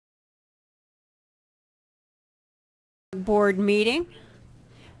Board meeting.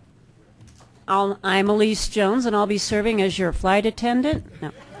 I'm Elise Jones, and I'll be serving as your flight attendant.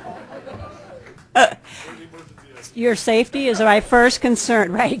 No. Your safety is my first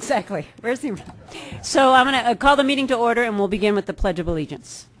concern. Right, exactly. Where's the... So I'm going to call the meeting to order, and we'll begin with the Pledge of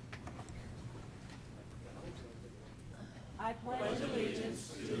Allegiance. I pledge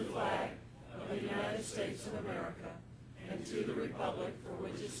allegiance to the flag of the United States of America and to the republic for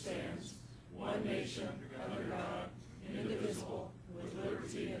which it stands, one nation, under God, indivisible, with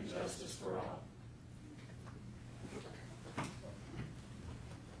liberty and justice for all.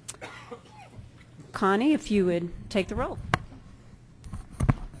 Connie, if you would take the roll.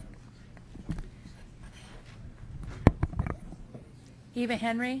 Eva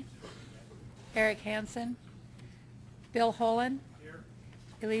Henry, Eric Hansen, Bill Holen, here.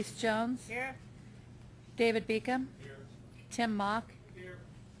 Elise Jones, here. David Beacom, here. Tim Mock, here.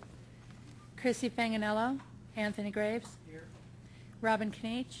 Chrissy Fanganello, Anthony Graves, here. Robin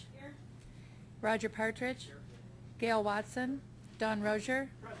Kneech, here. Roger Partridge, here. Gail Watson, Don Rozier,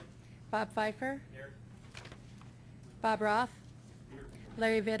 present. Bob Pfeiffer, here. Bob Roth, here.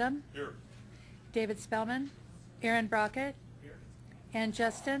 Larry Vidham, here. David Spellman, Aaron Brockett, here. Ann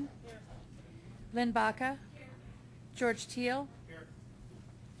Justin, here. Lynn Baca, here. George Teal, here.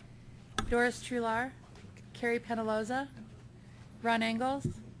 Doris Trular, Carrie Penaloza, Ron Engels,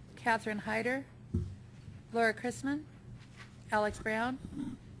 Catherine Hyder, Laura Chrisman, Alex Brown,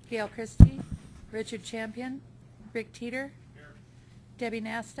 Gail Christie, Richard Champion, Rick Teeter, here. Debbie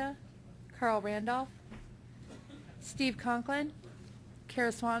Nasta, Carl Randolph, Steve Conklin,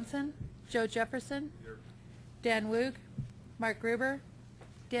 Kara Swanson, Joe Jefferson, here. Dan Woog, Mark Gruber,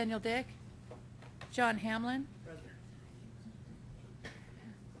 Daniel Dick, John Hamlin, present.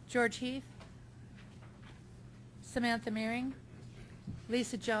 George Heath, Samantha Meering,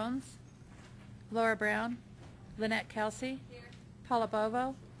 Lisa Jones, Laura Brown, Lynette Kelsey, here. Paula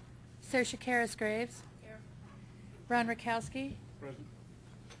Bovo, Saoirse Karis Graves, here. Ron Rakowski, present.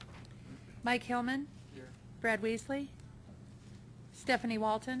 Mike Hillman, here. Brad Weasley, Stephanie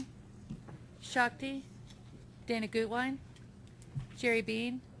Walton, Shakti, Dana Gutwein, Jerry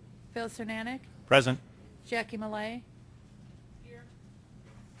Bean, Phil Cernanek, present. Jackie Millay, here.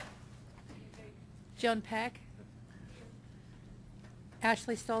 Joan Peck,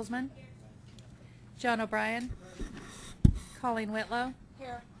 Ashley Stolzman, here. John O'Brien, Colleen Whitlow,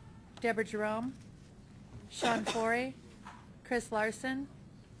 here. Deborah Jerome, Sean Forey, Chris Larson,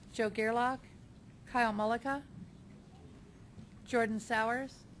 Joe Gearlock, Kyle Mullica, Jordan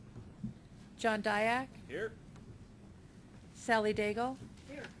Sowers, John Dyack, here. Sally Daigle,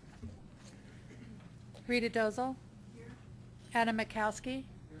 here. Rita Dozel, here. Adam Mikowski, here.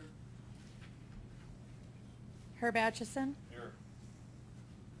 Herb Atchison, here.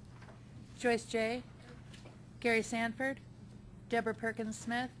 Joyce J, here. Gary Sanford, Deborah Perkins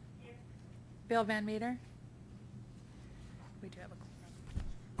Smith, here. Bill Van Meter. We do have a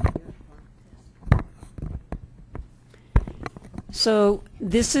So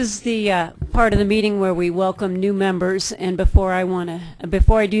this is the part of the meeting where we welcome new members, and before I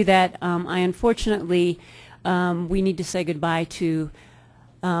do that, I unfortunately we need to say goodbye to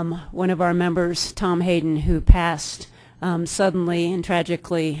one of our members, Tom Hayden, who passed suddenly and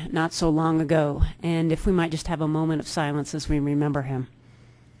tragically not so long ago. And if we might just have a moment of silence as we remember him.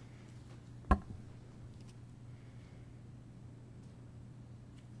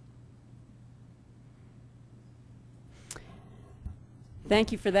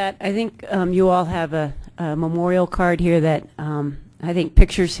 Thank you for that. I think you all have a memorial card here that I think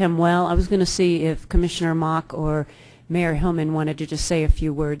pictures him well. I was going to see if Commissioner Mock or Mayor Hillman wanted to just say a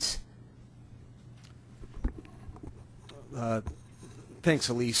few words. Thanks,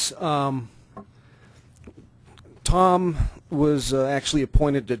 Elise. Tom was actually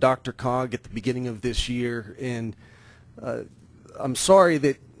appointed to DRCOG at the beginning of this year, and I'm sorry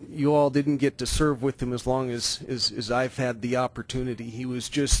that you all didn't get to serve with him as long as I've had the opportunity. He was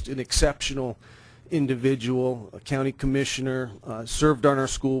just an exceptional individual, a county commissioner, served on our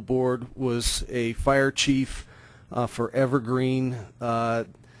school board, was a fire chief for Evergreen,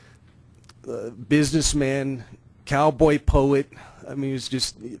 businessman, cowboy poet. I mean, he was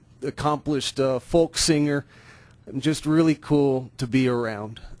just accomplished folk singer, and just really cool to be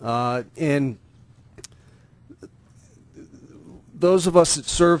around. And those of us that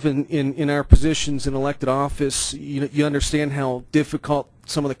serve in our positions in elected office, you understand how difficult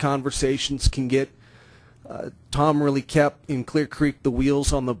some of the conversations can get. Tom really kept in Clear Creek the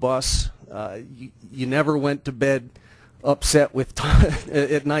wheels on the bus. You never went to bed upset with Tom,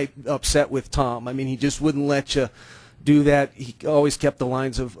 at night upset with Tom. I mean, he just wouldn't let you do that. He always kept the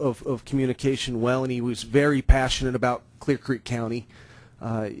lines of communication well, and he was very passionate about Clear Creek County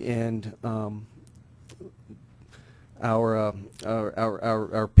and our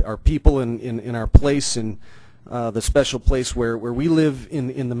people in our place and the special place where we live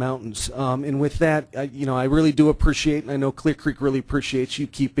in the mountains. And with that, I really do appreciate, and I know Clear Creek really appreciates you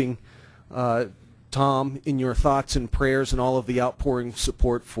keeping Tom in your thoughts and prayers and all of the outpouring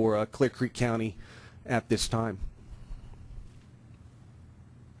support for Clear Creek County at this time.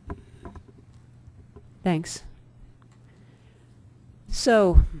 Thanks.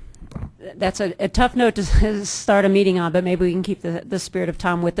 So that's a tough note to start a meeting on, but maybe we can keep the spirit of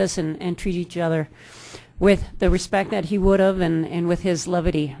Tom with us and treat each other with the respect that he would have and with his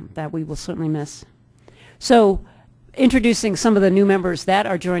levity that we will certainly miss. So introducing some of the new members that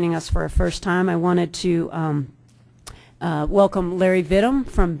are joining us for a first time, I wanted to welcome Larry Vidum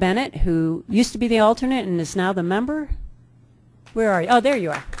from Bennett, who used to be the alternate and is now the member. Where are you? Oh, there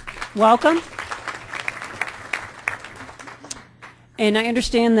you are. Welcome. And I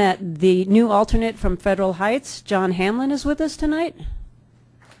understand that the new alternate from Federal Heights, John Hamlin, is with us tonight.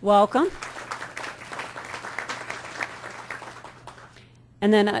 Welcome.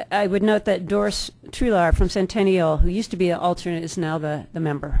 And then I would note that Doris Trular from Centennial, who used to be an alternate, is now the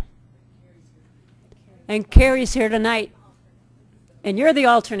member. And Carrie's here tonight. And you're the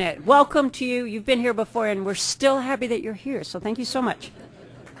alternate. Welcome to you. You've been here before, and we're still happy that you're here. So thank you so much.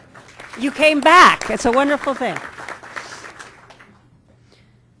 You came back. It's a wonderful thing.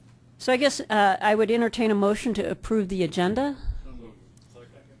 So I guess I would entertain a motion to approve the agenda.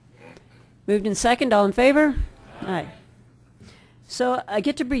 Moved in second. All in favor? Aye. So I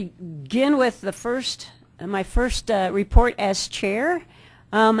get to begin with my first report as chair.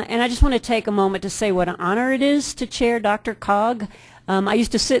 And I just want to take a moment to say what an honor it is to chair DRCOG. I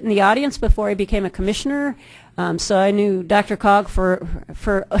used to sit in the audience before I became a commissioner. So I knew DRCOG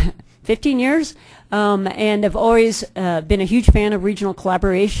for 15 years. And have always been a huge fan of regional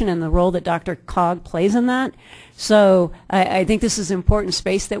collaboration and the role that DRCOG plays in that. So I think this is an important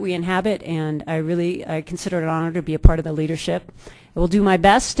space that we inhabit, and I consider it an honor to be a part of the leadership. I will do my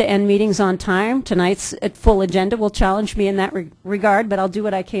best to end meetings on time. Tonight's full agenda will challenge me in that regard, but I'll do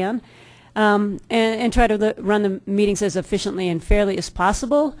what I can and try to run the meetings as efficiently and fairly as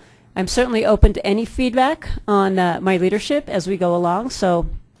possible. I'm certainly open to any feedback on my leadership as we go along. So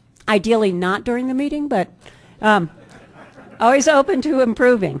ideally not during the meeting, but always open to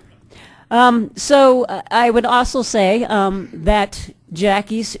improving. So I would also say that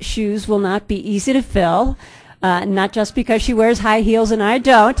Jackie's shoes will not be easy to fill, not just because she wears high heels and I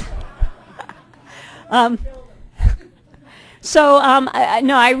don't. I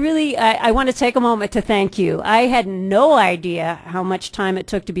want to take a moment to thank you. I had no idea how much time it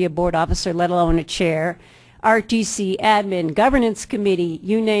took to be a board officer, let alone a chair. RTC, admin, governance committee,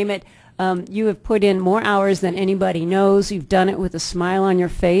 you name it. You have put in more hours than anybody knows. You've done it with a smile on your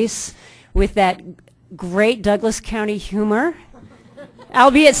face, with that great Douglas County humor,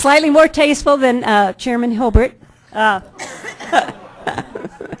 albeit slightly more tasteful than Chairman Hilbert. And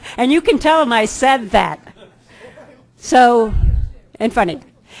you can tell him I said that. So, and funny.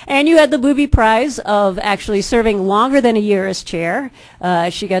 And you had the Booby Prize of actually serving longer than a year as chair.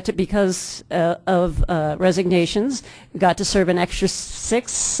 She got to, because of resignations, got to serve an extra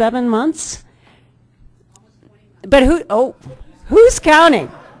 6-7 months. But who's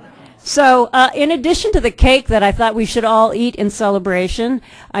counting? So in addition to the cake that I thought we should all eat in celebration,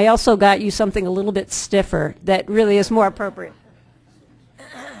 I also got you something a little bit stiffer that really is more appropriate.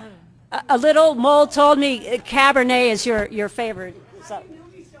 A little mole told me Cabernet is your favorite. So.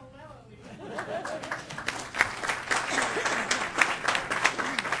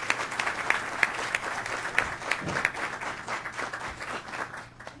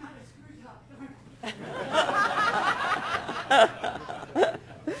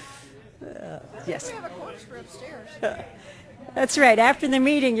 Yes. We have a corkscrew upstairs. That's right. After the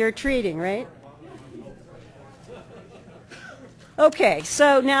meeting, you're treating, right? Okay.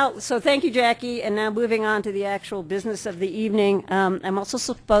 So thank you, Jackie. And now moving on to the actual business of the evening. I'm also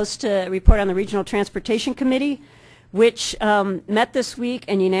supposed to report on the Regional Transportation Committee, which met this week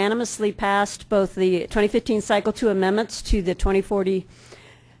and unanimously passed both the 2015 Cycle 2 amendments to the 2040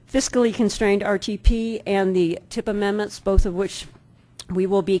 fiscally constrained RTP and the TIP amendments, both of which we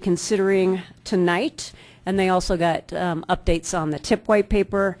will be considering tonight. And they also got updates on the TIP white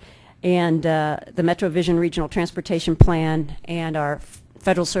paper and the MetroVision Regional Transportation Plan and our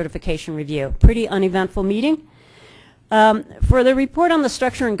federal certification review. Pretty uneventful meeting. For the report on the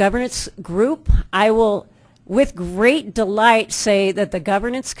structure and governance group, I will, with great delight, say that the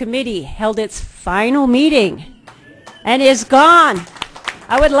governance committee held its final meeting and is gone.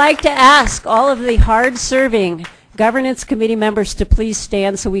 I would like to ask all of the hard-serving governance committee members to please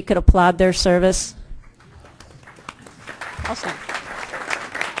stand so we could applaud their service. I'll stand.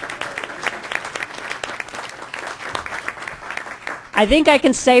 I think I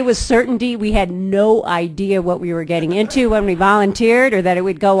can say with certainty we had no idea what we were getting into when we volunteered, or that it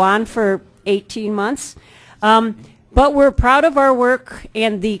would go on for 18 months. But we're proud of our work,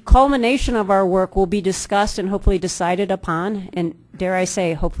 and the culmination of our work will be discussed and hopefully decided upon, and dare I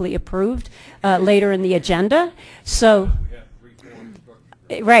say, hopefully approved later in the agenda. So,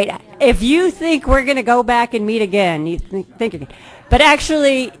 right, if you think we're going to go back and meet again, you think again. But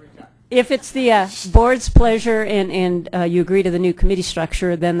actually, if it's the board's pleasure and you agree to the new committee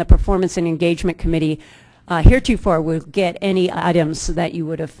structure, then the Performance and Engagement Committee heretofore will get any items that you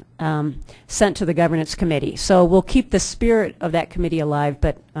would have sent to the Governance Committee. So we'll keep the spirit of that committee alive,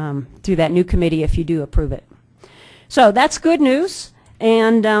 but through that new committee if you do approve it. So that's good news.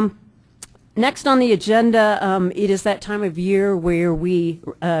 And next on the agenda, it is that time of year where we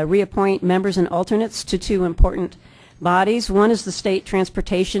reappoint members and alternates to two important bodies. One is the State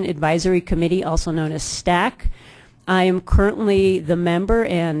Transportation Advisory Committee, also known as STAC. I am currently the member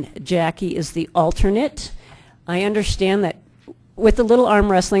and Jackie is the alternate. I understand that with a little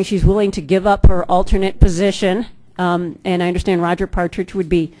arm wrestling, she's willing to give up her alternate position, and I understand Roger Partridge would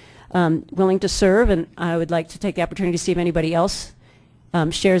be willing to serve, and I would like to take the opportunity to see if anybody else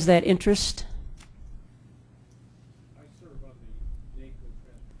shares that interest. I serve on the DRCOG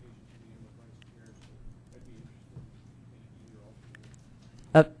Transportation Committee. I'm the vice chair, so I'd be interested in either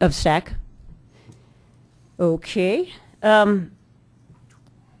alternate. Of STAC? Okay.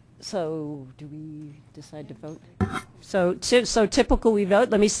 So do we decide to vote? So typical we vote.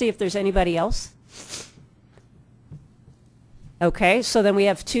 Let me see if there's anybody else. Okay, so then we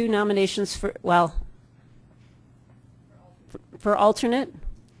have two nominations for, well, for alternate.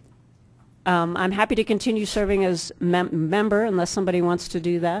 I'm happy to continue serving as member unless somebody wants to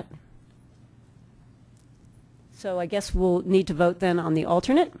do that. So I guess we'll need to vote then on the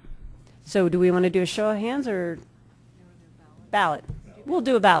alternate. So do we want to do a show of hands or ballot? We'll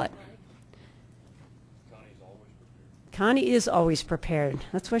do a ballot. Connie is always prepared.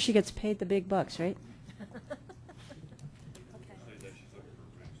 That's why she gets paid the big bucks, right?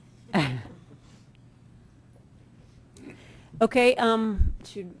 Okay,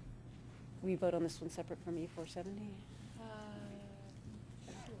 should we vote on this one separate from E470?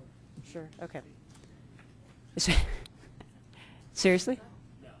 Sure, okay. Seriously?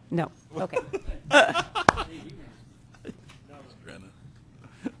 No. Okay.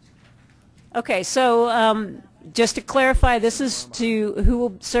 Okay, so just to clarify, this is to who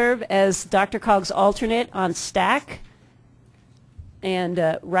will serve as DRCOG's alternate on STAC.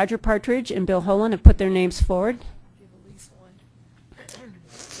 And Roger Partridge and Bill Holan have put their names forward.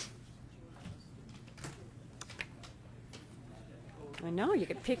 I know, you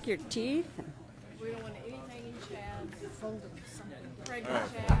could pick your teeth. We don't want anything in Chad's folder. Something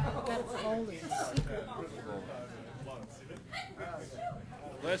pregnant Chad got a folder.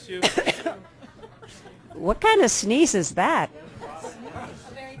 Bless you. What kind of sneeze is that?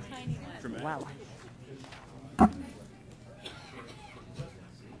 A very tiny one. Wow.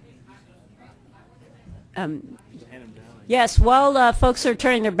 Yes, while folks are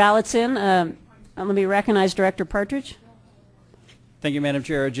turning their ballots in, let me recognize Director Partridge. Thank you, Madam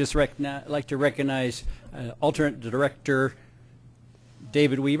Chair. I'd just like to recognize alternate director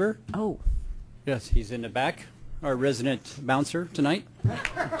David Weaver. Oh. Yes, he's in the back, our resident bouncer tonight.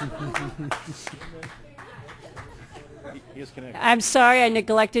 I'm sorry I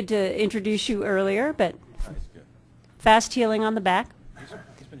neglected to introduce you earlier, but fast healing on the back.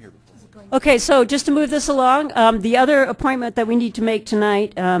 Okay, so just to move this along, the other appointment that we need to make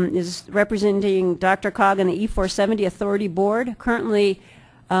tonight is representing DRCOG and the E470 Authority Board. Currently,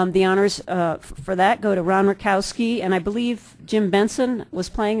 the honors for that go to Ron Rakowski, and I believe Jim Benson was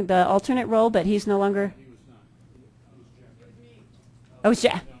playing the alternate role, but he's no longer. Oh, it's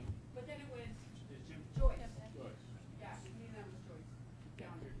Jack.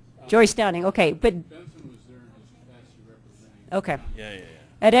 Joyce Downing, okay, but okay. Yeah.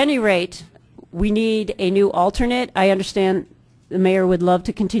 At any rate, we need a new alternate. I understand the mayor would love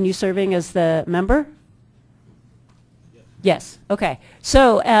to continue serving as the member? Yes, okay.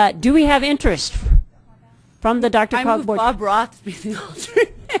 So do we have interest from the DRCOG board? Bob Roth to be the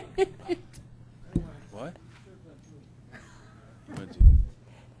alternate. What?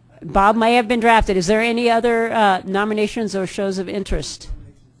 Bob may have been drafted. Is there any other nominations or shows of interest?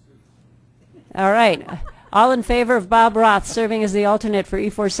 All right. All in favor of Bob Roth serving as the alternate for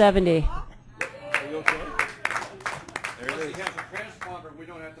E470? Are you okay?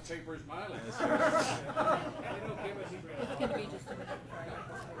 to pay for his mileage. You know, Kim, is he- It's going to be just a minute.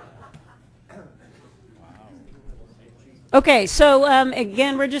 Okay, so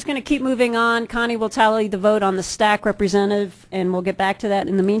again, we're just going to keep moving on. Connie will tally the vote on the stack representative, and we'll get back to that.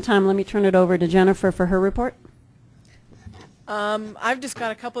 In the meantime, let me turn it over to Jennifer for her report. I've just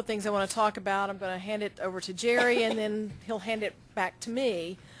got a couple of things I want to talk about. I'm going to hand it over to Jerry, and then he'll hand it back to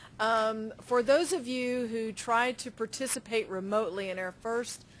me. For those of you who tried to participate remotely in our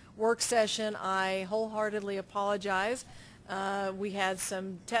first work session, I wholeheartedly apologize. We had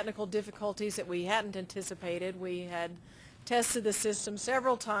some technical difficulties that we hadn't anticipated. We had tested the system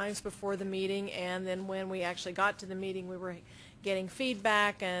several times before the meeting, and then when we actually got to the meeting, we were getting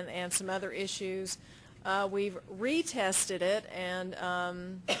feedback and some other issues. We've retested it, and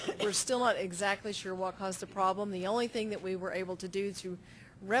we're still not exactly sure what caused the problem. The only thing that we were able to do to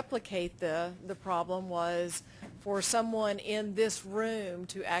replicate the problem was for someone in this room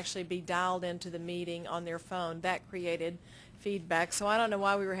to actually be dialed into the meeting on their phone. That created feedback. So I don't know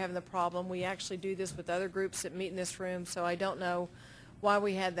why we were having the problem. We actually do this with other groups that meet in this room, so I don't know why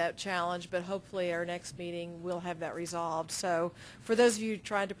we had that challenge, but hopefully our next meeting will have that resolved. So for those of you who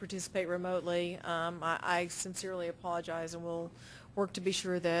tried to participate remotely, I sincerely apologize, and we'll work to be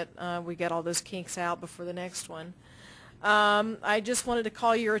sure that we get all those kinks out before the next one. I just wanted to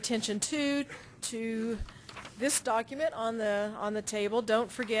call your attention to this document on the table.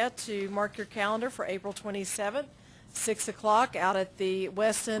 Don't forget to mark your calendar for April 27th, 6 o'clock out at the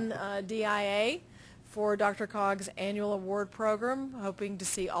Weston DIA for DRCOG's annual award program. Hoping to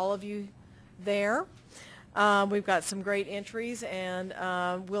see all of you there. We've got some great entries, and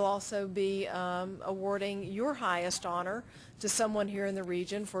we'll also be awarding your highest honor to someone here in the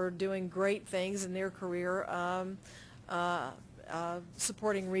region for doing great things in their career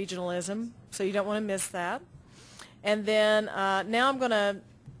supporting regionalism, so you don't want to miss that. And then now I'm going to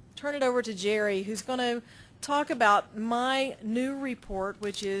turn it over to Jerry, who's going to talk about my new report,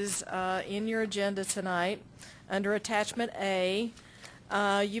 which is in your agenda tonight under Attachment A.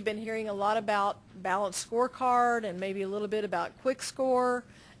 You've been hearing a lot about balanced scorecard and maybe a little bit about quick score,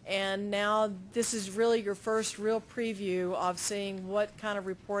 and now this is really your first real preview of seeing what kind of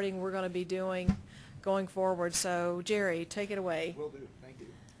reporting we're going to be doing going forward. So Jerry, take it away. Will do. Thank you.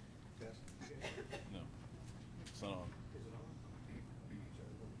 No, it's not on.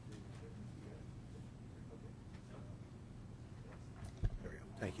 There we go.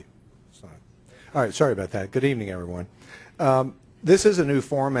 Thank you. It's on. All right, sorry about that. Good evening, everyone. This is a new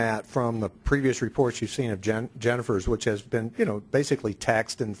format from the previous reports you've seen of Jennifer's, which has been, basically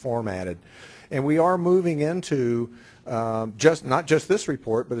text and formatted. And we are moving into not just this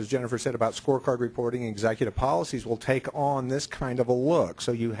report, but as Jennifer said about scorecard reporting, executive policies will take on this kind of a look.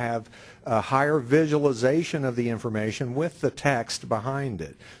 So you have a higher visualization of the information with the text behind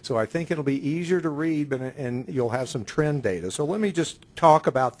it. So I think it'll be easier to read, and you'll have some trend data. So let me just talk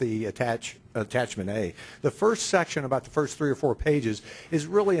about the Attachment A. The first section, about the first 3 or 4 pages, is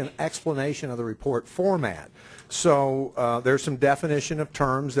really an explanation of the report format. So there's some definition of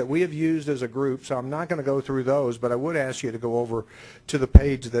terms that we have used as a group, so I'm not going to go through those, but I would ask you to go over to the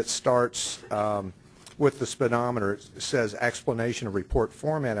page that starts with the speedometer. It says explanation of report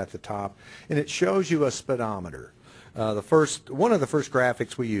format at the top, and it shows you a speedometer. One of the first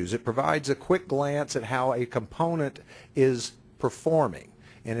graphics we use, it provides a quick glance at how a component is performing.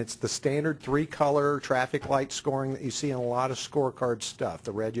 And it's the standard 3-color traffic light scoring that you see in a lot of scorecard stuff,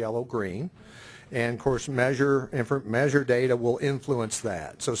 the red, yellow, green. And, of course, measure data will influence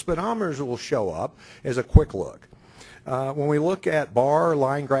that. So speedometers will show up as a quick look. When we look at bar,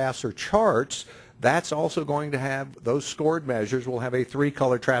 line graphs, or charts, that's also going to have, those scored measures will have a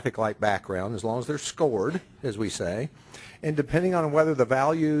 3-color traffic light background, as long as they're scored, as we say. And depending on whether the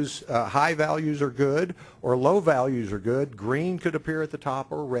values, high values are good or low values are good, green could appear at the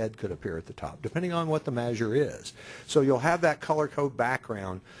top or red could appear at the top, depending on what the measure is. So you'll have that color code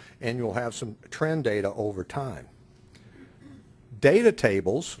background, and you'll have some trend data over time. Data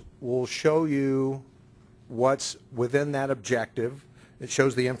tables will show you what's within that objective. It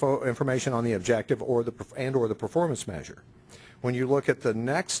shows the information on the objective or the performance measure. When you look at the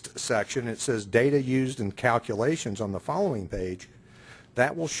next section, it says data used in calculations on the following page.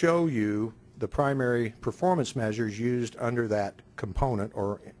 That will show you the primary performance measures used under that component,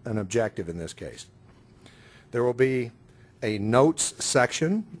 or an objective in this case. There will be a notes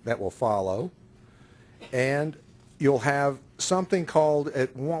section that will follow, and you'll have something called,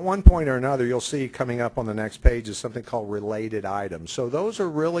 at one point or another, you'll see coming up on the next page is something called related items. So those are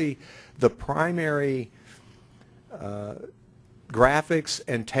really the primary graphics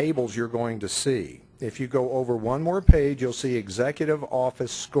and tables you're going to see. if you go over one more page, you'll see Executive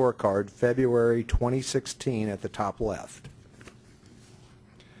Office Scorecard, February 2016 at the top left.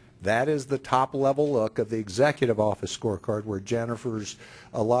 That is the top level look of the Executive Office Scorecard where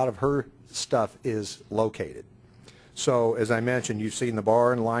a lot of her stuff is located. So as I mentioned, you've seen the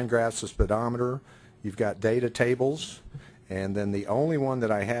bar and line graphs, the speedometer, you've got data tables, and then the only one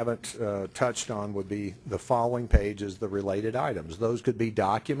that I haven't touched on would be the following page is the related items. Those could be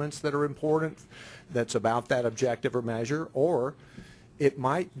documents that are important that's about that objective or measure, or it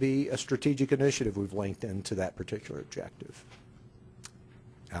might be a strategic initiative we've linked into that particular objective.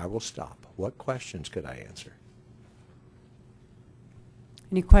 I will stop. What questions could I answer?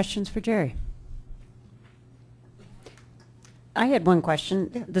 Any questions for Jerry? I had one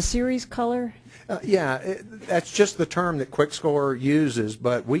question. The series color? That's just the term that QuickScore uses,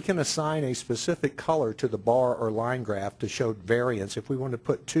 but we can assign a specific color to the bar or line graph to show variance. If we want to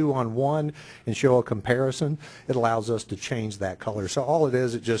put 2 on 1 and show a comparison, it allows us to change that color. So all it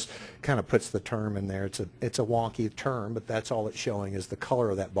is, it just kind of puts the term in there. It's a wonky term, but that's all it's showing is the color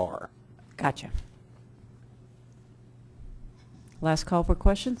of that bar. Gotcha. Last call for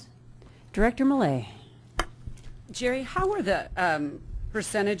questions. Director Millay. Jerry, how are the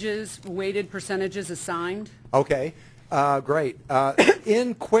weighted percentages assigned? Okay, great.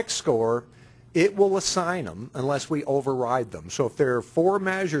 In QuickScore, it will assign them unless we override them. So if there are 4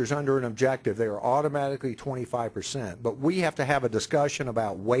 measures under an objective, they are automatically 25%. But we have to have a discussion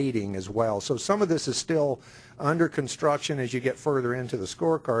about weighting as well. So some of this is still under construction as you get further into the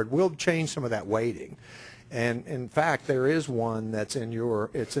scorecard. We'll change some of that weighting. And in fact, there is one that's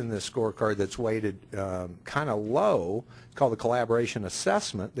it's in this scorecard that's weighted kind of low. It's called the collaboration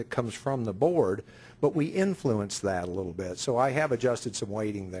assessment that comes from the board, but we influence that a little bit. So I have adjusted some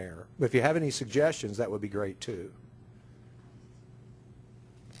weighting there. If you have any suggestions, that would be great too.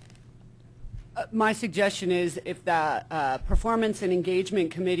 My suggestion is if the Performance and Engagement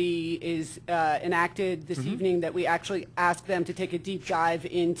Committee is enacted this evening, that we actually ask them to take a deep dive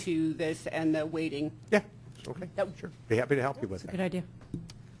into this and the weighting. Yeah. Okay, sure. Be happy to help you with that. Good idea.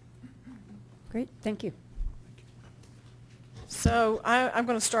 Great, thank you. So I'm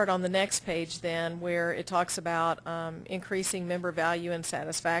going to start on the next page then, where it talks about increasing member value and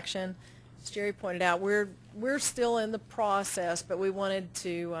satisfaction. As Jerry pointed out, we're still in the process, but we wanted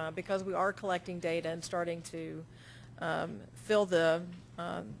to, because we are collecting data and starting to fill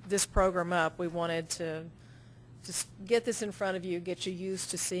this program up, we wanted to just get this in front of you, get you used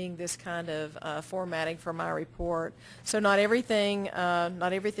to seeing this kind of formatting for my report. So not everything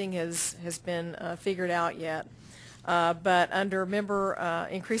has been figured out yet. But under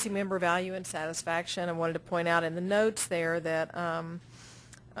increasing member value and satisfaction, I wanted to point out in the notes there that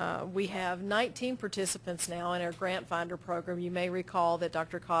we have 19 participants now in our grant finder program. You may recall that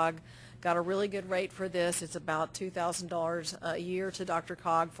DRCOG got a really good rate for this. It's about $2,000 a year to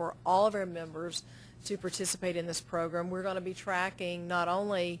DRCOG for all of our members to participate in this program. We're going to be tracking not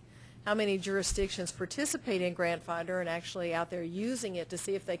only how many jurisdictions participate in Grant Finder and actually out there using it to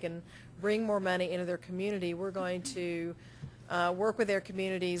see if they can bring more money into their community. We're going to work with their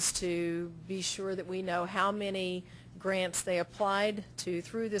communities to be sure that we know how many grants they applied to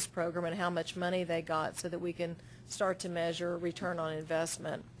through this program and how much money they got so that we can start to measure return on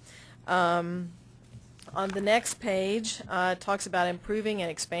investment. On the next page, it talks about improving and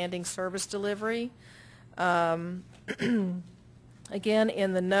expanding service delivery. Again,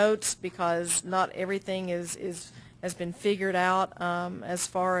 in the notes, because not everything has been figured out as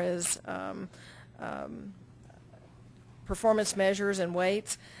far as performance measures and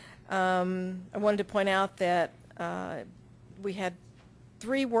weights. I wanted to point out that we had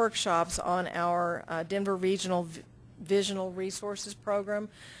 3 workshops on our Denver Regional Visional Resources Program.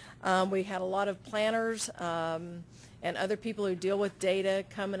 We had a lot of planners and other people who deal with data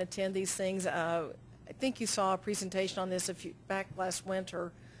come and attend these things. I think you saw a presentation on this back last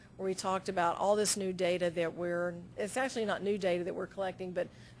winter where we talked about all this new data that it's actually not new data that we're collecting, but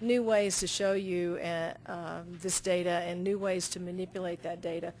new ways to show you this data and new ways to manipulate that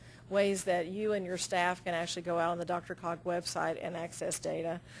data, ways that you and your staff can actually go out on the DRCOG website and access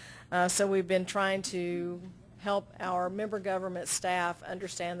data. So we've been trying to help our member government staff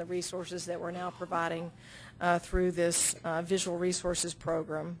understand the resources that we're now providing through this Visual Resources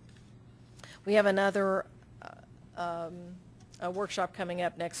Program. We have another workshop coming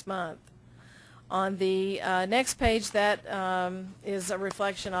up next month. On the next page, that is a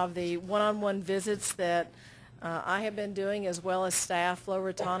reflection of the one-on-one visits that I have been doing, as well as staff. Flo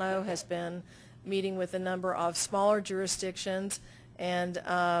Rotano has been meeting with a number of smaller jurisdictions, and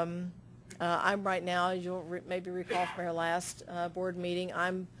I'm right now, you'll maybe recall from our last board meeting,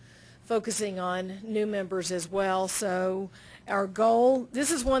 I'm focusing on new members as well. So our goal,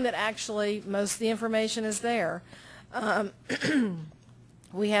 this is one that actually most of the information is there.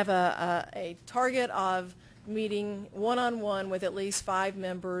 We have a target of meeting one-on-one with at least 5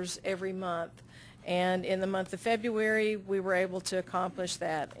 members every month. And in the month of February, we were able to accomplish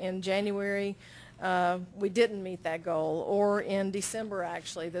that. In January, we didn't meet that goal. Or in December,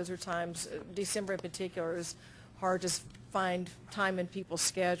 actually. Those are times, December in particular is hard to find time in people's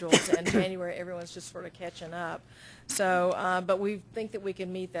schedules. And January, everyone's just sort of catching up. So, but we think that we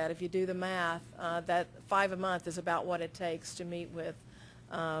can meet that. If you do the math, that 5 a month is about what it takes to meet with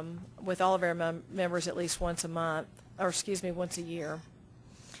all of our members at least once a month, or excuse me, once a year.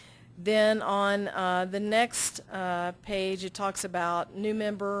 Then on the next page, it talks about new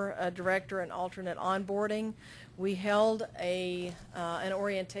member, director, and alternate onboarding. We held an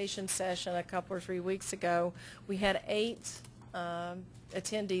orientation session a couple or 3 weeks ago. We had 8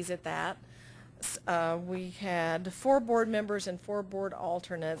 attendees at that. We had 4 board members and 4 board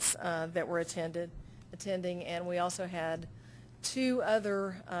alternates that were attending, and we also had 2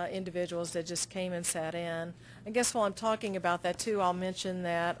 other individuals that just came and sat in. I guess while I'm talking about that too, I'll mention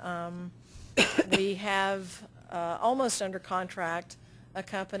that we have almost under contract a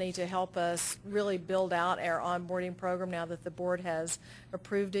company to help us really build out our onboarding program now that the board has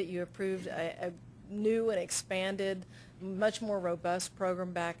approved it. You approved a new and expanded, much more robust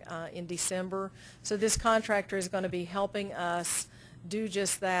program back in December. So this contractor is going to be helping us do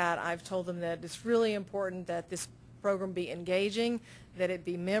just that. I've told them that it's really important that this program be engaging, that it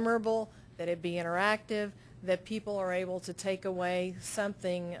be memorable, that it be interactive, that people are able to take away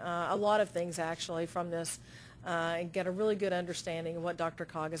something, a lot of things actually from this, and get a really good understanding of what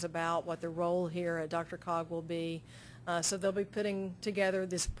DRCOG is about, what the role here at DRCOG will be. So they'll be putting together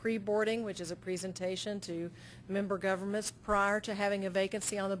this pre-boarding, which is a presentation to member governments prior to having a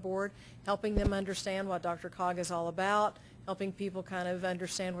vacancy on the board, helping them understand what DRCOG is all about, helping people kind of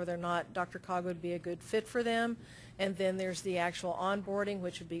understand whether or not DRCOG would be a good fit for them. And then there's the actual onboarding,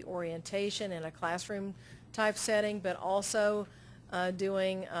 which would be orientation in a classroom type setting, but also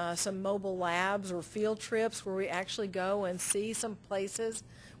doing some mobile labs or field trips where we actually go and see some places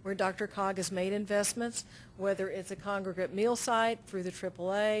where DRCOG has made investments, whether it's a congregate meal site through the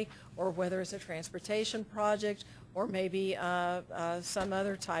AAA, or whether it's a transportation project, or maybe some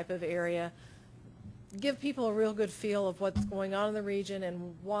other type of area. Give people a real good feel of what's going on in the region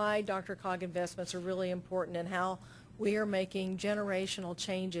and why DRCOG investments are really important and how we are making generational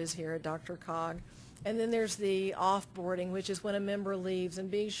changes here at DRCOG. And then there's the offboarding, which is when a member leaves, and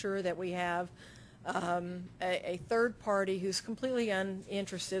being sure that we have a third party who's completely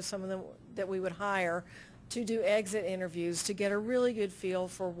uninterested, some of them that we would hire, to do exit interviews to get a really good feel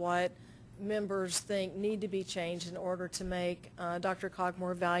for what members think need to be changed in order to make DRCOG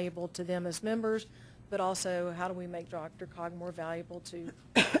more valuable to them as members, but also how do we make DRCOG more valuable to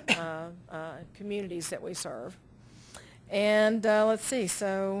communities that we serve. And let's see,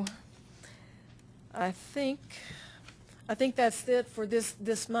 so I think that's it for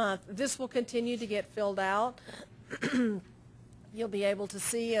this month. This will continue to get filled out. You'll be able to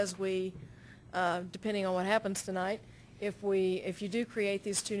see as we, depending on what happens tonight, if you do create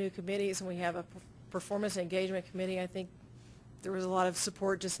these 2 new committees and we have a performance and engagement committee, I think there was a lot of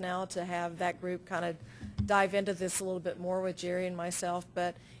support just now to have that group kind of dive into this a little bit more with Jerry and myself.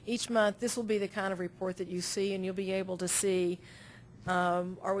 But each month, this will be the kind of report that you see, and you'll be able to see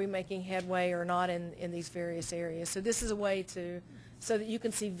are we making headway or not in these various areas. So this is a way so that you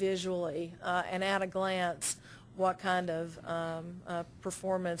can see visually and at a glance what kind of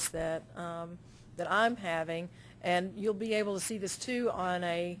performance that I'm having, and you'll be able to see this too on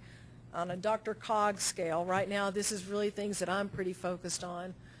a DRCOG scale. Right now, this is really things that I'm pretty focused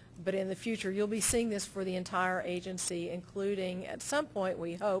on, but in the future, you'll be seeing this for the entire agency, including at some point,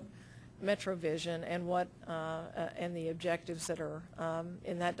 we hope, MetroVision and and the objectives that are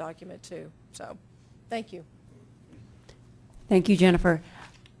in that document too. So, thank you. Thank you, Jennifer.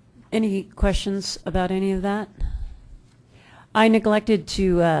 Any questions about any of that? I neglected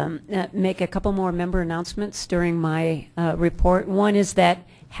to make a couple more member announcements during my report. One is that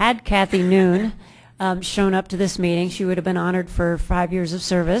had Kathy Noon shown up to this meeting, she would have been honored for 5 years of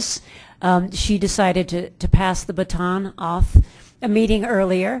service. She decided to pass the baton off a meeting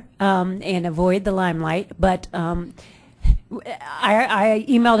earlier and avoid the limelight, but I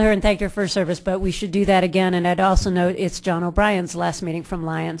emailed her and thanked her for her service, but we should do that again. And I'd also note it's John O'Brien's last meeting from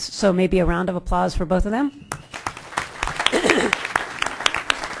Lions, so maybe a round of applause for both of them.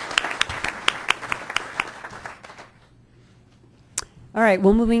 All right,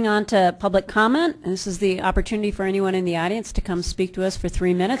 well, moving on to public comment. And this is the opportunity for anyone in the audience to come speak to us for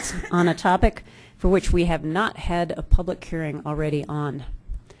 3 minutes on a topic for which we have not had a public hearing already on.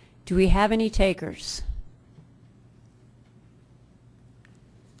 Do we have any takers?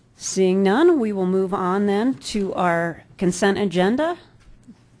 Seeing none, we will move on then to our consent agenda.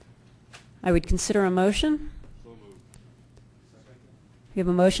 I would consider a motion. We have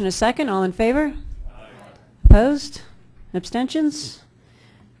a motion, a second. All in favor? Aye. Opposed? Abstentions?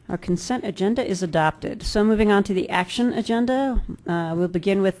 Our consent agenda is adopted. So moving on to the action agenda, we'll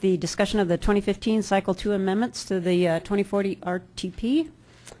begin with the discussion of the 2015 Cycle 2 amendments to the 2040 RTP.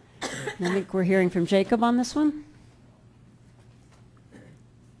 And I think we're hearing from Jacob on this one.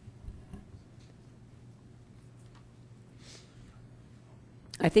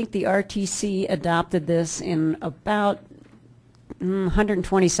 I think the RTC adopted this in about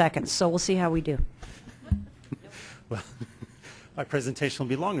 120 seconds, so we'll see how we do. Well, my presentation will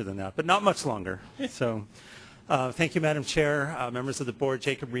be longer than that, but not much longer. So thank you, Madam Chair, members of the board,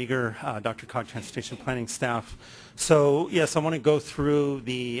 Jacob Rieger, DRCOG Transportation Planning staff. So yes, I want to go through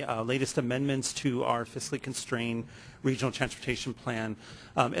the latest amendments to our fiscally constrained regional transportation plan.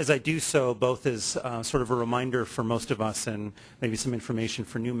 As I do so, both as sort of a reminder for most of us and maybe some information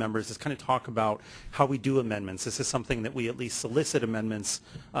for new members, is kind of talk about how we do amendments. This is something that we at least solicit amendments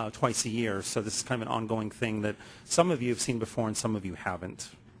twice a year, so this is kind of an ongoing thing that some of you have seen before and some of you haven't.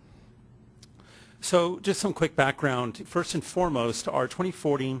 So just some quick background. First and foremost, our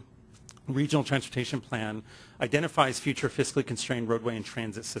 2040 Regional Transportation Plan identifies future fiscally constrained roadway and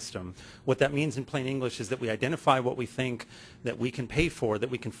transit system. What that means in plain English is that we identify what we think that we can pay for, that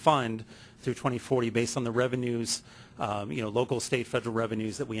we can fund through 2040 based on the revenues, local, state, federal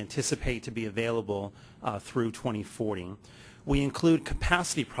revenues that we anticipate to be available through 2040. We include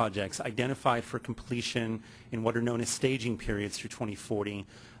capacity projects identified for completion in what are known as staging periods through 2040,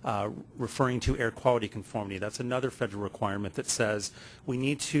 referring to air quality conformity. That's another federal requirement that says we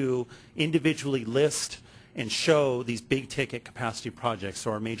need to individually list and show these big ticket capacity projects,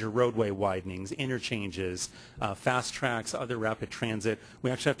 so our major roadway widenings, interchanges, fast tracks, other rapid transit.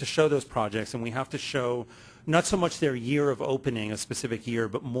 We actually have to show those projects, and we have to show not so much their year of opening, a specific year,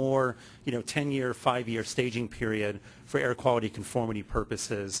 but more, 10-year, 5-year staging period for air quality conformity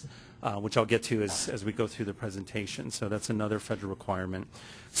purposes, which I'll get to as we go through the presentation. So that's another federal requirement.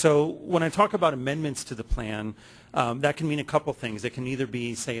 So when I talk about amendments to the plan, that can mean a couple things. It can either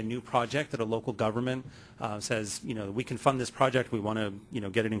be, say, a new project that a local government says, we can fund this project, we want to,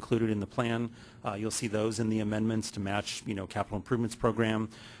 get it included in the plan. You'll see those in the amendments to match, capital improvements program.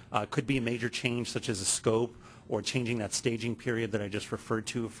 Could be a major change such as a scope or changing that staging period that I just referred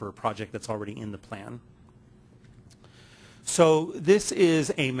to for a project that's already in the plan. So this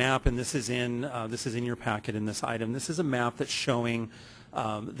is a map, and this is in your packet in this item. This is a map that's showing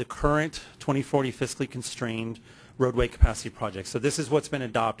the current 2040 fiscally constrained roadway capacity projects. So this is what's been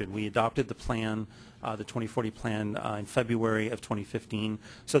adopted. We adopted the plan, the 2040 plan, in February of 2015.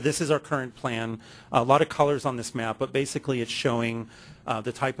 So this is our current plan. A lot of colors on this map, but basically it's showing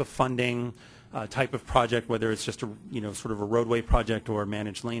the type of funding, type of project, whether it's just a sort of a roadway project or a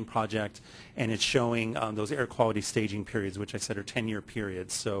managed lane project, and it's showing those air quality staging periods, which I said are 10-year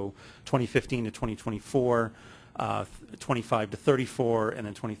periods. So 2015 to 2024, 25 to 34, and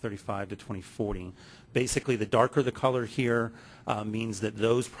then 2035 to 2040. Basically, the darker the color here means that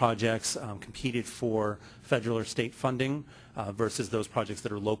those projects competed for federal or state funding versus those projects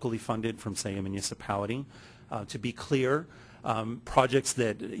that are locally funded from, say, a municipality. To be clear, projects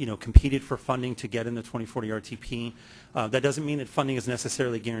that competed for funding to get in the 2040 RTP, that doesn't mean that funding is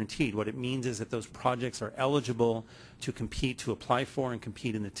necessarily guaranteed. What it means is that those projects are eligible to compete, to apply for and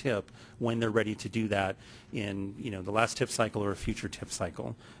compete in the TIP when they're ready to do that in the last TIP cycle or a future TIP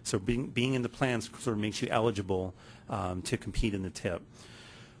cycle. So being in the plans sort of makes you eligible to compete in the TIP.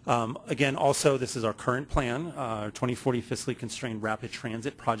 Again, also, this is our current plan, our 2040 fiscally constrained rapid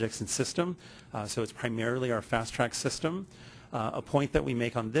transit projects and system. So it's primarily our fast track system. A point that we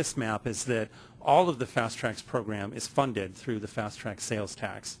make on this map is that all of the fast tracks program is funded through the fast track sales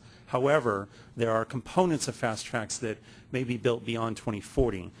tax. However, there are components of fast tracks that may be built beyond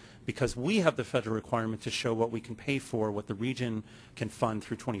 2040. Because we have the federal requirement to show what we can pay for, what the region can fund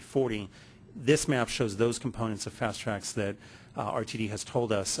through 2040, this map shows those components of fast tracks that RTD has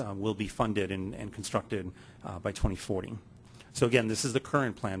told us will be funded and constructed by 2040. So again, this is the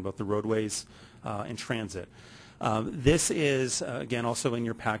current plan, both the roadways and transit. This is, again, also in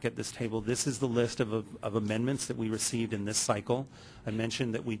your packet, this table. This is the list of amendments that we received in this cycle. I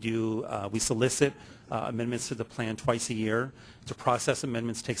mentioned that we solicit amendments to the plan twice a year. To process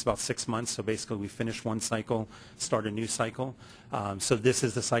amendments takes about 6 months, so basically we finish one cycle, start a new cycle. So this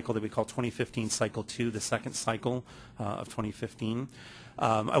is the cycle that we call 2015 Cycle 2, the second cycle of 2015.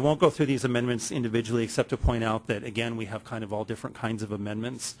 I won't go through these amendments individually except to point out that, again, we have kind of all different kinds of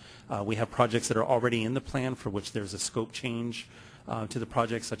amendments. We have projects that are already in the plan for which there's a scope change to the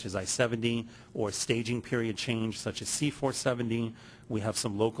project, such as I-70, or staging period change, such as C-470. We have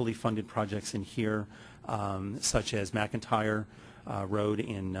some locally funded projects in here, such as McIntyre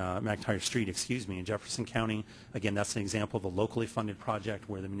Street, in Jefferson County. Again, that's an example of a locally funded project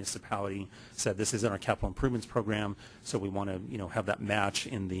where the municipality said this is in our capital improvements program, so we want to, have that match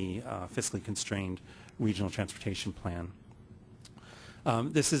in the fiscally constrained regional transportation plan.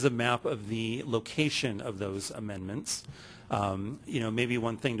 This is a map of the location of those amendments. Maybe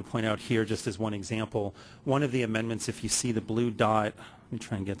one thing to point out here, just as one example, one of the amendments, if you see the blue dot, let me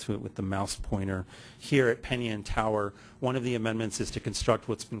try and get to it with the mouse pointer, here at Penyon Tower, one of the amendments is to construct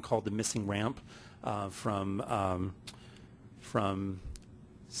what's been called the missing ramp from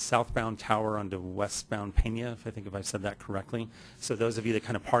southbound Tower onto westbound Pena, if I've said that correctly. So those of you that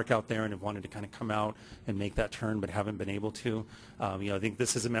kind of park out there and have wanted to kind of come out and make that turn but haven't been able to, I think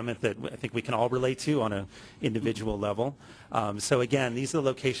this is an amendment that I think we can all relate to on an individual level. So again, these are the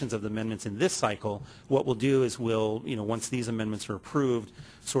locations of the amendments in this cycle. What we'll do is we'll, once these amendments are approved,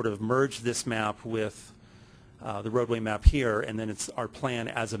 sort of merge this map with the roadway map here, and then it's our plan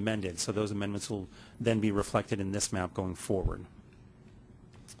as amended. So those amendments will then be reflected in this map going forward.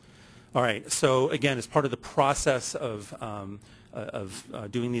 All right, so again, as part of the process of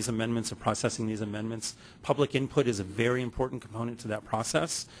doing these amendments, of processing these amendments, public input is a very important component to that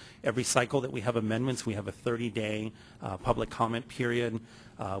process. Every cycle that we have amendments, we have a 30-day public comment period.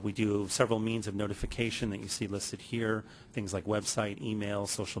 We do several means of notification that you see listed here, things like website, email,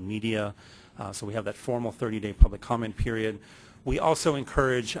 social media. So we have that formal 30-day public comment period. We also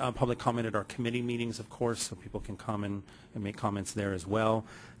encourage public comment at our committee meetings, of course, so people can come and make comments there as well.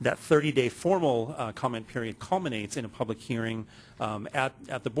 That 30-day formal comment period culminates in a public hearing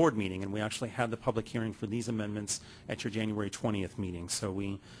at the board meeting, and we actually had the public hearing for these amendments at your January 20th meeting. So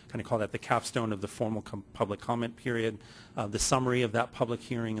we kind of call that the capstone of the formal public comment period. The summary of that public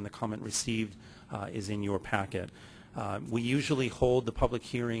hearing and the comment received is in your packet. We usually hold the public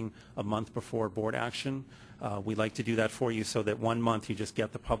hearing a month before board action. We like to do that for you so that 1 month you just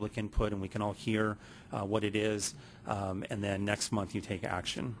get the public input and we can all hear what it is, and then next month you take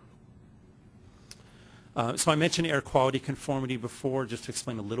action. So I mentioned air quality conformity before, just to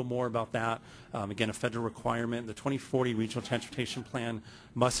explain a little more about that. Again, a federal requirement. The 2040 Regional Transportation Plan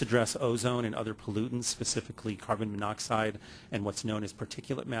must address ozone and other pollutants, specifically carbon monoxide and what's known as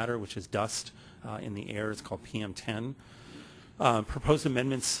particulate matter, which is dust in the air. It's called PM10. Proposed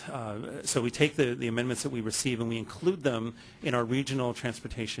amendments, so we take the amendments that we receive and we include them in our regional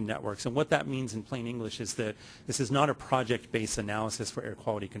transportation networks. And what that means in plain English is that this is not a project-based analysis for air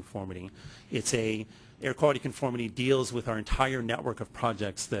quality conformity. It's air quality conformity deals with our entire network of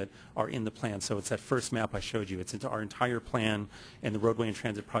projects that are in the plan. So it's that first map I showed you. It's into our entire plan and the roadway and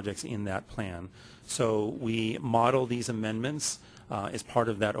transit projects in that plan. So we model these amendments as part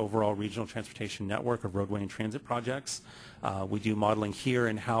of that overall regional transportation network of roadway and transit projects. We do modeling here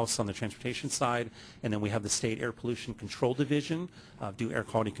in-house on the transportation side, and then we have the State Air Pollution Control Division do air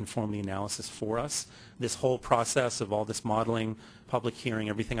quality conformity analysis for us. This whole process of all this modeling, public hearing,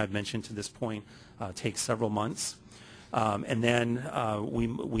 everything I've mentioned to this point takes several months. And then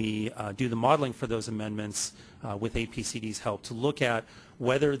we do the modeling for those amendments with APCD's help to look at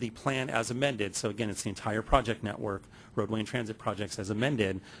whether the plan as amended, so again it's the entire project network, roadway and transit projects as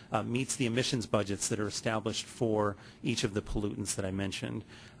amended, meets the emissions budgets that are established for each of the pollutants that I mentioned.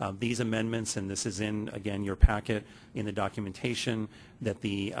 These amendments, and this is in, again, your packet in the documentation, that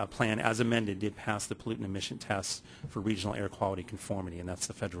the plan as amended did pass the pollutant emission tests for regional air quality conformity, and that's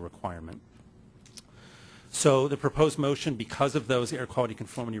the federal requirement. So the proposed motion, because of those air quality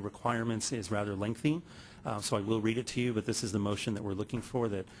conformity requirements, is rather lengthy. So I will read it to you, but this is the motion that we're looking for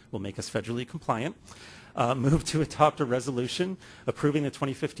that will make us federally compliant. Move to adopt a resolution approving the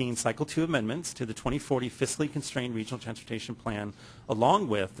 2015 Cycle 2 amendments to the 2040 Fiscally Constrained Regional Transportation Plan, along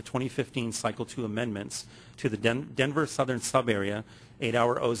with the 2015 Cycle 2 amendments to the Denver Southern Subarea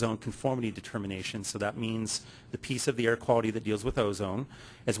 8-hour ozone conformity determination. So that means the piece of the air quality that deals with ozone,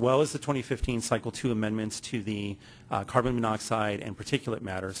 as well as the 2015 Cycle 2 amendments to the carbon monoxide and particulate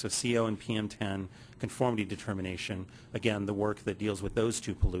matter, so CO and PM10 conformity determination, again, the work that deals with those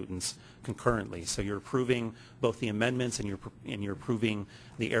two pollutants concurrently. So you're approving both the amendments and you're approving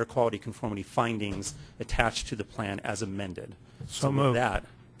the air quality conformity findings attached to the plan as amended. So with moved. that,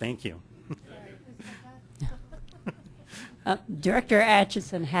 thank you. Director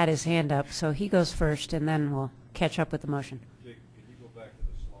Atchison had his hand up, so he goes first, and then we'll catch up with the motion. Jake, can you go back to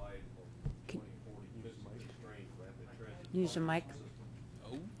the slide on 2040 constrained rapid transit? Use the mic.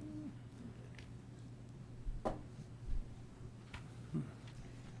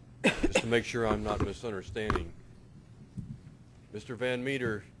 Just to make sure I'm not misunderstanding, Mr. Van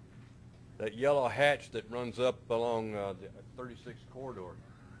Meter, that yellow hatch that runs up along the 36 corridor,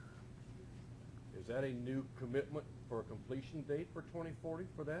 is that a new commitment for a completion date for 2040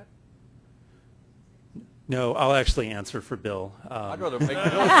 for that? No, I'll actually answer for Bill. I'd rather make Bill,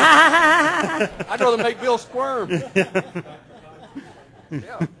 I'd rather make Bill squirm.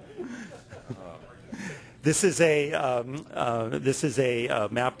 Yeah. This is a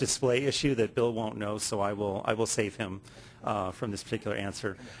map display issue that Bill won't know, so I will save him from this particular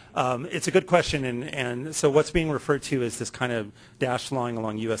answer. It's a good question, and so what's being referred to is this kind of dashed line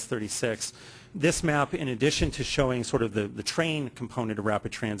along US 36. This map, in addition to showing sort of the train component of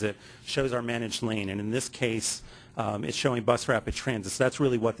rapid transit, shows our managed lane, and in this case, it's showing bus rapid transit. So that's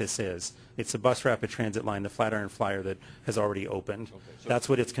really what this is. It's a bus rapid transit line, the Flatiron Flyer that has already opened. Okay, so that's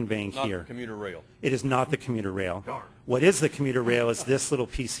what it's conveying not here. Not the commuter rail. It is not the commuter rail. Darn. What is the commuter rail is this little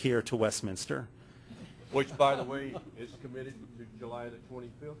piece here to Westminster. Which, by the way, is committed to July the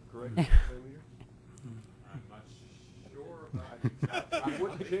 25th, correct? I'm not sure. I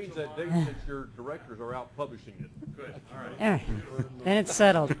wouldn't change that date since your directors are out publishing it. Good. All right. All right. Then it's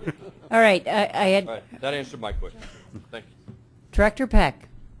settled. All right. I had All right, that answered my question. Thank you. Director Peck.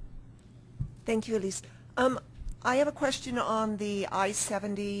 Thank you, Elise. I have a question on the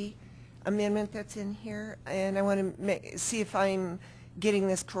I-70 amendment that's in here, and I want to see if I'm getting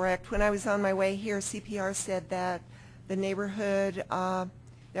this correct. When I was on my way here, CPR said that the neighborhood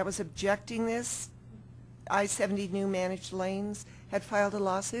that was objecting this I-70 new managed lanes had filed a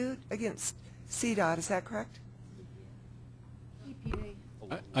lawsuit against CDOT. Is that correct?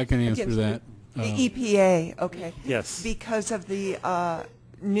 I can answer Against that. The EPA, okay. Yes. Because of the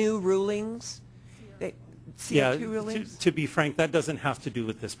new rulings, CO2 rulings? To be frank, that doesn't have to do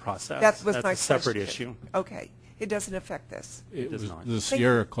with this process. That was That's my a separate question. issue. Okay. It doesn't affect this. It does not. The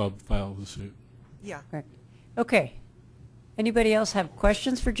Sierra Club filed the suit. Yeah. Correct. Okay. Anybody else have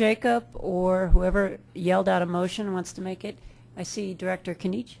questions for Jacob or whoever yelled out a motion and wants to make it? I see Director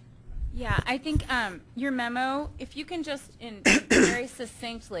Kanich. Yeah, I think your memo, if you can just very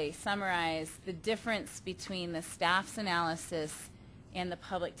succinctly summarize the difference between the staff's analysis and the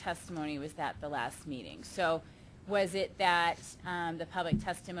public testimony was at the last meeting. So was it that the public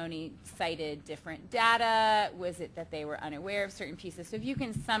testimony cited different data? Was it that they were unaware of certain pieces? So if you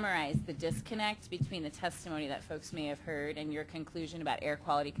can summarize the disconnect between the testimony that folks may have heard and your conclusion about air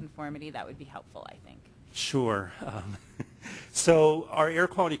quality conformity, that would be helpful, I think. Sure. So our air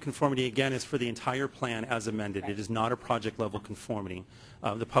quality conformity, again, is for the entire plan as amended. Right. It is not a project level conformity.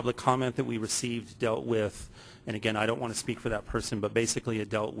 The public comment that we received dealt with, and again, I don't want to speak for that person, but basically it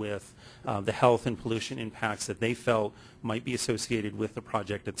dealt with the health and pollution impacts that they felt might be associated with the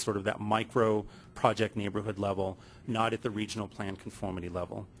project at sort of that micro project neighborhood level, not at the regional plan conformity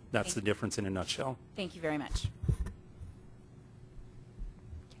level. That's the difference in a nutshell. Thank you very much.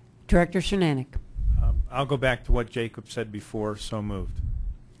 Director Cernanek. I'll go back to what Jacob said before, so moved.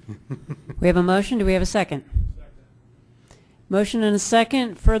 We have a motion. Do we have a second? Second. Motion and a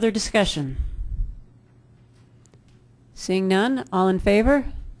second. Further discussion? Seeing none, all in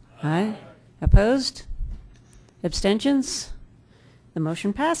favor? Aye. Opposed? Abstentions? The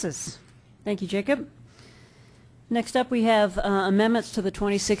motion passes. Thank you, Jacob. Next up, we have amendments to the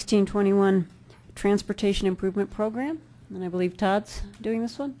 2016-21 Transportation Improvement Program, and I believe Todd's doing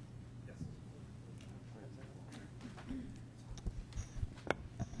this one.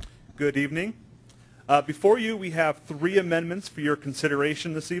 Good evening. Before you, we have 3 amendments for your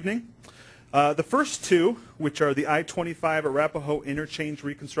consideration this evening. The first 2, which are the I-25 Arapahoe Interchange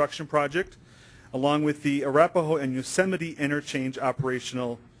Reconstruction Project, along with the Arapahoe and Yosemite Interchange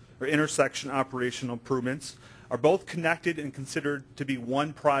operational or intersection operational improvements, are both connected and considered to be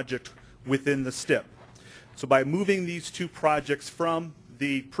one project within the STIP. So by moving these 2 projects from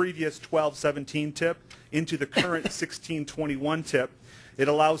the previous 12-17 tip into the current 16-21 tip, it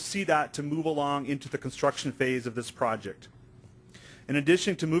allows CDOT to move along into the construction phase of this project. In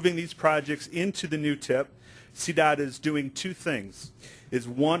addition to moving these projects into the new tip, CDOT is doing 2 things. Is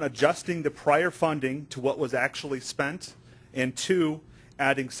 1, adjusting the prior funding to what was actually spent, and 2,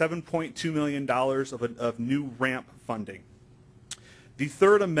 adding $7.2 million of new ramp funding. The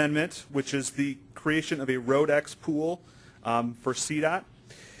third amendment, which is the creation of a RoadX pool for CDOT.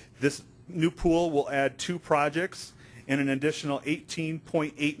 This new pool will add 2 projects and an additional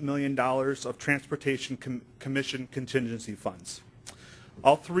 $18.8 million of Transportation Commission contingency funds.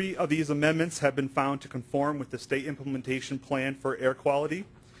 All 3 of these amendments have been found to conform with the state implementation plan for air quality,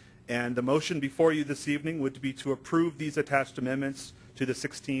 and the motion before you this evening would be to approve these attached amendments to the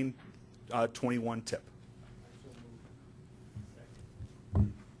 1621 tip.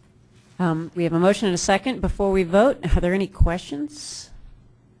 We have a motion and a second. Before we vote, are there any questions?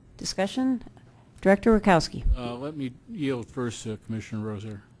 Discussion? Director Rakowski. Let me yield first to Commissioner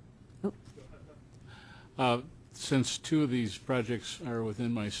Roser. Oh. Since 2 of these projects are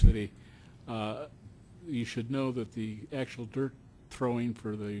within my city, you should know that the actual dirt throwing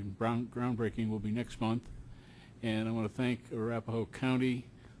for the groundbreaking will be next month. And I want to thank Arapahoe County,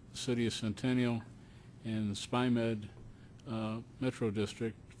 the City of Centennial, and SpyMed Metro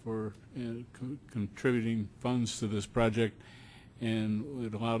District for contributing funds to this project, and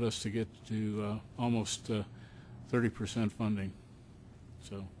it allowed us to get to almost 30% funding.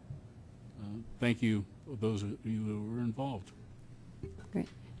 So thank you, those of you who were involved. Great.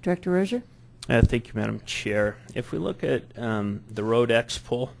 Director Rozier? Thank you, Madam Chair. If we look at the RoadX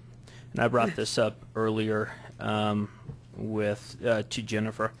pool, and I brought this up earlier to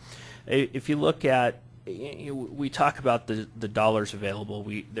Jennifer, if you look at, we talk about the dollars available.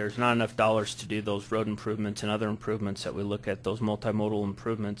 There's not enough dollars to do those road improvements and other improvements that we look at, those multimodal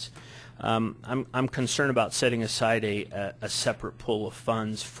improvements. I'm concerned about setting aside a separate pool of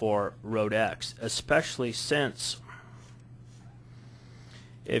funds for RoadX, especially since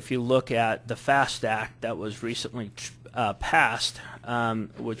if you look at the FAST Act that was recently passed,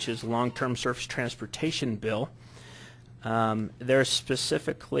 which is long-term surface transportation bill, there's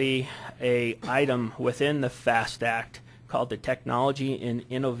specifically a item within the FAST Act called the Technology and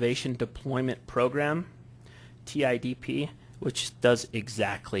Innovation Deployment Program, TIDP, which does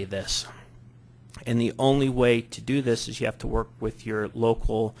exactly this. And the only way to do this is you have to work with your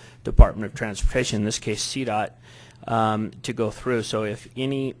local Department of Transportation, in this case CDOT, to go through. So if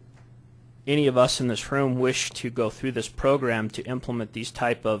any of us in this room wish to go through this program to implement these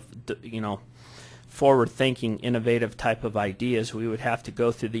type of, forward-thinking, innovative type of ideas, we would have to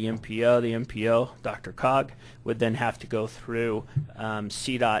go through the MPO. The MPO, DRCOG, would then have to go through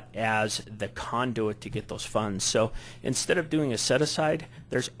CDOT as the conduit to get those funds. So instead of doing a set-aside,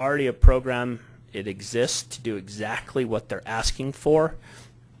 there's already a program. It exists to do exactly what they're asking for.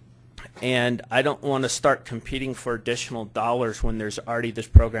 And I don't want to start competing for additional dollars when there's already this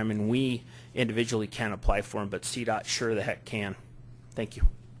program and we individually can't apply for them, but CDOT sure the heck can. Thank you.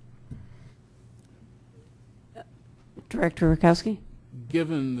 Director Rakowski?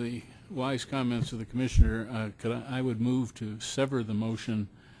 Given the wise comments of the Commissioner, I would move to sever the motion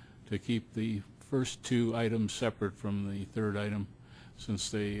to keep the first 2 items separate from the third item, since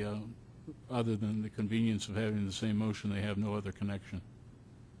they, other than the convenience of having the same motion, they have no other connection.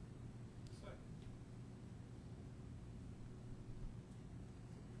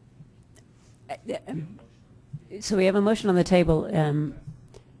 So we have a motion on the table.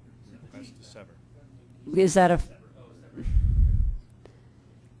 Is that a...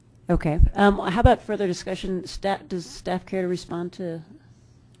 Okay. How about further discussion? Does staff care to respond to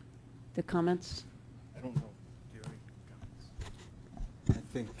the comments? I don't know. Do you have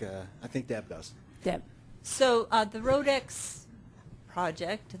any comments? I think Deb does. Deb. So the RoadX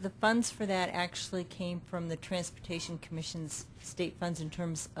project, the funds for that actually came from the Transportation Commission's state funds in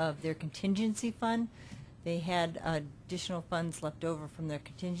terms of their contingency fund. They had additional funds left over from their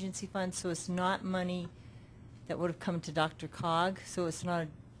contingency fund, so it's not money that would have come to DRCOG, so it's not a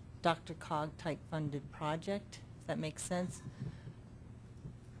DRCOG type funded project, if that makes sense.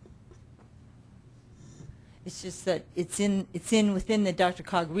 It's just that it's within the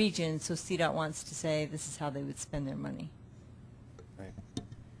DRCOG region, so CDOT wants to say this is how they would spend their money. Right.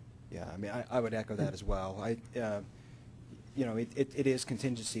 Yeah, I mean, I would echo that as well. It is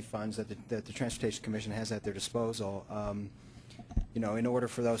contingency funds that the Transportation Commission has at their disposal. In order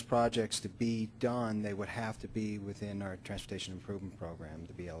for those projects to be done, they would have to be within our Transportation Improvement Program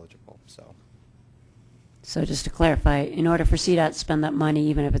to be eligible. So just to clarify, in order for CDOT to spend that money,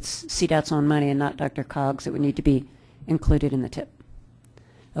 even if it's CDOT's own money and not DRCOG's, it would need to be included in the TIP.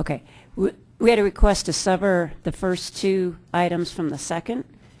 Okay. We had a request to sever the first 2 items from the second.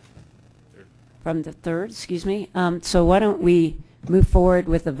 From the third, excuse me. So why don't we move forward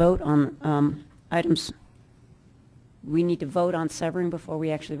with a vote on items? We need to vote on severing before we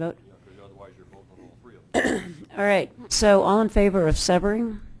actually vote? Yeah, because otherwise you're voting on all 3 of them. All right, so all in favor of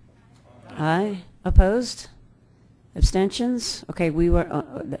severing? Aye. Opposed? Abstentions? Okay,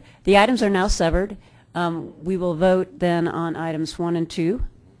 the items are now severed. We will vote then on items 1 and 2.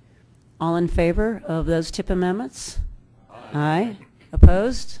 All in favor of those TIP amendments? Aye.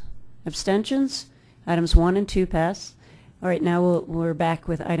 Opposed? Abstentions? Items 1 and 2 pass. All right, now we're back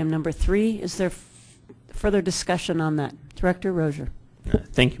with item number 3. Is there further discussion on that? Director Rozier.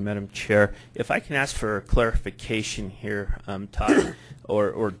 Thank you, Madam Chair. If I can ask for clarification here, Todd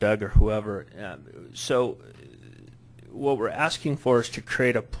or Doug or whoever. So what we're asking for is to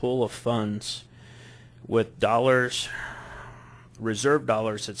create a pool of funds with dollars, reserve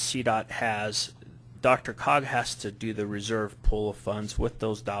dollars that CDOT has. DRCOG has to do the reserve pool of funds with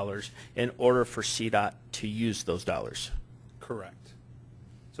those dollars in order for CDOT to use those dollars. Correct.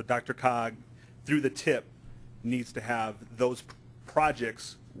 So DRCOG, through the TIP, needs to have those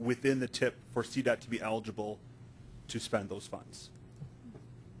projects within the TIP for CDOT to be eligible to spend those funds.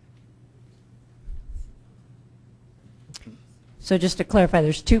 So just to clarify,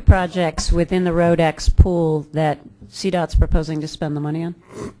 there's 2 projects within the RoadX pool that CDOT's proposing to spend the money on?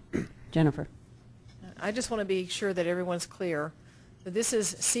 Jennifer. I just want to be sure that everyone's clear that this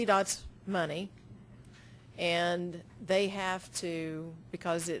is CDOT's money, and they have to,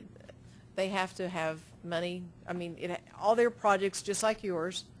 because they have to have money. I mean, all their projects, just like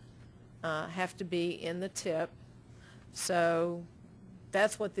yours, have to be in the TIP. So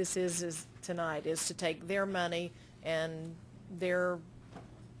that's what this is tonight, is to take their money, and they're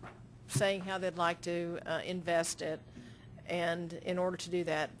saying how they'd like to invest it. And in order to do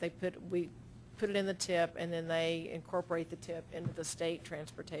that, we put it in the TIP, and then they incorporate the TIP into the state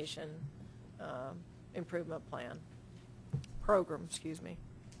transportation improvement program, excuse me.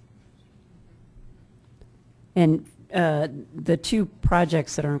 And the 2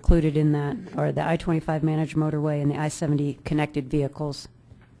 projects that are included in that are the I-25 managed motorway and the I-70 connected vehicles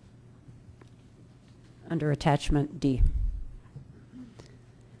under attachment D.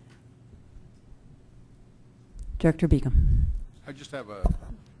 Director Beacom. I just have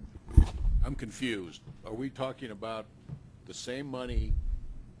I'm confused. Are we talking about the same money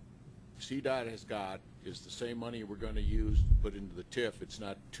CDOT has got is the same money we're going to use to put into the TIF? It's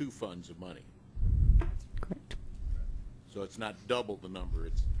not 2 funds of money. Correct. So it's not double the number.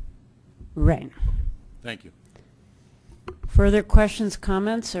 It's right. Okay. Thank you. Further questions,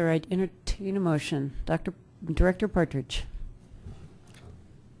 comments, or I'd entertain a motion. Director Partridge.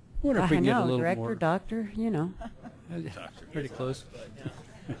 I wonder if we can get a little Director, more. doctor, you know. Pretty close.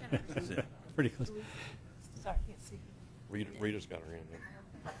 Pretty close. Sorry, I can't see. Rita's got her hand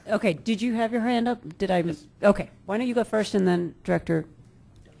up. Okay, did you have your hand up? Did I? Okay, why don't you go first and then Director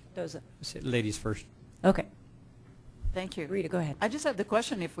Doza. Ladies first. Okay. Thank you. Rita, go ahead. I just have the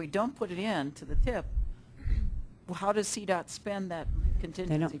question, if we don't put it in to the TIP, how does CDOT spend that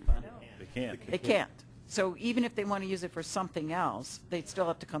contingency fund? They can't. They can't. So even if they want to use it for something else, they'd still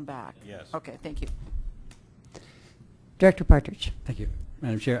have to come back? Yes. Okay, thank you. Director Partridge. Thank you,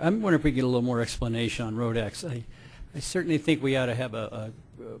 Madam Chair. I'm wondering if we get a little more explanation on RoadX. I certainly think we ought to have a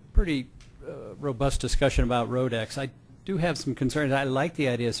pretty robust discussion about RoadX. I do have some concerns. I like the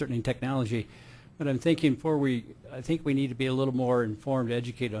idea of certainly technology, but I'm thinking I think we need to be a little more informed,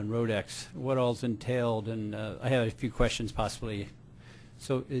 educated on RoadX, what all's entailed, and I have a few questions possibly.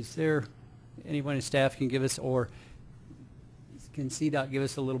 So is there anyone in staff can give us, or can CDOT give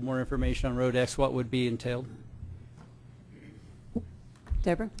us a little more information on RoadX, what would be entailed?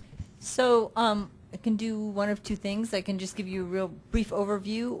 Deborah? So I can do one of 2 things. I can just give you a real brief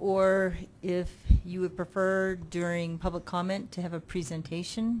overview, or if you would prefer during public comment to have a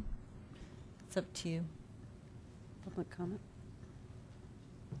presentation, it's up to you. Public comment?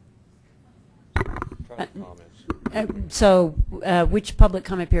 Comments. Which public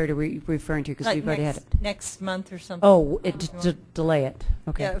comment period are we referring to? Because Like we've already had it. next month or something. Oh, to delay it.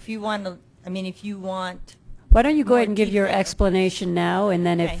 Okay. Yeah, if you want to, I mean, if you want. Why don't you go more ahead and give your detail. explanation now, and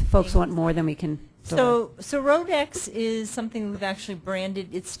then Okay, if folks thanks. want more, then we can. So RoadX is something we've actually branded.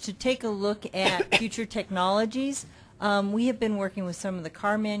 It's to take a look at future technologies. We have been working with some of the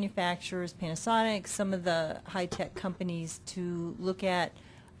car manufacturers, Panasonic, some of the high-tech companies to look at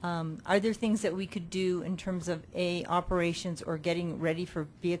are there things that we could do in terms of operations or getting ready for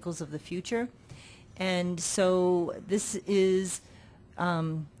vehicles of the future. And so this is,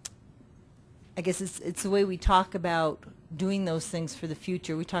 I guess it's the way we talk about doing those things for the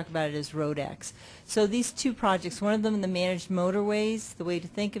future. We talk about it as RoadX. So these 2 projects, one of them the managed motorways, the way to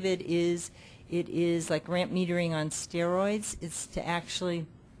think of it is like ramp metering on steroids. It's to actually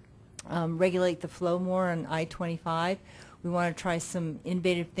regulate the flow more on I-25. We want to try some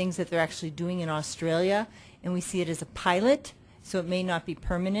innovative things that they're actually doing in Australia, and we see it as a pilot, so it may not be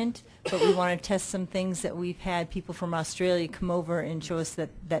permanent, but we want to test some things that we've had people from Australia come over and show us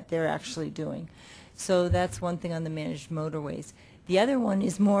that they're actually doing. So that's one thing on the managed motorways. The other one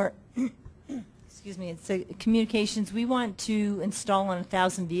is more, excuse me, it's communications. We want to install on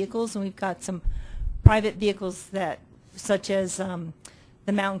 1,000 vehicles, and we've got some private vehicles that, such as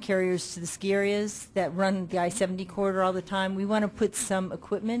the mountain carriers to the ski areas that run the I-70 corridor all the time. We want to put some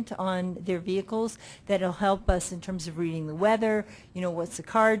equipment on their vehicles that'll help us in terms of reading the weather, you know, what's the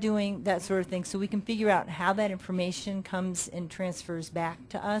car doing, that sort of thing, so we can figure out how that information comes and transfers back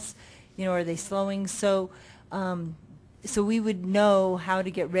to us. You know, are they slowing? So so we would know how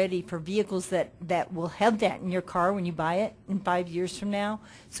to get ready for vehicles that will have that in your car when you buy it in 5 years from now.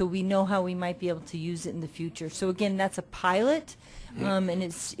 So we know how we might be able to use it in the future. So again, that's a pilot, and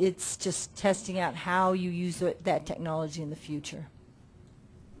it's just testing out how you use that technology in the future.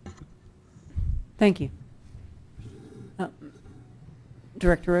 Thank you.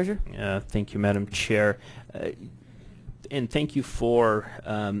 Director Rozier? Thank you, Madam Chair. And thank you for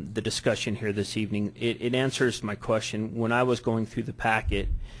the discussion here this evening. It answers my question. When I was going through the packet,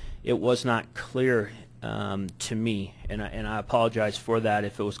 it was not clear to me, and I apologize for that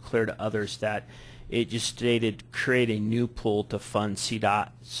if it was clear to others, that it just stated create a new pool to fund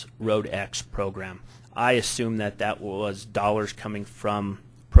CDOT's Road X program. I assume that that was dollars coming from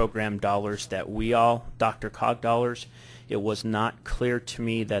program dollars that we all, DRCOG dollars. It was not clear to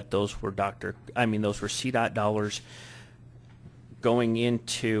me that those were those were CDOT dollars going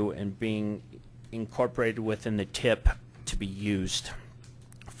into and being incorporated within the TIP to be used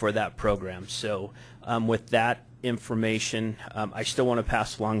for that program. So with that information, I still want to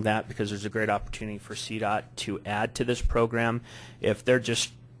pass along that because there's a great opportunity for CDOT to add to this program. If this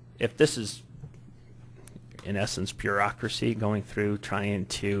is in essence bureaucracy going through trying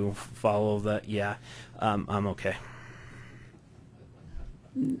to follow the, I'm okay.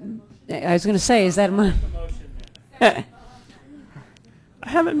 I was going to say, is that a motion? I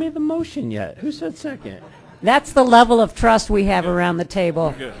haven't made the motion yet. Who said second? That's the level of trust we have around the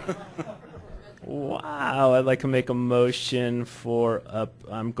table. Wow, I'd like to make a motion for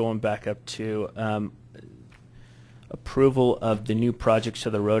I'm going back up to approval of the new projects to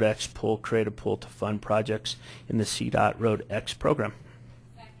the Road X pool, create a pool to fund projects in the CDOT Road X program.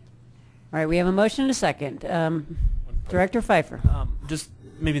 All right, we have a motion and a second. Director Pfeiffer. Just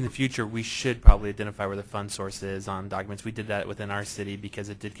maybe in the future, we should probably identify where the fund source is on documents. We did that within our city because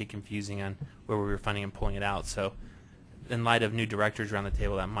it did get confusing on where we were funding and pulling it out. So in light of new directors around the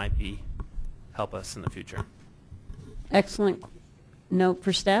table, that might help us in the future. Excellent note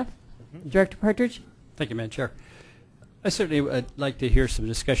for staff. Director Partridge? Thank you, Madam Chair. I certainly would like to hear some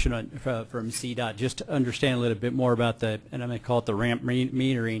discussion from CDOT just to understand a little bit more about and I'm going to call it the ramp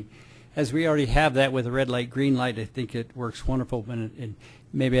metering. As we already have that with a red light, green light, I think it works wonderful, and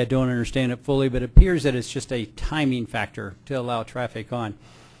maybe I don't understand it fully, but it appears that it's just a timing factor to allow traffic on.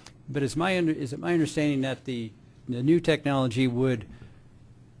 But is it my understanding that the new technology would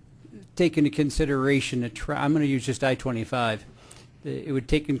take into consideration I'm going to use just I-25. It would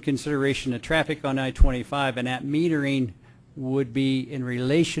take into consideration the traffic on I-25, and that metering would be in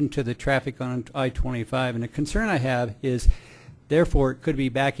relation to the traffic on I-25. And the concern I have is, therefore, it could be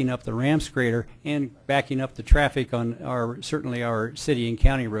backing up the ramps greater and backing up the traffic on certainly our city and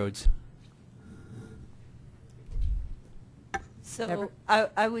county roads. So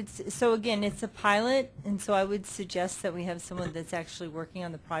so again, it's a pilot, and so I would suggest that we have someone that's actually working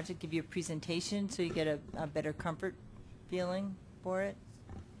on the project give you a presentation so you get a better comfort feeling for it.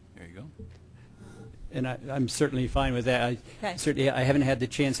 There you go. And I'm certainly fine with that. I haven't had the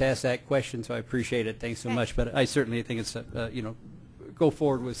chance to ask that question, so I appreciate it. Thanks so much. But I certainly think it's go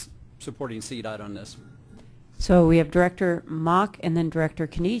forward with supporting CDOT on this. So we have Director Mock and then Director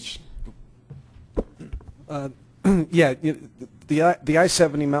Kanish. Yeah, the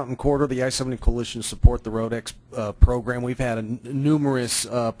I-70 Mountain Corridor, the I-70 Coalition support the Road X program. We've had numerous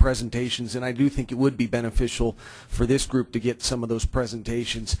presentations, and I do think it would be beneficial for this group to get some of those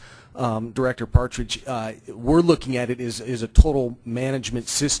presentations. Director Partridge, we're looking at it as a total management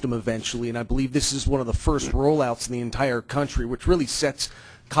system eventually, and I believe this is one of the first rollouts in the entire country, which really sets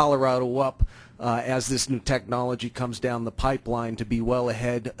Colorado up as this new technology comes down the pipeline to be well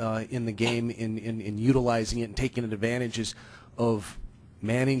ahead in the game in utilizing it and taking advantages of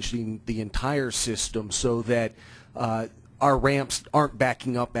managing the entire system so that our ramps aren't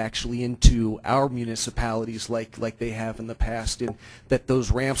backing up actually into our municipalities like they have in the past, and that those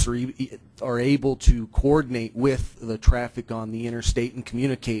ramps are able to coordinate with the traffic on the interstate and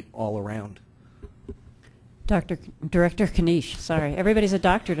communicate all around. Director Kanish, sorry. Everybody's a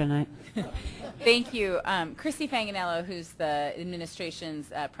doctor tonight. Thank you. Chrissy Fanganello, who's the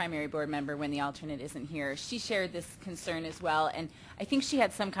administration's primary board member when the alternate isn't here, she shared this concern as well, and I think she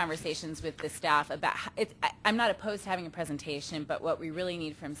had some conversations with the staff about I'm not opposed to having a presentation, but what we really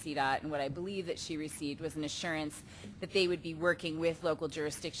need from CDOT and what I believe that she received was an assurance that they would be working with local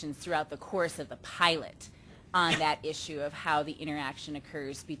jurisdictions throughout the course of the pilot on that issue of how the interaction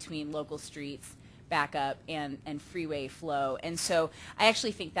occurs between local streets, backup, and freeway flow. And so I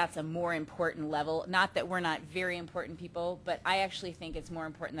actually think that's a more important level. Not that we're not very important people, but I actually think it's more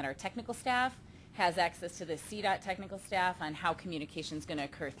important that our technical staff has access to the CDOT technical staff on how communication is going to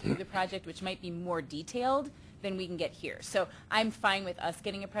occur through the project, which might be more detailed than we can get here. So I'm fine with us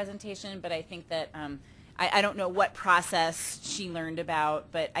getting a presentation, but I think that I don't know what process she learned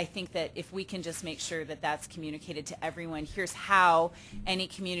about, but I think that if we can just make sure that that's communicated to everyone, here's how any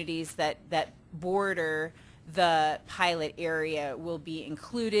communities that border the pilot area will be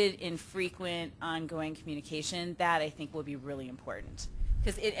included in frequent ongoing communication, that I think will be really important.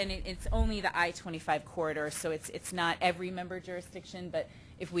 Because it's only the I-25 corridor, so it's not every member jurisdiction, but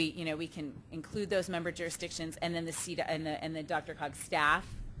if we can include those member jurisdictions and then the CDOT and the DRCOG staff,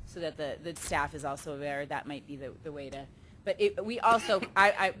 so that the staff is also there, that might be the way to. But we also,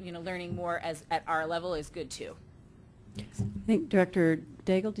 learning more at our level is good too. I think Director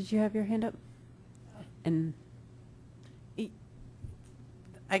Daigle, did you have your hand up? And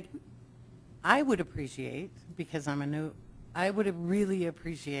I would appreciate, because I'm a new, I would really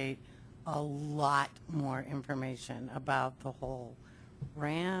appreciate a lot more information about the whole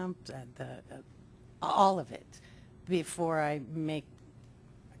ramp and all of it before I make.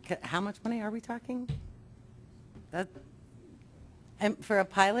 How much money are we talking? And for a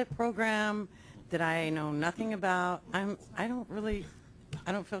pilot program that I know nothing about, I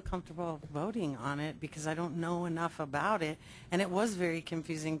don't feel comfortable voting on it because I don't know enough about it, and it was very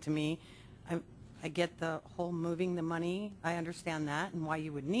confusing to me. I get the whole moving the money, I understand that and why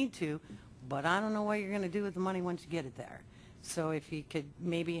you would need to, but I don't know what you're going to do with the money once you get it there. So if you could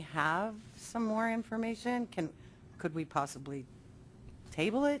maybe have some more information, could we possibly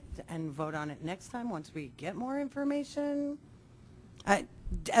table it and vote on it next time once we get more information?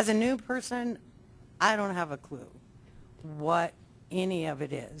 As a new person, I don't have a clue what any of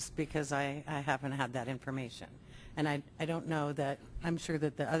it is because I haven't had that information. And I don't know that, I'm sure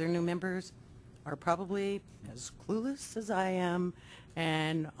that the other new members are probably as clueless as I am,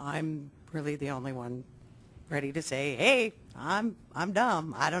 and I'm really the only one ready to say, hey, I'm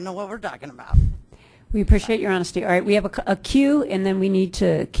dumb. I don't know what we're talking about. We appreciate your honesty. All right, we have a queue, and then we need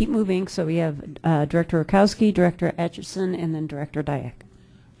to keep moving. So we have Director Rakowski, Director Atchison, and then Director Dyack.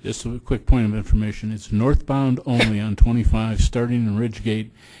 Just a quick point of information. It's northbound only on 25, starting in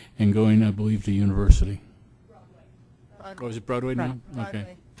Ridgegate and going, I believe, to University. Broadway. Oh, is it Broadway now? Broadway.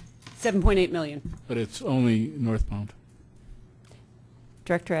 Okay. 7.8 million. But it's only northbound.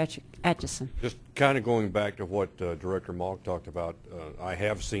 Director Atchison. Just kind of going back to what Director Malk talked about, I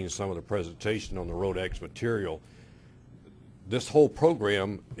have seen some of the presentation on the RoadX material. This whole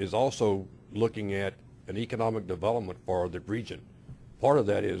program is also looking at an economic development for the region. Part of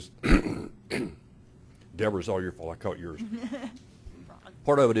that is, Deborah's all your fault, I caught yours.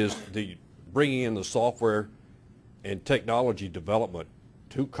 Part of it is the bringing in the software and technology development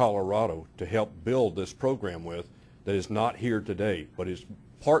to Colorado to help build this program with that is not here today, but is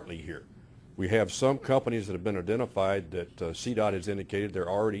partly here. We have some companies that have been identified that CDOT has indicated they're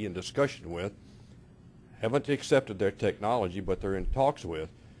already in discussion with, haven't accepted their technology, but they're in talks with.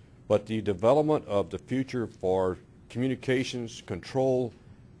 But the development of the future for communications, control,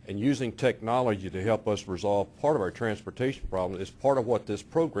 and using technology to help us resolve part of our transportation problem is part of what this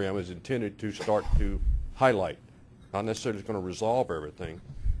program is intended to start to highlight. Not necessarily going to resolve everything.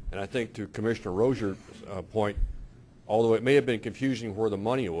 And I think to Commissioner Rozier's point, although it may have been confusing where the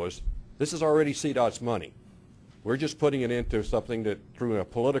money was, this is already CDOT's money. We're just putting it into something that through a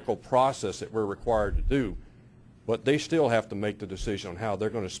political process that we're required to do, but they still have to make the decision on how they're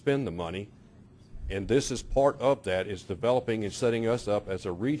going to spend the money. And this is part of that, is developing and setting us up as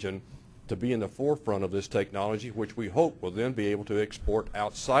a region to be in the forefront of this technology, which we hope will then be able to export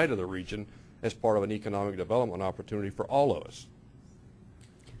outside of the region as part of an economic development opportunity for all of us.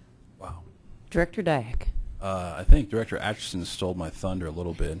 Wow. Director Dyack. I think Director Atchison stole my thunder a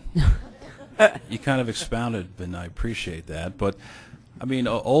little bit. You kind of expounded, and I appreciate that. But I mean,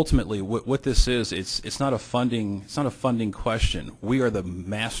 ultimately, what this is, it's not a funding question. We are the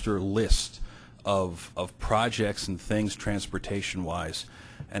master list of projects and things transportation-wise.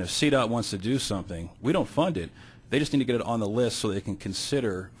 And if CDOT wants to do something, we don't fund it. They just need to get it on the list so they can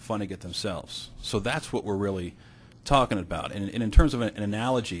consider funding it themselves. So that's what we're really talking about. And in terms of an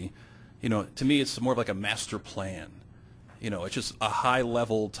analogy, You know, to me, it's more of like a master plan. You know, it's just a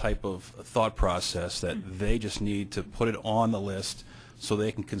high-level type of thought process that they just need to put it on the list so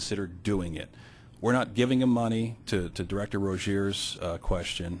they can consider doing it. We're not giving them money, to Director Rogier's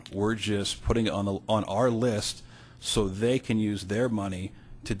question. We're just putting it on our list so they can use their money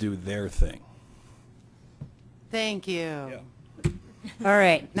to do their thing. Thank you. All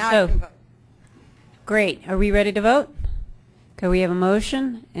right. Now I So, can vote. great. Are we ready to vote? Okay, we have a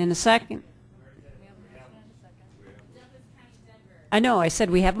motion and a second. I know, I said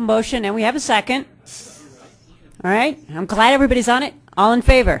we have a motion and we have a second. All right, I'm glad everybody's on it. All in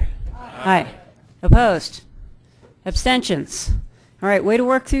favor? Aye. Opposed? Abstentions? All right, way to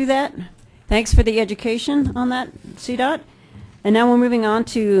work through that. Thanks for the education on that, CDOT. And now we're moving on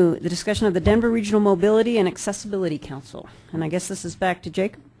to the discussion of the Denver Regional Mobility and Accessibility Council. And I guess this is back to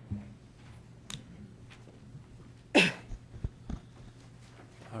Jacob.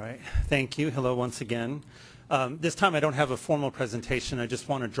 All right, thank you. Hello once again. This time I don't have a formal presentation. I just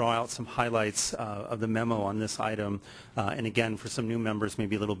want to draw out some highlights of the memo on this item. And again, for some new members,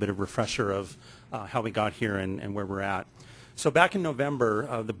 maybe a little bit of refresher of how we got here and where we're at. So back in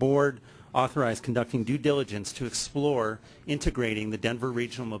November, the board authorized conducting due diligence to explore integrating the Denver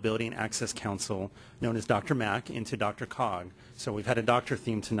Regional Mobility and Access Council, known as DRCOG, into DRCOG. So we've had a doctor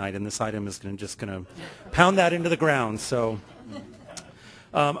theme tonight, and this item is just going to pound that into the ground. So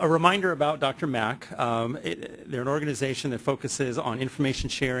a reminder about DRCOG. They're an organization that focuses on information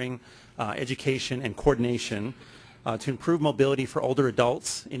sharing, education, and coordination to improve mobility for older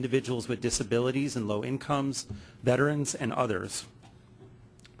adults, individuals with disabilities and low incomes, veterans, and others.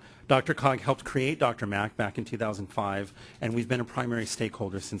 DRCOG helped create DRMAC back in 2005, and we've been a primary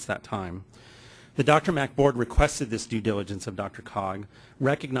stakeholder since that time. The DRMAC board requested this due diligence of DRCOG,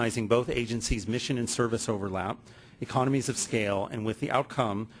 recognizing both agencies' mission and service overlap, economies of scale, and with the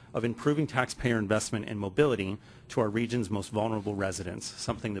outcome of improving taxpayer investment and mobility to our region's most vulnerable residents,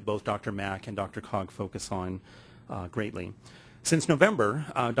 something that both DRMAC and DRCOG focus on greatly. Since November,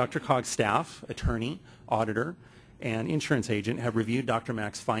 DRCOG staff, attorney, auditor, and insurance agent have reviewed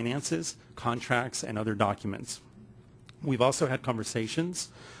DRMAC's finances, contracts, and other documents. We've also had conversations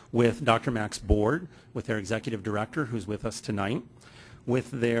with DRMAC's board, with their executive director, who's with us tonight,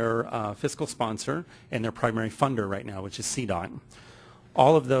 with their fiscal sponsor, and their primary funder right now, which is CDOT.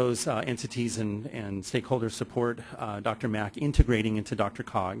 All of those entities and stakeholders support DRMAC integrating into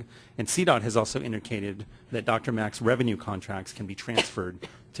DRCOG, and CDOT has also indicated that DRMAC's revenue contracts can be transferred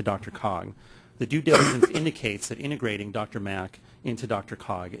to DRCOG. The due diligence indicates that integrating DRMAC into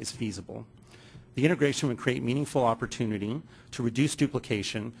DRCOG is feasible. The integration would create meaningful opportunity to reduce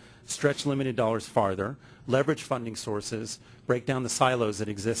duplication, stretch limited dollars farther, leverage funding sources, break down the silos that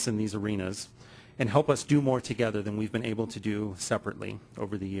exist in these arenas, and help us do more together than we've been able to do separately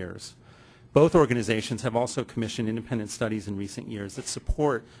over the years. Both organizations have also commissioned independent studies in recent years that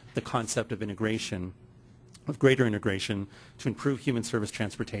support the concept of integration, of greater integration, to improve human service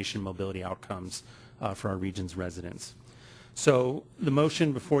transportation mobility outcomes for our region's residents. So the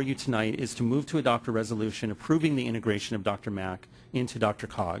motion before you tonight is to move to adopt a resolution approving the integration of DRMAC into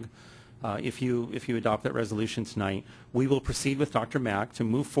DRCOG. If you adopt that resolution tonight, we will proceed with DRMAC to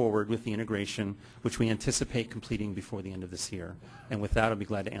move forward with the integration, which we anticipate completing before the end of this year. And with that, I'll be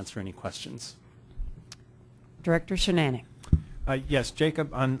glad to answer any questions. Director Shenanick. Yes,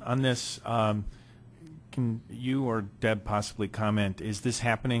 Jacob, on this, can you or Deb possibly comment, is this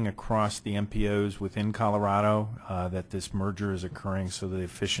happening across the MPOs within Colorado, that this merger is occurring so the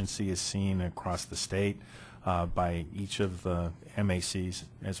efficiency is seen across the state by each of the MACs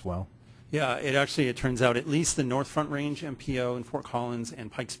as well? Yeah, it turns out at least the North Front Range MPO in Fort Collins and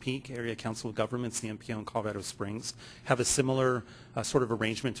Pikes Peak Area Council of Governments, the MPO in Colorado Springs, have a similar sort of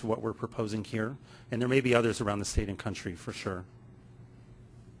arrangement to what we're proposing here. And there may be others around the state and country for sure.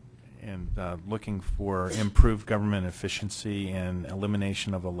 And looking for improved government efficiency and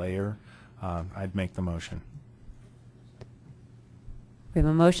elimination of a layer, I'd make the motion. We have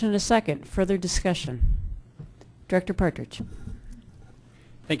a motion and a second. Further discussion. Director Partridge.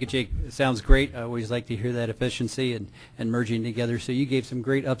 Thank you, Jake. It sounds great. I always like to hear that efficiency and merging together. So you gave some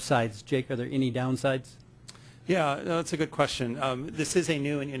great upsides. Jake, are there any downsides? Yeah, that's a good question. This is a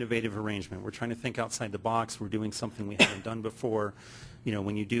new and innovative arrangement. We're trying to think outside the box. We're doing something we haven't done before. You know,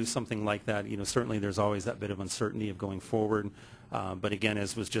 when you do something like that, you know, certainly there's always that bit of uncertainty of going forward. But again,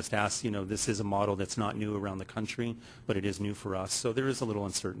 as was just asked, you know, this is a model that's not new around the country, but it is new for us. So there is a little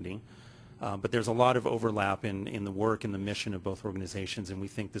uncertainty. But there's a lot of overlap in the work and the mission of both organizations, and we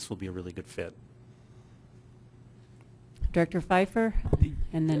think this will be a really good fit. Director Pfeiffer,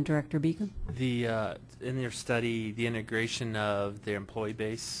 and then Director Beacom. In their study, the integration of their employee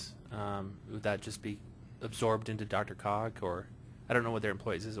base Would that just be absorbed into DRCOG, or I don't know what their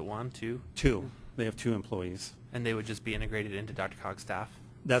employees, is it 1, 2? 2. They have 2 employees. And they would just be integrated into DRCOG staff?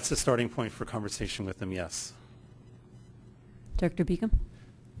 That's the starting point for conversation with them, yes. Director Beacom?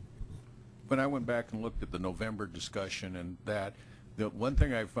 When I went back and looked at the November discussion and that, the one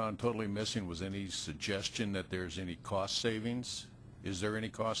thing I found totally missing was any suggestion that there's any cost savings. Is there any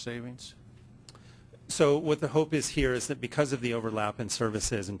cost savings? So what the hope is here is that because of the overlap in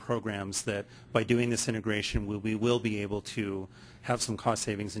services and programs, that by doing this integration, we will be able to have some cost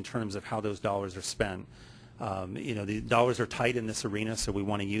savings in terms of how those dollars are spent. You know, the dollars are tight in this arena, so we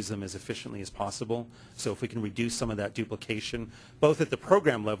want to use them as efficiently as possible. So if we can reduce some of that duplication, both at the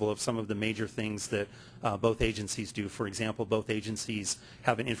program level of some of the major things that both agencies do. For example, both agencies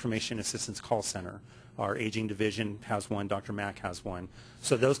have an information assistance call center. Our aging division has one, Dr. Mack has one.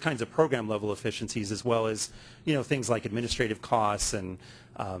 So those kinds of program level efficiencies, as well as, you know, things like administrative costs and,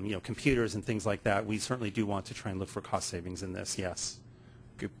 you know, computers and things like that, we certainly do want to try and look for cost savings in this, yes.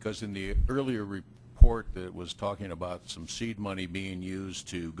 Because in the earlier report that was talking about some seed money being used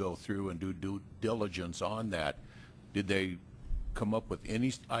to go through and do due diligence on that, did they come up with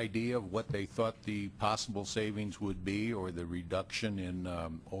any idea of what they thought the possible savings would be, or the reduction in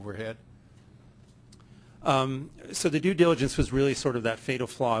overhead? So the due diligence was really sort of that fatal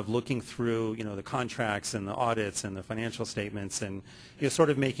flaw of looking through, you know, the contracts and the audits and the financial statements, and, you know, sort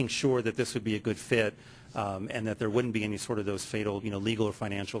of making sure that this would be a good fit, and that there wouldn't be any sort of those fatal, you know, legal or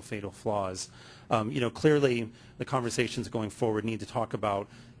financial fatal flaws. You know, clearly the conversations going forward need to talk about,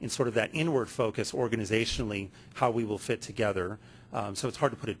 in sort of that inward focus organizationally, how we will fit together. So it's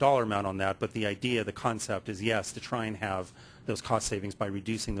hard to put a dollar amount on that, but the idea, the concept is, yes, to try and have those cost savings by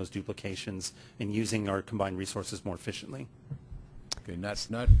reducing those duplications and using our combined resources more efficiently. Okay, and that's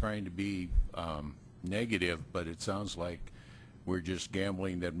not trying to be negative, but it sounds like we're just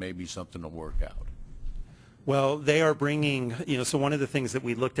gambling that maybe something will work out. Well, they are bringing, you know, so one of the things that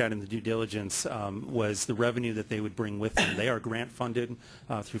we looked at in the due diligence was the revenue that they would bring with them. They are grant funded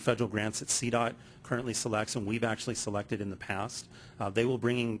through federal grants that CDOT currently selects, and we've actually selected in the past. They will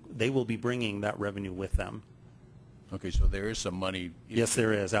be bringing that revenue with them. Okay, so there is some money. Yes,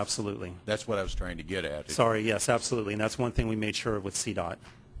 there is, absolutely. That's what I was trying to get at. Sorry, yes, absolutely, and that's one thing we made sure of with CDOT.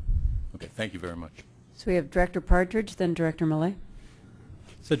 Okay, thank you very much. So we have Director Partridge, then Director Millay.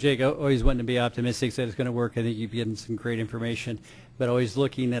 So Jake, always wanting to be optimistic that it's going to work. I think you've given some great information, but always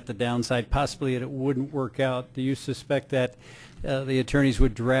looking at the downside, possibly that it wouldn't work out. Do you suspect that the attorneys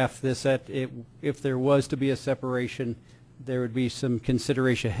would draft this if there was to be a separation, there would be some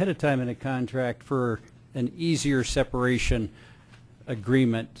consideration ahead of time in a contract for an easier separation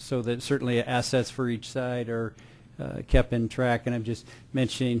agreement, so that certainly assets for each side are kept in track? And I'm just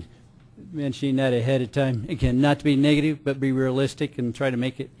mentioning that ahead of time. Again, not to be negative, but be realistic and try to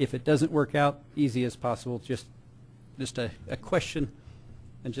make it, if it doesn't work out, easy as possible. Just a question,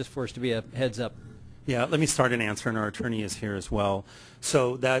 and just for us to be a heads up. Yeah, let me start an answer, and our attorney is here as well.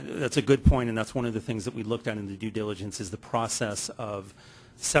 So that's a good point, and that's one of the things that we looked at in the due diligence, is the process of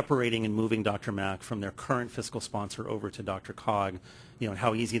separating and moving Dr. Mack from their current fiscal sponsor over to DRCOG, you know, and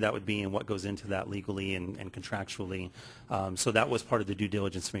how easy that would be and what goes into that legally and contractually. So that was part of the due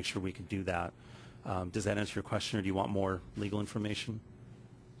diligence to make sure we could do that. Does that answer your question, or do you want more legal information?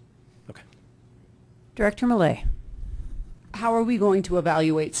 Okay. Director Millay. How are we going to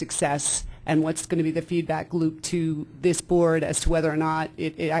evaluate success, and what's going to be the feedback loop to this board as to whether or not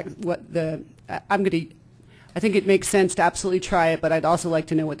I think it makes sense to absolutely try it, but I'd also like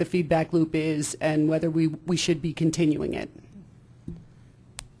to know what the feedback loop is and whether we should be continuing it.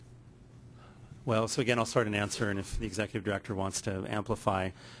 Well, so again, I'll start an answer, and if the executive director wants to amplify,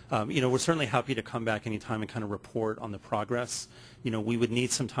 you know, we're certainly happy to come back anytime and kind of report on the progress. You know, we would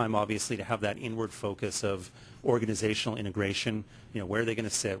need some time, obviously, to have that inward focus of organizational integration. You know, where are they going to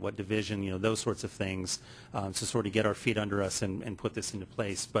sit, what division, you know, those sorts of things, to sort of get our feet under us and put this into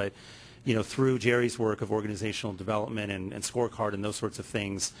place. But you know, through Jerry's work of organizational development and scorecard and those sorts of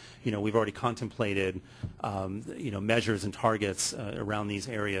things, you know, we've already contemplated, you know, measures and targets around these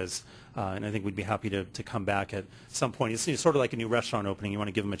areas, and I think we'd be happy to come back at some point. It's sort of like a new restaurant opening. You want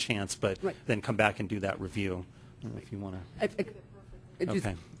to give them a chance, but then come back and do that review. I don't know if you want to. Just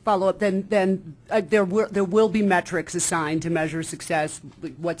Okay. follow up. Then there will be metrics assigned to measure success.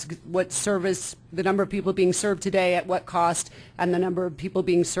 What service, the number of people being served today, at what cost, and the number of people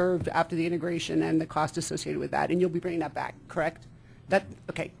being served after the integration and the cost associated with that. And you'll be bringing that back, correct?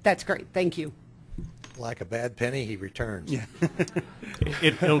 Okay. That's great. Thank you. Like a bad penny, he returns. Yeah.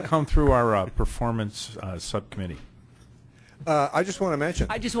 It'll come through our performance subcommittee. I just want to mention.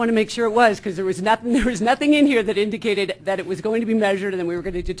 I just want to make sure it was, because there was nothing in here that indicated that it was going to be measured and then we were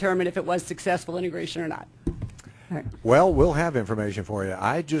going to determine if it was successful integration or not. Well, we'll have information for you.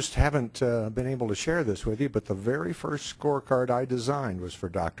 I just haven't been able to share this with you, but the very first scorecard I designed was for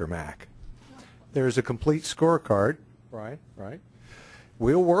Dr. Mack. There's a complete scorecard, right?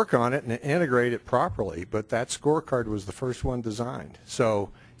 We'll work on it and integrate it properly, but that scorecard was the first one designed.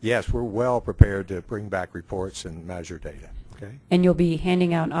 So, yes, we're well prepared to bring back reports and measure data. Okay. And you'll be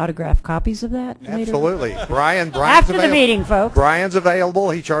handing out autographed copies of that later? Absolutely. Brian's after the meeting, folks. Brian's available.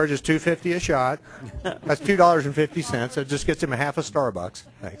 He charges $2.50 a shot. That's $2.50. It just gets him a half a Starbucks.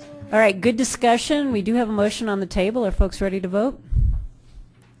 Thanks. All right, good discussion. We do have a motion on the table. Are folks ready to vote?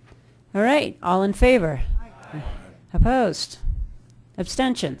 All right, all in favor? Aye. Opposed?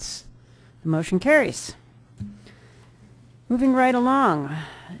 Abstentions? The motion carries. Moving right along.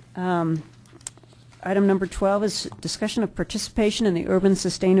 Item number 12 is discussion of participation in the Urban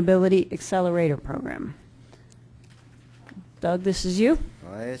Sustainability Accelerator Program. Doug, this is you.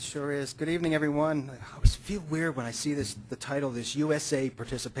 It sure is. Good evening, everyone. I always feel weird when I see the title, this USA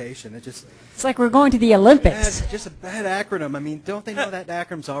participation. It's like we're going to the Olympics. Just a bad acronym. I mean, don't they know that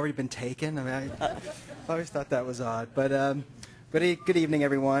acronym's already been taken? I mean, I always thought that was odd. But good evening,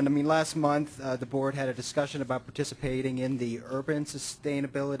 everyone. I mean, last month the board had a discussion about participating in the Urban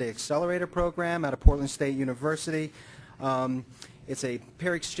Sustainability Accelerator Program out of Portland State University. It's a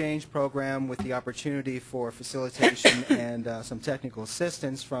peer exchange program with the opportunity for facilitation and some technical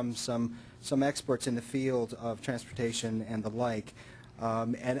assistance from some experts in the field of transportation and the like.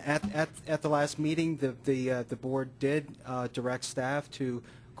 And at the last meeting, the board did direct staff to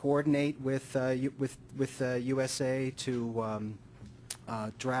coordinate with USA to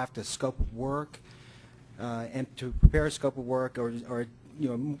draft a scope of work and to prepare a scope of work or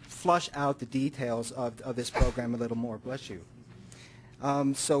flush out the details of this program a little more. Bless you.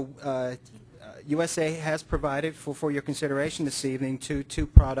 USA has provided for your consideration this evening two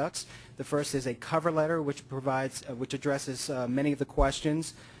products. The first is a cover letter which addresses many of the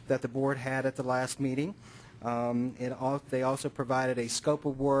questions that the board had at the last meeting. They also provided a scope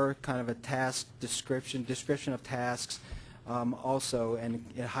of work, kind of a task description of tasks, also, and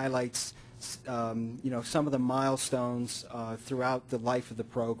it highlights some of the milestones throughout the life of the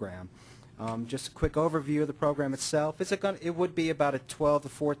program. Just a quick overview of the program itself. It would be about a 12 to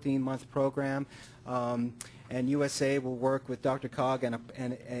 14 month program, and USA will work with DRCOG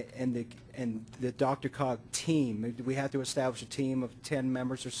and the DRCOG team. We have to establish a team of 10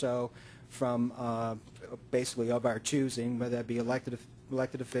 members or so from basically of our choosing, whether that be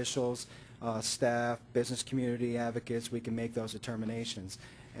elected officials, staff, business community advocates. We can make those determinations.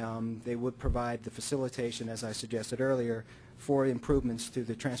 They would provide the facilitation, as I suggested earlier, for improvements to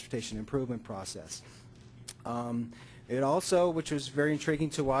the transportation improvement process. It also, which was very intriguing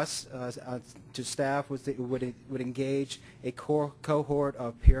to us, to staff, was that it would engage a core cohort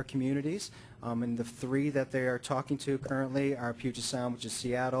of peer communities. And the three that they are talking to currently are Puget Sound, which is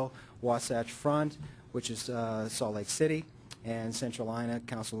Seattle, Wasatch Front, which is Salt Lake City, and Central Ina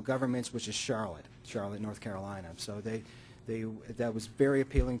Council of Governments, which is Charlotte, North Carolina. So that was very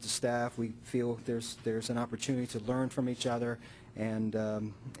appealing to staff. We feel there's an opportunity to learn from each other and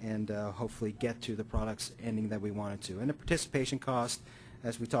hopefully get to the product's ending that we wanted to. And the participation cost,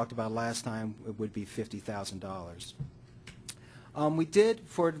 as we talked about last time, it would be $50,000. We did,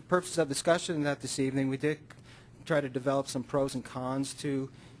 for the purposes of discussion this evening, we did try to develop some pros and cons to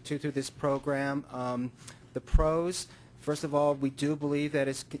this program. The pros, first of all, we do believe that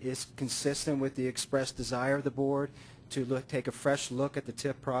it's consistent with the expressed desire of the board to take a fresh look at the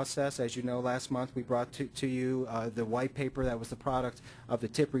TIP process. As you know, last month we brought to you the white paper that was the product of the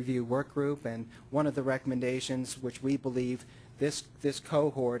TIP review work group, and one of the recommendations which we believe this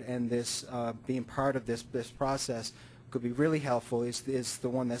cohort and this being part of this process could be really helpful is the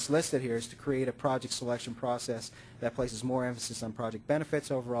one that's listed here, is to create a project selection process that places more emphasis on project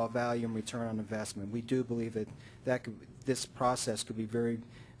benefits, overall value, and return on investment. We do believe that this process could be very,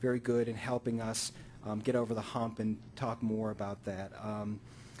 very good in helping us get over the hump and talk more about that.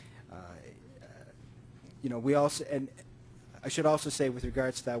 We also, and I should also say with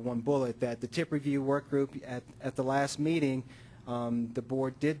regards to that one bullet, that the TIP review work group at the last meeting, the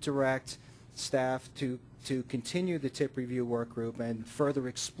board did direct staff to continue the TIP review work group and further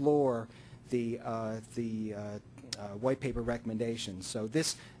explore the white paper recommendations. So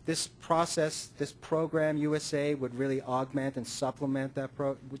this process, this program, USA, would really augment and supplement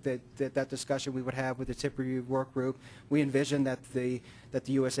that discussion we would have with the TIP review work group. We envision that the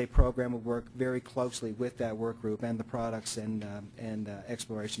USA program would work very closely with that work group and the products and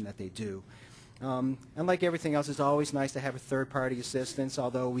exploration that they do. And like everything else, it's always nice to have a third-party assistance,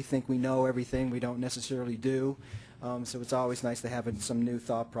 although we think we know everything, we don't necessarily do. So it's always nice to have some new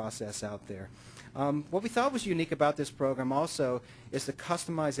thought process out there. What we thought was unique about this program also is the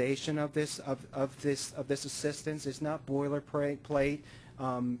customization of this assistance. It's not boilerplate,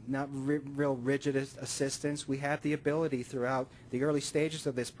 not real rigid assistance. We have the ability throughout the early stages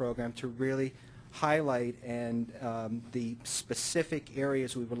of this program to really highlight and the specific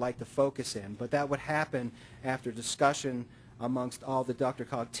areas we would like to focus in. But that would happen after discussion amongst all the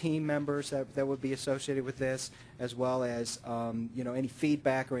DRCOG team members that would be associated with this, as well as any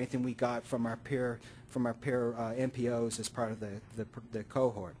feedback or anything we got from our peer NPOs as part of the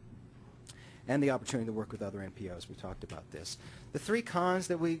cohort, and the opportunity to work with other NPOs. We talked about this. The three cons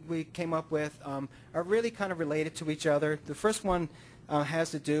that we came up with are really kind of related to each other. The first one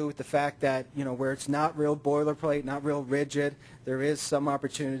has to do with the fact that where it's not real boilerplate, not real rigid, there is some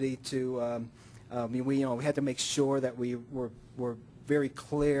opportunity to we had to make sure that we were very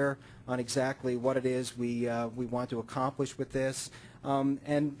clear on exactly what it is we want to accomplish with this,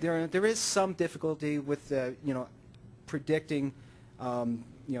 and there is some difficulty with predicting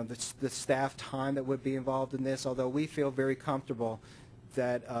the staff time that would be involved in this. Although we feel very comfortable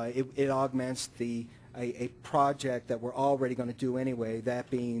that it augments a project that we're already going to do anyway, that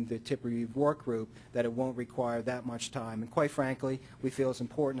being the tip review work group, that it won't require that much time. And quite frankly, we feel it's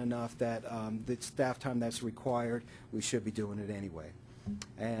important enough that the staff time that's required, we should be doing it anyway.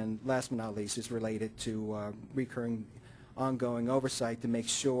 And last but not least is related to recurring ongoing oversight to make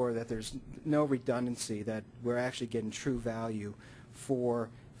sure that there's no redundancy, that we're actually getting true value for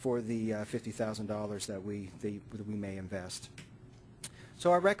the $50,000 that we may invest.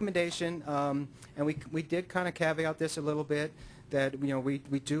 So our recommendation, and we did kind of caveat this a little bit, that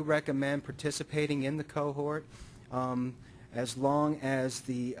we do recommend participating in the cohort, as long as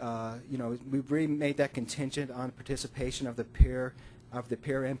we've really made that contingent on participation of the peer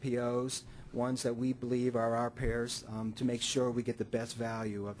NPOs, ones that we believe are our pairs, to make sure we get the best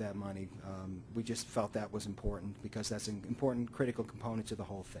value of that money. We just felt that was important because that's an important critical component to the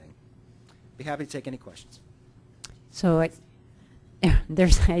whole thing. Be happy to take any questions. So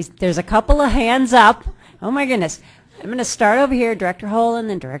there's a couple of hands up. Oh my goodness. I'm going to start over here, Director Holland,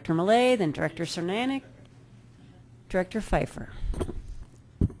 then Director Millay, then Director Cernanek, Director Pfeiffer.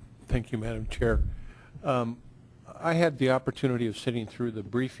 Thank you, Madam Chair. I had the opportunity of sitting through the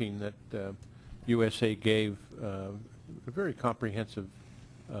briefing that USA gave, a very comprehensive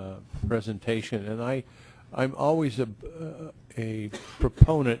presentation, and I'm always a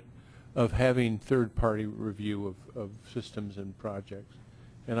proponent of having third-party review of systems and projects.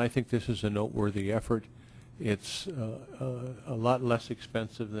 And I think this is a noteworthy effort. It's a lot less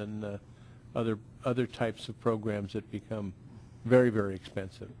expensive than other types of programs that become very, very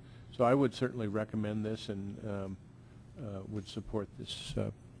expensive. So I would certainly recommend this and would support this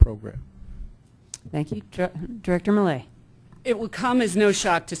program. Thank you. Director Millay. It will come as no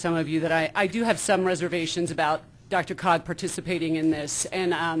shock to some of you that I do have some reservations about DRCOG participating in this,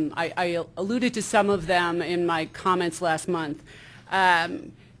 and I alluded to some of them in my comments last month.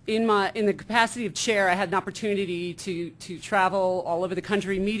 In the capacity of chair, I had an opportunity to travel all over the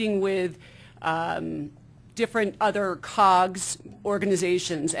country meeting with different other COGS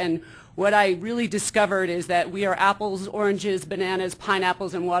organizations, and what I really discovered is that we are apples, oranges, bananas,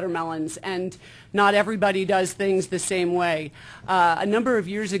 pineapples, and watermelons, and not everybody does things the same way. A number of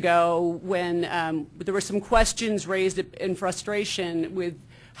years ago, when there were some questions raised in frustration with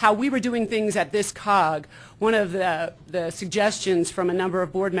how we were doing things at this COG, one of the suggestions from a number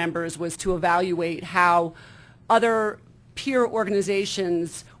of board members was to evaluate how other peer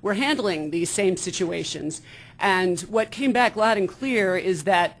organizations were handling these same situations. And what came back loud and clear is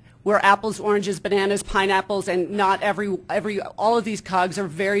that we're apples, oranges, bananas, pineapples, and not all of these COGs are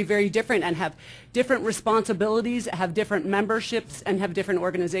very, very different and have different responsibilities, have different memberships, and have different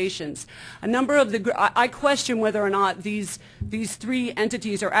organizations. A number of I question whether or not these three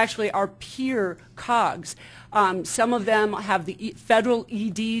entities are actually our peer COGs. Some of them have the federal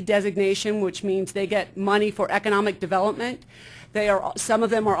ED designation, which means they get money for economic development. Some of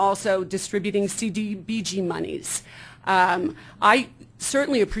them are also distributing CDBG monies. I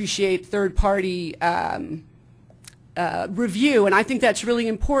certainly appreciate third-party review, and I think that's really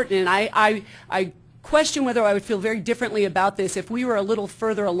important. And I question whether I would feel very differently about this if we were a little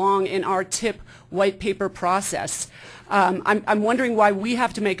further along in our TIP white paper process. I'm wondering why we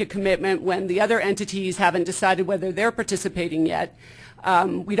have to make a commitment when the other entities haven't decided whether they're participating yet.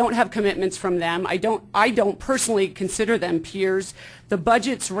 We don't have commitments from them. I don't personally consider them peers. The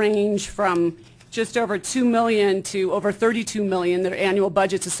budgets range from just over $2 million to over $32 million, their annual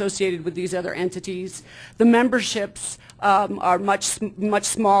budgets associated with these other entities. The memberships are much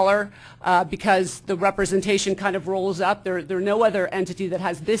smaller because the representation kind of rolls up. There are no other entity that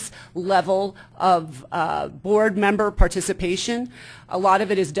has this level of board member participation. A lot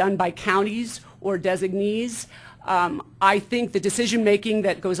of it is done by counties or designees. I think the decision-making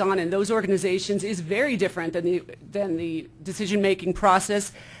that goes on in those organizations is very different than the decision-making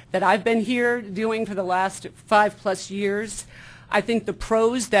process that I've been here doing for the last 5+ years. I think the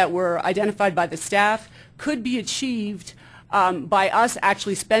pros that were identified by the staff could be achieved by us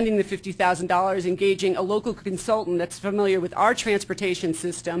actually spending the $50,000, engaging a local consultant that's familiar with our transportation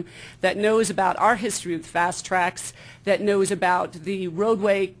system, that knows about our history with fast tracks, that knows about the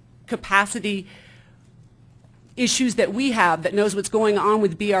roadway capacity issues that we have, that knows what's going on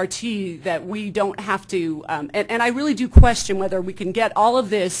with BRT, that we don't have to, and I really do question whether we can get all of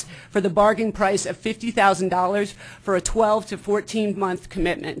this for the bargain price of $50,000 for a 12 to 14-month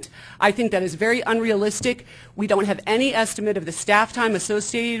commitment. I think that is very unrealistic. We don't have any estimate of the staff time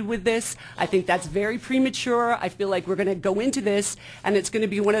associated with this. I think that's very premature. I feel like we're going to go into this, and it's going to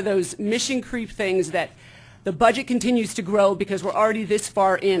be one of those mission creep things that the budget continues to grow because we're already this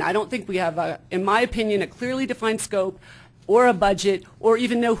far in. I don't think we have, in my opinion, a clearly defined scope or a budget or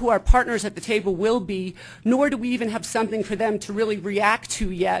even know who our partners at the table will be, nor do we even have something for them to really react to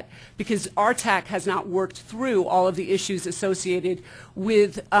yet because RTAC has not worked through all of the issues associated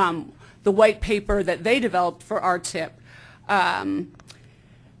with the white paper that they developed for our TIP.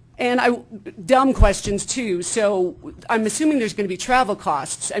 And dumb questions too. So I'm assuming there's going to be travel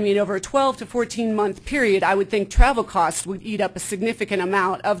costs. I mean, over a 12 to 14-month period, I would think travel costs would eat up a significant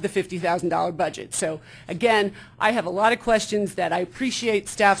amount of the $50,000 budget. So again, I have a lot of questions that I appreciate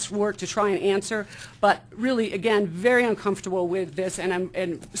staff's work to try and answer, but really, again, very uncomfortable with this,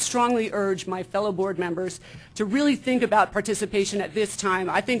 and strongly urge my fellow board members to really think about participation at this time.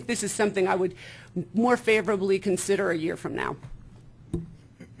 I think this is something I would more favorably consider a year from now.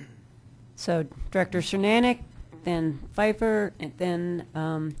 So Director Cernanek, then Pfeiffer, and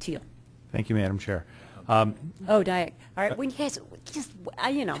then Teal. Thank you, Madam Chair. Oh, Dyack. All right, when you guys, just,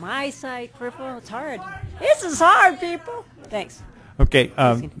 you know, my eyesight, peripheral, it's hard. This is hard, people. Thanks. Okay.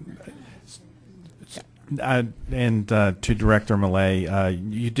 And to Director Millay,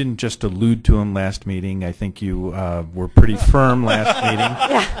 you didn't just allude to him last meeting. I think you were pretty firm last meeting.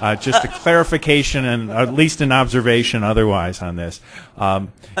 Yeah. Just a clarification and at least an observation otherwise on this.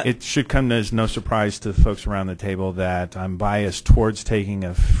 It should come as no surprise to the folks around the table that I'm biased towards taking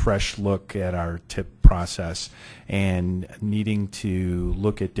a fresh look at our TIP process and needing to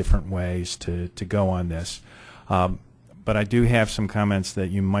look at different ways to go on this. But I do have some comments that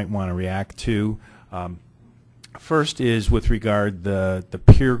you might want to react to. First is with regard the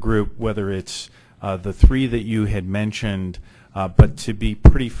peer group, whether it's the three that you had mentioned, but to be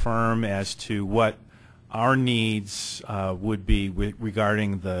pretty firm as to what our needs would be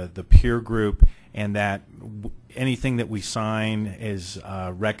regarding the peer group, and that anything that we sign is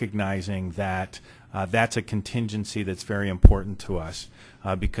recognizing that that's a contingency that's very important to us,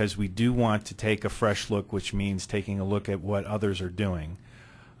 because we do want to take a fresh look, which means taking a look at what others are doing.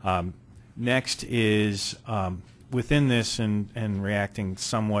 Next is, within this, and reacting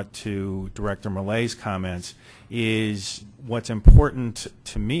somewhat to Director Millay's comments, is what's important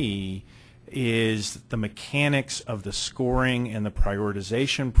to me is the mechanics of the scoring and the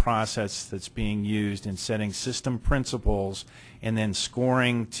prioritization process that's being used in setting system principles and then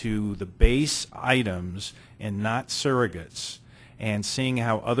scoring to the base items and not surrogates, and seeing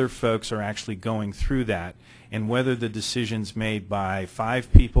how other folks are actually going through that, and whether the decisions made by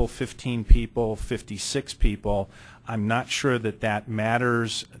 5 people, 15 people, 56 people, I'm not sure that that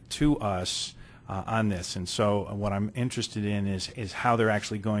matters to us on this. And so what I'm interested in is how they're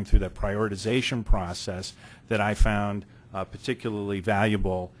actually going through that prioritization process that I found particularly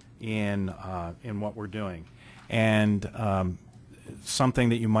valuable in what we're doing. And something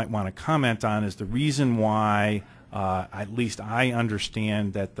that you might want to comment on is the reason why, at least I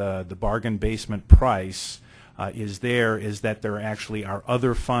understand that the bargain basement price is that there actually are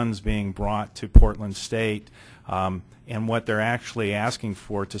other funds being brought to Portland State, and what they're actually asking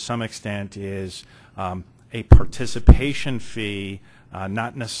for to some extent is a participation fee,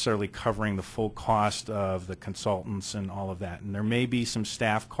 not necessarily covering the full cost of the consultants and all of that. And there may be some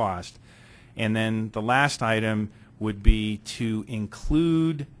staff cost. And then the last item would be to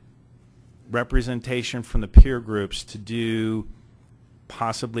include representation from the peer groups to do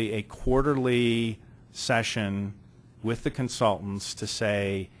possibly a quarterly session with the consultants to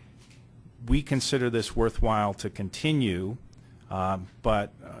say, we consider this worthwhile to continue,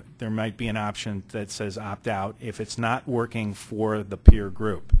 But there might be an option that says opt out if it's not working for the peer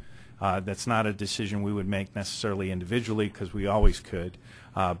group. That's not a decision we would make necessarily individually, because we always could,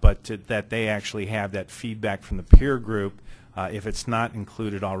 but that they actually have that feedback from the peer group if it's not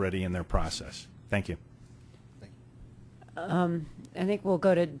included already in their process. Thank you. I think we'll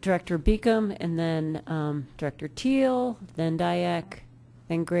go to Director Beacom, and then Director Teal, then Dyack,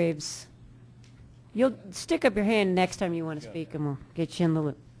 then Graves. You'll stick up your hand next time you want to speak, and we'll get you in the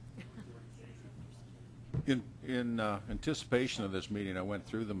loop. In anticipation of this meeting, I went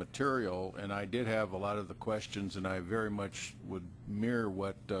through the material, and I did have a lot of the questions, and I very much would mirror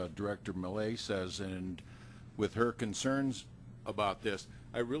what Director Millet says, and with her concerns about this,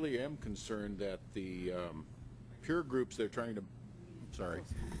 I really am concerned that the peer groups they're trying to, sorry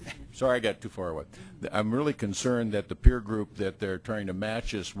I got too far away. I'm really concerned that the peer group that they're trying to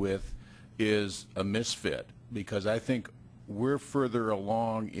match us with is a misfit, because I think we're further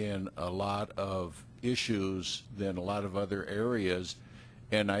along in a lot of issues than a lot of other areas,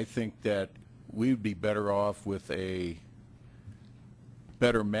 and I think that we'd be better off with a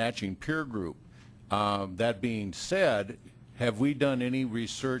better matching peer group. That being said, have we done any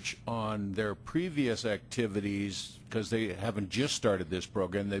research on their previous activities, because they haven't just started this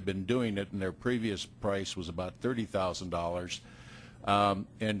program, they've been doing it, and their previous price was about $30,000,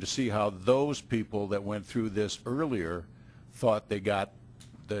 and to see how those people that went through this earlier thought they got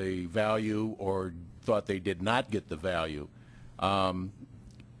the value or thought they did not get the value. And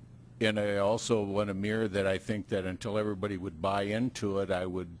I also want to mirror that I think that until everybody would buy into it, I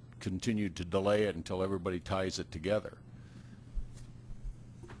would continue to delay it until everybody ties it together.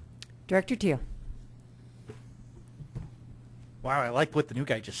 Director Teal. Wow, I like what the new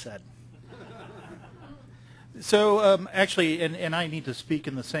guy just said. So actually, and I need to speak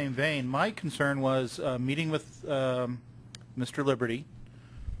in the same vein, my concern was meeting with Mr. Liberty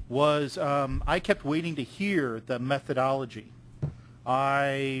was I kept waiting to hear the methodology.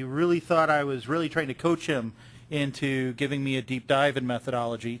 I really thought I was really trying to coach him into giving me a deep dive in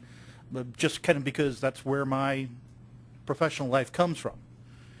methodology, just kind of because that's where my professional life comes from.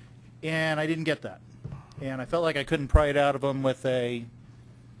 And I didn't get that. And I felt like I couldn't pry it out of him with a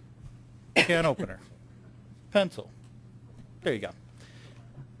can opener. Pencil. There you go.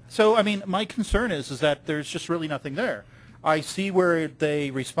 So, I mean, my concern is that there's just really nothing there. I see where they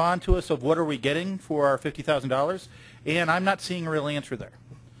respond to us of what are we getting for our $50,000, and I'm not seeing a real answer there.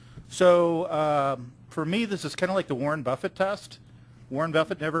 So for me, this is kind of like the Warren Buffett test. Warren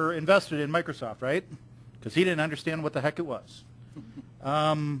Buffett never invested in Microsoft, right? Because he didn't understand what the heck it was.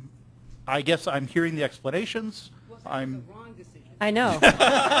 I guess I'm hearing the explanations. I'm the wrong decision. I know.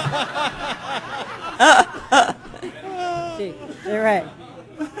 Gee, you're right.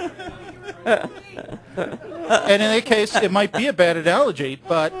 And in that case, it might be a bad analogy,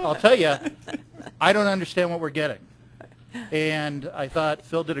 but I'll tell you, I don't understand what we're getting. And I thought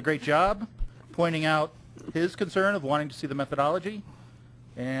Phil did a great job pointing out his concern of wanting to see the methodology,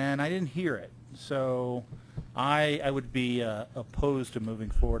 and I didn't hear it. So I would be opposed to moving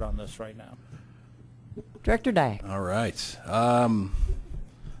forward on this right now. Director Dyack. All right.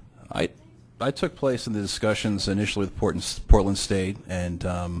 I took place in the discussions initially with Portland State, and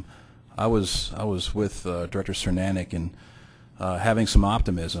I was with Director Cernanek and having some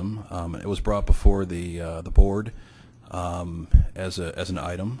optimism. It was brought before the board as an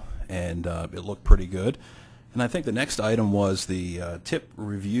item, and it looked pretty good. And I think the next item was the TIP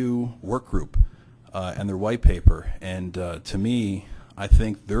review work group and their white paper. And to me, I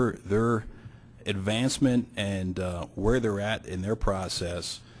think their advancement and where they're at in their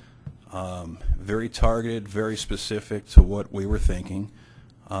process, very targeted, very specific to what we were thinking,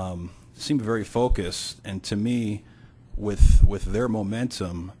 seemed very focused. And to me, with their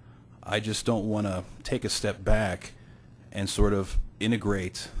momentum, I just don't want to take a step back and sort of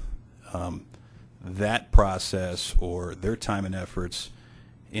integrate that process or their time and efforts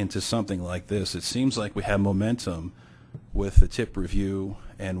into something like this. It seems like we have momentum with the TIP review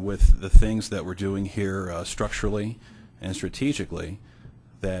and with the things that we're doing here structurally and strategically,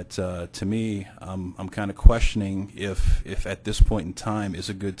 that to me, I'm kind of questioning if at this point in time is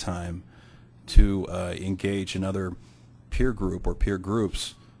a good time to engage another peer group or peer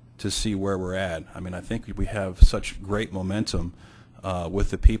groups to see where we're at. I mean, I think we have such great momentum with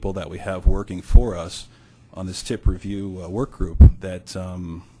the people that we have working for us on this TIP review work group that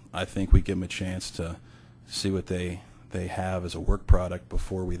I think we give them a chance to see what they have as a work product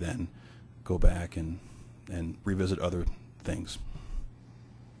before we then go back and revisit other things.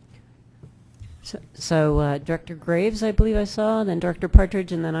 So Director Graves, I believe I saw, then Director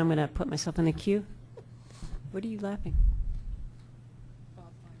Partridge, and then I'm going to put myself in the queue. What are you laughing?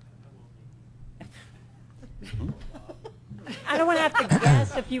 I don't want to have to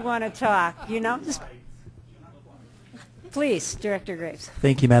guess if you want to talk, you know? Just please, Director Graves.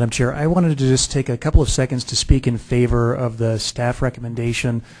 Thank you, Madam Chair. I wanted to just take a couple of seconds to speak in favor of the staff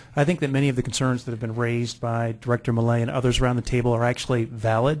recommendation. I think that many of the concerns that have been raised by Director Millay and others around the table are actually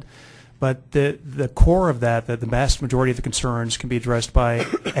valid, but the core of that the vast majority of the concerns can be addressed by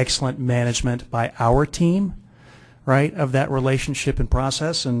excellent management by our team, right, of that relationship and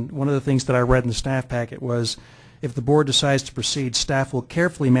process. And one of the things that I read in the staff packet was, if the board decides to proceed, staff will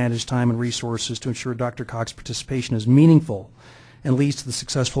carefully manage time and resources to ensure DRCOG's participation is meaningful and leads to the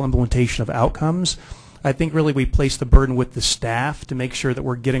successful implementation of outcomes. I think really we place the burden with the staff to make sure that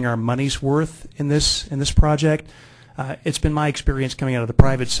we're getting our money's worth in this project. It's been my experience coming out of the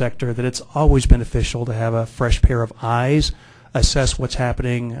private sector that it's always beneficial to have a fresh pair of eyes, assess what's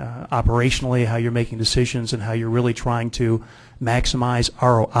happening operationally, how you're making decisions, and how you're really trying to maximize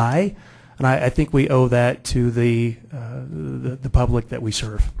ROI. And I think we owe that to the public that we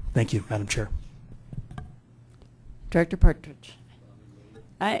serve. Thank you, Madam Chair. Director Partridge.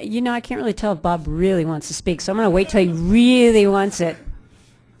 You know, I can't really tell if Bob really wants to speak, so I'm going to wait till he really wants it.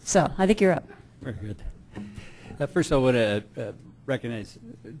 So I think you're up. Very good. First, I want to recognize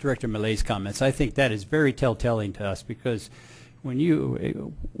Director Millay's comments. I think that is very telltale to us, because when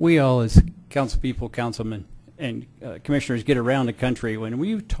we all as council people, councilmen, and commissioners get around the country, when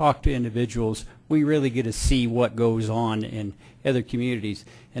we talk to individuals, we really get to see what goes on in other communities,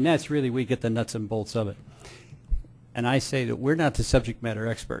 and that's really, we get the nuts and bolts of it. And I say that we're not the subject matter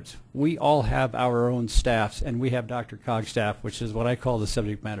experts. We all have our own staffs, and we have DRCOG staff, which is what I call the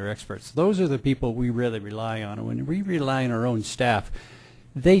subject matter experts. Those are the people we really rely on. And when we rely on our own staff,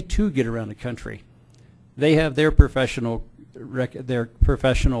 they too get around the country. They have their professional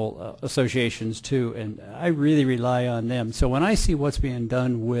associations too, and I really rely on them. So when I see what's being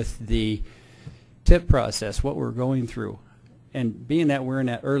done with the TIP process, what we're going through, and being that we're in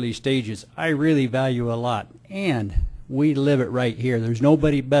that early stages, I really value a lot. And we live it right here. There's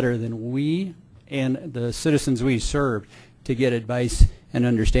nobody better than we and the citizens we serve to get advice and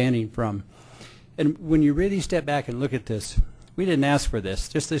understanding from. And when you really step back and look at this, we didn't ask for this.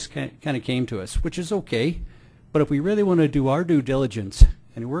 Just this kind of came to us, which is okay. But if we really want to do our due diligence,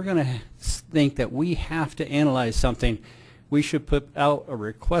 and we're going to think that we have to analyze something, we should put out a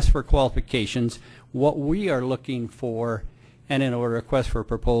request for qualifications, what we are looking for, and then a request for a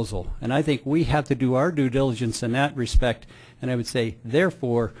proposal. And I think we have to do our due diligence in that respect. And I would say,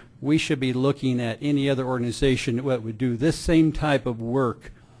 therefore, we should be looking at any other organization that would do this same type of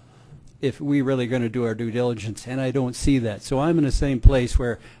work if we really going to do our due diligence. And I don't see that. So I'm in the same place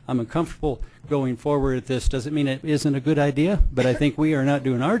where I'm uncomfortable going forward with this. Doesn't mean it isn't a good idea, but I think we are not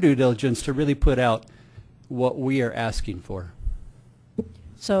doing our due diligence to really put out what we are asking for.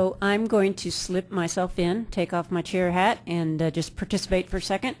 So I'm going to slip myself in, take off my chair hat, and just participate for a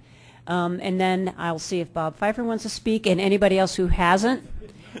second. And then I'll see if Bob Pfeiffer wants to speak, and anybody else who hasn't.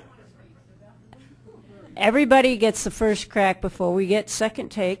 Everybody gets the first crack before we get second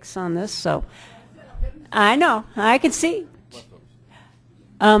takes on this. So I know, I can see.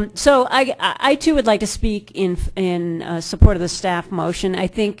 So I too would like to speak in support of the staff motion.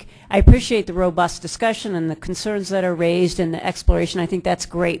 I appreciate the robust discussion and the concerns that are raised and the exploration. I think that's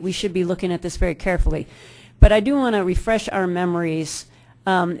great. We should be looking at this very carefully. But I do want to refresh our memories,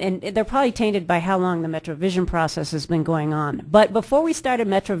 and they're probably tainted by how long the MetroVision process has been going on. But before we started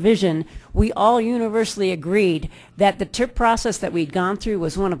MetroVision, we all universally agreed that the TIP process that we'd gone through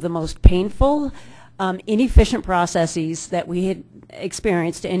was one of the most painful, inefficient processes that we had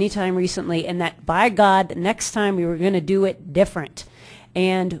experienced any time recently, and that by God, next time we were going to do it different.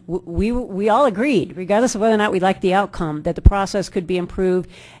 And we all agreed, regardless of whether or not we liked the outcome, that the process could be improved.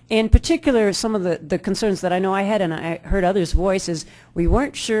 In particular, some of the concerns that I know I had, and I heard others' voices, we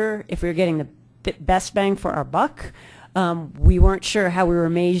weren't sure if we were getting the best bang for our buck. We weren't sure how we were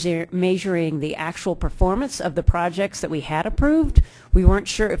measuring the actual performance of the projects that we had approved. We weren't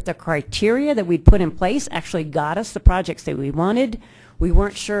sure if the criteria that we'd put in place actually got us the projects that we wanted. We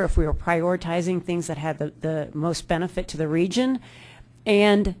weren't sure if we were prioritizing things that had the most benefit to the region.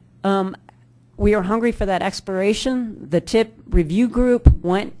 And we are hungry for that exploration. The TIP review group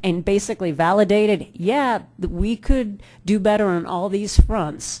went and basically validated, yeah, we could do better on all these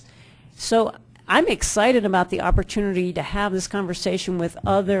fronts. So I'm excited about the opportunity to have this conversation with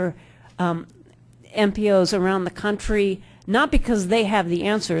other MPOs around the country, not because they have the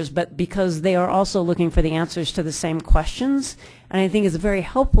answers, but because they are also looking for the answers to the same questions. And I think it's very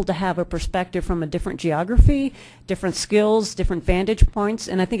helpful to have a perspective from a different geography, different skills, different vantage points.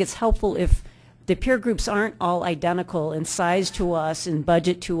 And I think it's helpful if the peer groups aren't all identical in size to us, in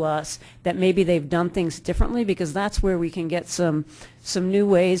budget to us, that maybe they've done things differently, because that's where we can get some new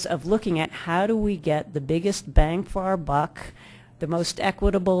ways of looking at how do we get the biggest bang for our buck, the most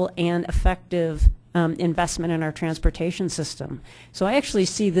equitable and effective investment in our transportation system. So I actually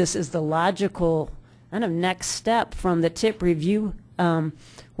see this as the logical kind of next step from the tip review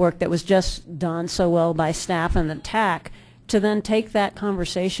work that was just done so well by staff and the TAC, to then take that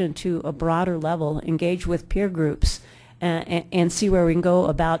conversation to a broader level, engage with peer groups, and see where we can go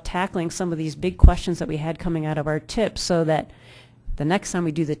about tackling some of these big questions that we had coming out of our tip, so that the next time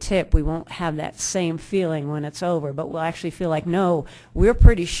we do the tip, we won't have that same feeling when it's over, but we'll actually feel like, no, we're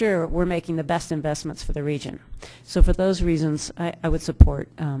pretty sure we're making the best investments for the region. So for those reasons, I would support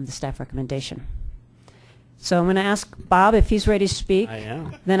the staff recommendation. So I'm going to ask Bob if he's ready to speak. I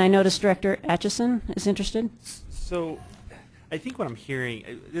am. Then I notice Director Atchison is interested. So I think what I'm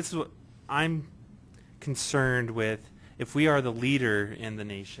hearing, this is what I'm concerned with. If we are the leader in the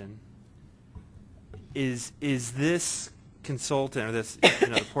nation, is this consultant or this,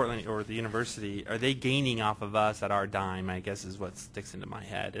 the Portland or the university, are they gaining off of us at our dime? I guess is what sticks into my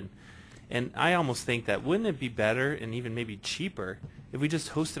head, and I almost think that wouldn't it be better and even maybe cheaper if we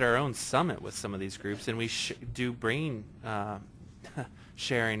just hosted our own summit with some of these groups, and we do brain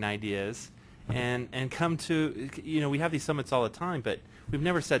sharing ideas. And come to, we have these summits all the time, but we've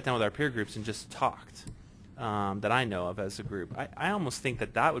never sat down with our peer groups and just talked, that I know of as a group. I almost think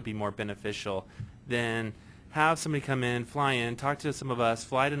that would be more beneficial than have somebody come in, fly in, talk to some of us,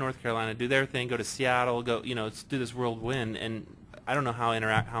 fly to North Carolina, do their thing, go to Seattle, go, let's do this whirlwind, and I don't know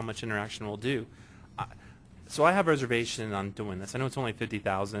how much interaction we'll do. So I have reservation on doing this. I know it's only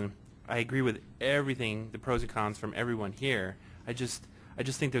 50,000. I agree with everything, the pros and cons from everyone here. I just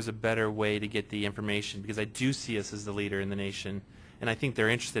think there's a better way to get the information, because I do see us as the leader in the nation, and I think they're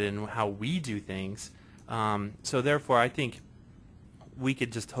interested in how we do things. So therefore, I think we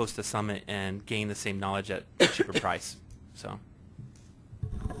could just host a summit and gain the same knowledge at a cheaper price. So,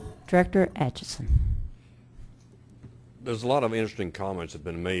 Director Atchison. There's a lot of interesting comments that have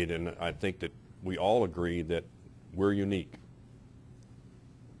been made, and I think that we all agree that we're unique.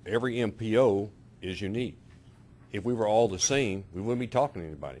 Every MPO is unique. If we were all the same, we wouldn't be talking to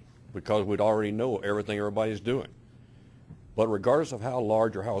anybody, because we'd already know everything everybody's doing. But regardless of how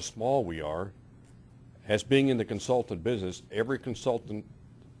large or how small we are, as being in the consultant business, every consultant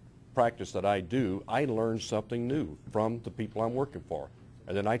practice that I do, I learn something new from the people I'm working for.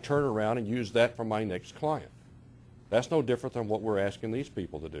 And then I turn around and use that for my next client. That's no different than what we're asking these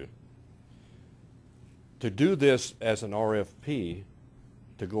people to do. To do this as an RFP,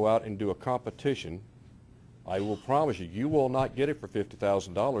 to go out and do a competition, I will promise you, you will not get it for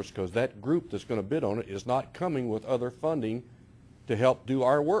 $50,000, because that group that's going to bid on it is not coming with other funding to help do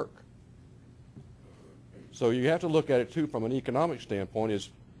our work. So you have to look at it too from an economic standpoint, is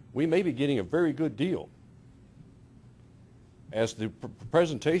we may be getting a very good deal. As the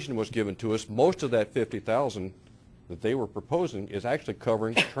presentation was given to us, most of that $50,000 that they were proposing is actually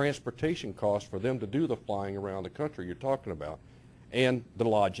covering transportation costs for them to do the flying around the country you're talking about, and the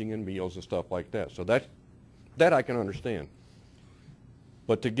lodging and meals and stuff like that. So that I can understand.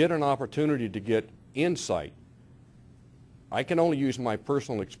 But to get an opportunity to get insight, I can only use my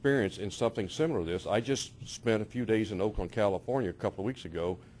personal experience in something similar to this. I just spent a few days in Oakland, California a couple of weeks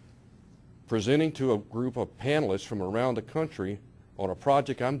ago presenting to a group of panelists from around the country on a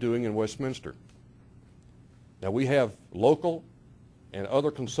project I'm doing in Westminster. Now, we have local and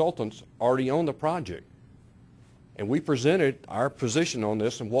other consultants already on the project, and we presented our position on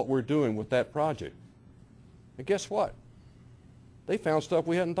this and what we're doing with that project. And guess what? They found stuff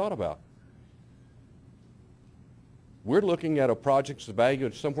we hadn't thought about. We're looking at a project that's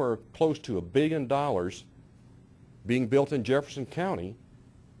valued somewhere close to $1 billion being built in Jefferson County,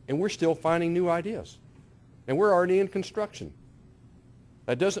 and we're still finding new ideas. And we're already in construction.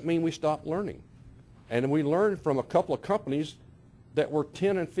 That doesn't mean we stop learning. And we learned from a couple of companies that were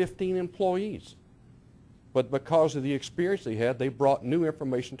 10 and 15 employees. But because of the experience they had, they brought new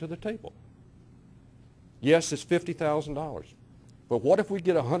information to the table. Yes, it's $50,000. But what if we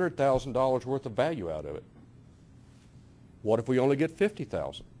get $100,000 worth of value out of it? What if we only get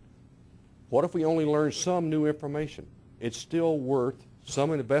 $50,000? What if we only learn some new information? It's still worth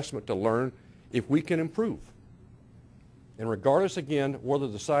some investment to learn if we can improve. And regardless, again, whether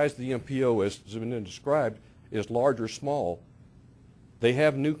the size of the MPO, as has been described, is large or small, they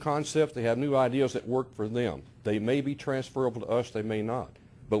have new concepts, they have new ideas that work for them. They may be transferable to us, they may not.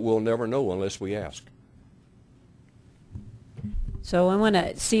 But we'll never know unless we ask. So I want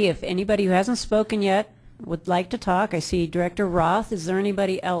to see if anybody who hasn't spoken yet would like to talk. I see Director Roth. Is there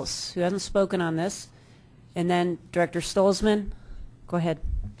anybody else who hasn't spoken on this? And then Director Stolzman, go ahead.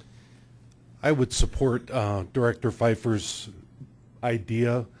 I would support Director Pfeiffer's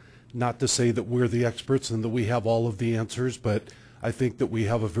idea, not to say that we're the experts and that we have all of the answers, but I think that we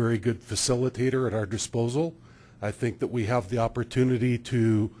have a very good facilitator at our disposal. I think that we have the opportunity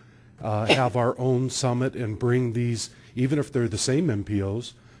to have our own summit and bring these, even if they're the same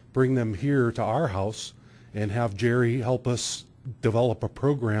MPOs, bring them here to our house and have Jerry help us develop a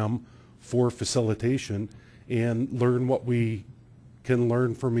program for facilitation and learn what we can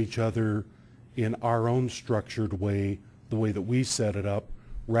learn from each other in our own structured way, the way that we set it up,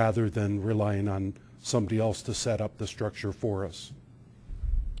 rather than relying on somebody else to set up the structure for us.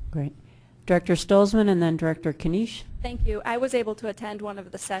 Great. Director Stolzman and then Director Kanish. Thank you. I was able to attend one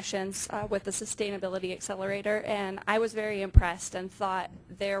of the sessions with the Sustainability Accelerator, and I was very impressed and thought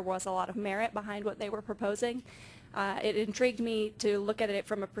there was a lot of merit behind what they were proposing. It intrigued me to look at it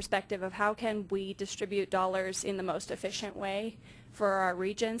from a perspective of how can we distribute dollars in the most efficient way for our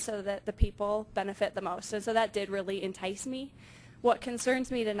region so that the people benefit the most. And so that did really entice me. What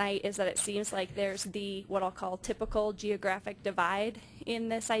concerns me tonight is that it seems like there's the, what I'll call, typical geographic divide in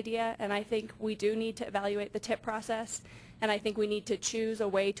this idea, and I think we do need to evaluate the TIP process, and I think we need to choose a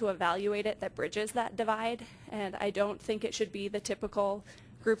way to evaluate it that bridges that divide, and I don't think it should be the typical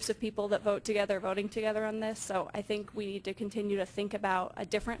groups of people that voting together on this, so I think we need to continue to think about a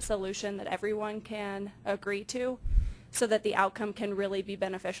different solution that everyone can agree to so that the outcome can really be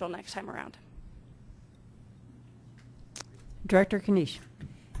beneficial next time around. Director Kanish.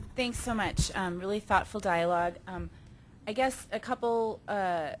 Thanks so much. Really thoughtful dialogue. I guess a couple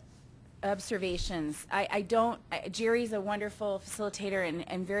observations. Jerry's a wonderful facilitator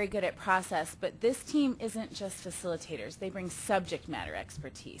and very good at process, but this team isn't just facilitators. They bring subject matter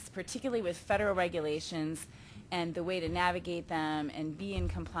expertise, particularly with federal regulations and the way to navigate them and be in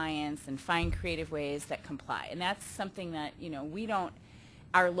compliance and find creative ways that comply. And that's something that, we don't,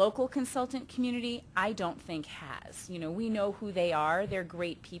 our local consultant community, I don't think has. We know who they are. They're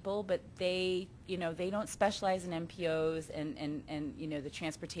great people, but they don't specialize in MPOs and the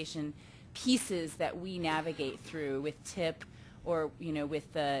transportation pieces that we navigate through with TIP or,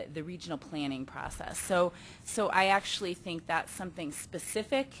 with the regional planning process. So I actually think that's something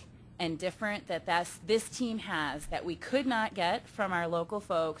specific and different that this team has that we could not get from our local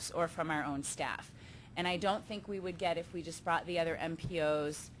folks or from our own staff. And I don't think we would get if we just brought the other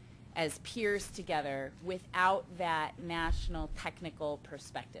MPOs as peers together without that national technical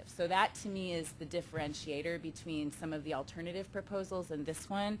perspective. So that to me is the differentiator between some of the alternative proposals and this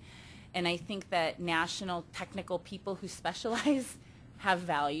one. And I think that national technical people who specialize have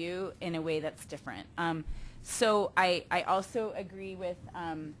value in a way that's different. So I also agree with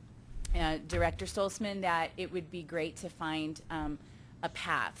Director Stolzman that it would be great to find a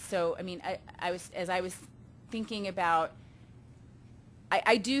path. So, I mean, as I was thinking about,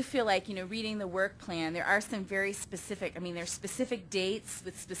 I do feel like, reading the work plan, there are some very specific, there's specific dates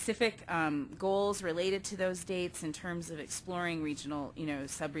with specific goals related to those dates in terms of exploring regional,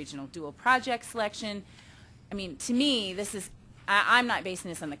 sub-regional dual project selection. To me, this is, I'm not basing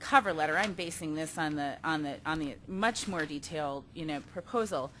this on the cover letter, I'm basing this on the much more detailed,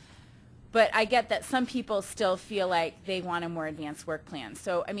 proposal. But I get that some people still feel like they want a more advanced work plan.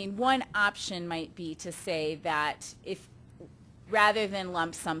 So, one option might be to say that if, rather than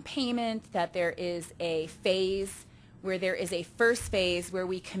lump sum payment, that there is a phase where there is a first phase where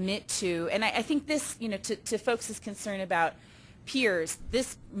we commit to, and I think this, to folks' concern about peers,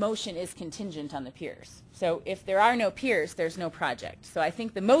 this motion is contingent on the peers. So if there are no peers, there's no project. So I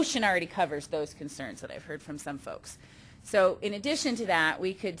think the motion already covers those concerns that I've heard from some folks. So in addition to that,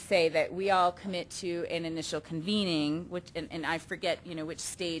 we could say that we all commit to an initial convening, which, and I forget, which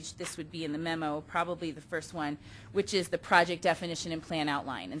stage this would be in the memo, probably the first one, which is the project definition and plan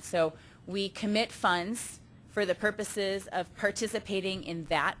outline. And so we commit funds for the purposes of participating in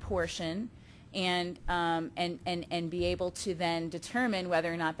that portion and be able to then determine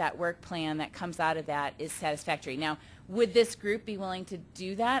whether or not that work plan that comes out of that is satisfactory. Now, would this group be willing to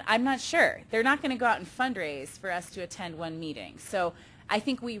do that? I'm not sure. They're not going to go out and fundraise for us to attend one meeting. So I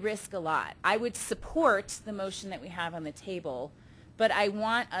think we risk a lot. I would support the motion that we have on the table, but I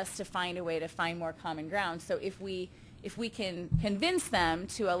want us to find a way to find more common ground. So if we can convince them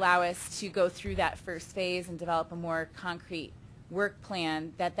to allow us to go through that first phase and develop a more concrete work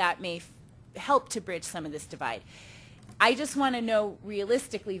plan, that may help to bridge some of this divide. I just want to know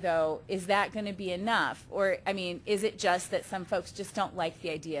realistically, though, is that going to be enough? Or, is it just that some folks just don't like the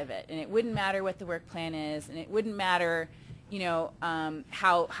idea of it? And it wouldn't matter what the work plan is, and it wouldn't matter,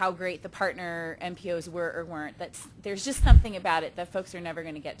 how great the partner MPOs were or weren't. There's just something about it that folks are never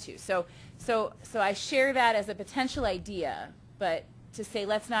going to get to. So I share that as a potential idea, but to say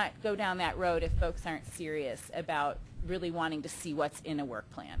let's not go down that road if folks aren't serious about really wanting to see what's in a work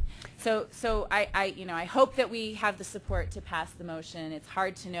plan. So I hope that we have the support to pass the motion. It's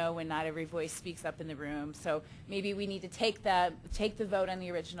hard to know when not every voice speaks up in the room. So maybe we need to take the vote on the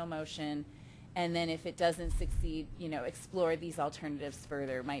original motion, and then if it doesn't succeed, explore these alternatives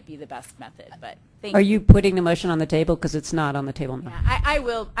further might be the best method. But thank you. Are you putting the motion on the table? Because it's not on the table now. Yeah,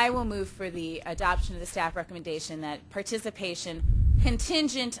 I will move for the adoption of the staff recommendation that participation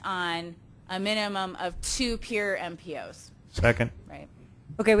contingent on a minimum of 2 peer MPOs. Second. Right.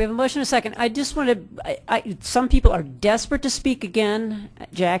 Okay, we have a motion and a second. I just want to, some people are desperate to speak again,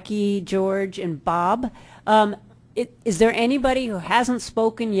 Jackie, George, and Bob. Is there anybody who hasn't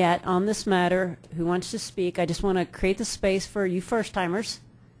spoken yet on this matter who wants to speak? I just want to create the space for you first-timers.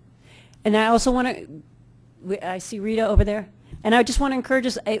 And I also want to, I see Rita over there. And I just want to encourage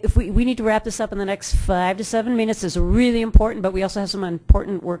us, if we need to wrap this up in the next 5 to 7 minutes. It's really important, but we also have some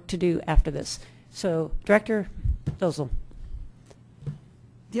important work to do after this. So, Director Dozel.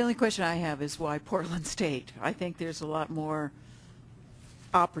 The only question I have is why Portland State? I think there's a lot more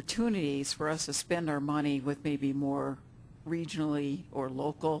opportunities for us to spend our money with maybe more regionally or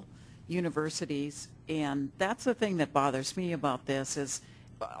local universities. And that's the thing that bothers me about this is,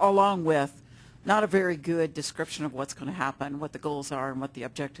 along with not a very good description of what's going to happen, what the goals are and what the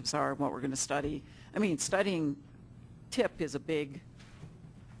objectives are and what we're going to study. I mean, studying TIP is a big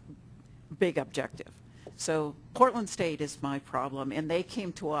objective. So Portland State is my problem, and they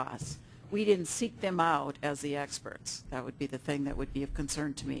came to us. We didn't seek them out as the experts. That would be the thing that would be of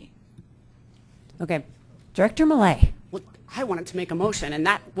concern to me. Okay. Director Millay. Well, I wanted to make a motion, and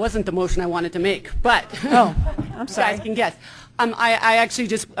that wasn't the motion I wanted to make. But oh, I'm sorry. You guys can guess. I actually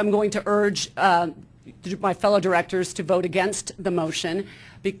I'm going to urge my fellow directors to vote against the motion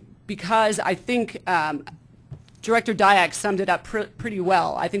because I think Director Dyack summed it up pretty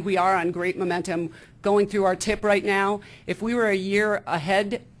well. I think we are on great momentum going through our TIP right now. If we were a year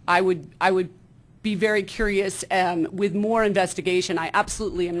ahead, I would be very curious with more investigation. I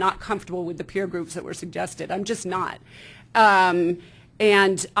absolutely am not comfortable with the peer groups that were suggested. I'm just not. And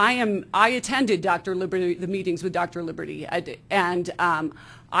I attended Dr. Liberty, the meetings with Dr. Liberty, and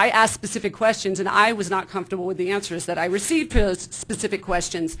I asked specific questions, and I was not comfortable with the answers that I received to those specific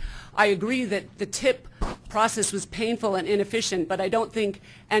questions. I agree that the TIP process was painful and inefficient, but I don't think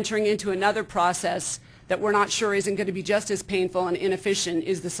entering into another process that we're not sure isn't going to be just as painful and inefficient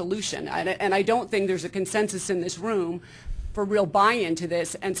is the solution. And I don't think there's a consensus in this room for real buy-in to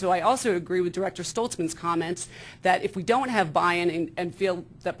this. And so I also agree with Director Stoltzman's comments that if we don't have buy-in and feel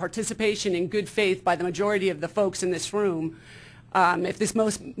that participation in good faith by the majority of the folks in this room, if this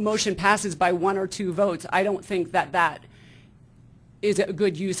motion passes by 1 or 2 votes, I don't think that is a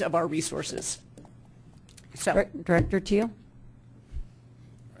good use of our resources. So, Director Teal.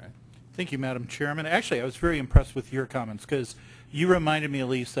 Thank you, Madam Chairman. Actually, I was very impressed with your comments because you reminded me,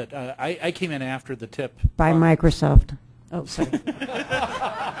 Elise, that I came in after the TIP. By Microsoft. Oh, sorry.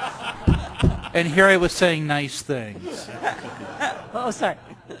 And here I was saying nice things. Oh, sorry.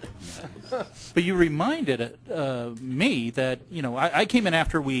 But you reminded me that, I came in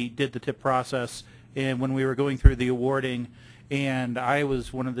after we did the TIP process and when we were going through the awarding, and I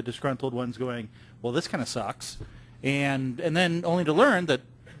was one of the disgruntled ones going, well, this kind of sucks. And then only to learn that,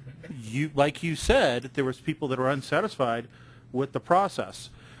 like you said, there was people that were unsatisfied with the process.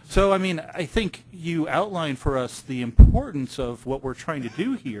 So, I mean, I think you outlined for us the importance of what we're trying to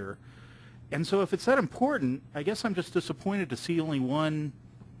do here. And so if it's that important, I guess I'm just disappointed to see only one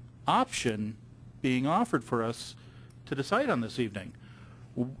option being offered for us to decide on this evening.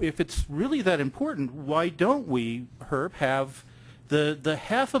 If it's really that important, why don't we, Herb, have the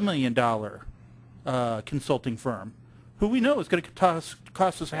 $500,000 consulting firm, who we know is going to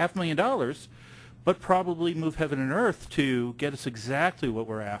cost us $500,000, but probably move heaven and earth to get us exactly what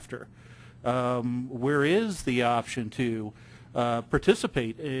we're after. Where is the option to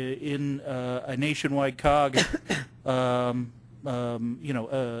participate in a nationwide COG, a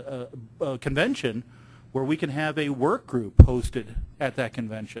convention where we can have a work group hosted at that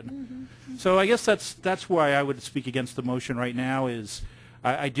convention? Mm-hmm. So I guess that's why I would speak against the motion right now. Is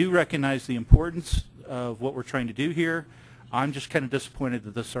I do recognize the importance of what we're trying to do here. I'm just kind of disappointed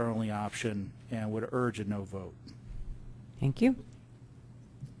that this is our only option and would urge a no vote. Thank you.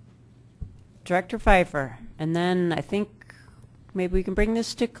 Director Pfeiffer, and then I think maybe we can bring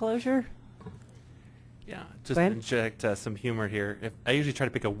this to closure. Yeah, just to inject some humor here. I usually try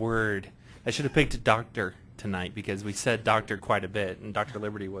to pick a word. I should have picked doctor tonight because we said doctor quite a bit, and Dr.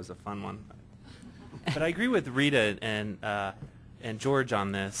 Liberty was a fun one. But I agree with Rita and George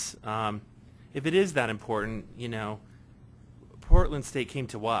on this. If it is that important, you know, Portland State came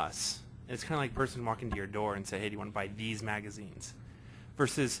to us. And it's kind of like a person walking to your door and say, hey, do you want to buy these magazines?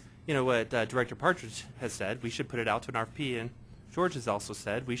 Versus, you know, what Director Partridge has said, we should put it out to an RFP, and George has also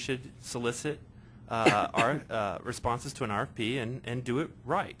said we should solicit our responses to an RFP and do it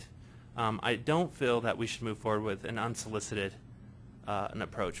right. I don't feel that we should move forward with an unsolicited an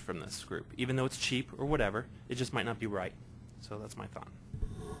approach from this group. Even though it's cheap or whatever, it just might not be right. So that's my thought.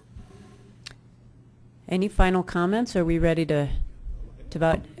 Any final comments? Are we ready to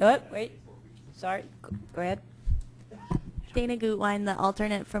vote? Oh, wait. Sorry. Go ahead. Dana Gutwein, the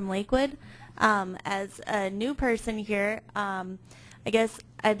alternate from Lakewood. As a new person here, I guess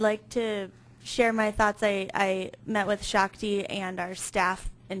I'd like to share my thoughts. I met with Shakti and our staff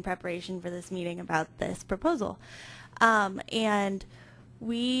in preparation for this meeting about this proposal. And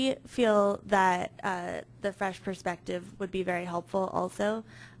we feel that the fresh perspective would be very helpful also.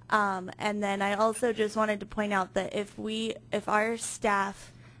 And then I also just wanted to point out that if our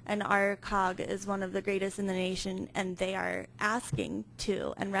staff and our DRCOG is one of the greatest in the nation and they are asking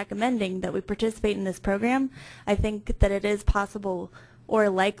to and recommending that we participate in this program, I think that it is possible or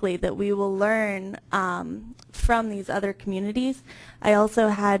likely that we will learn from these other communities. I also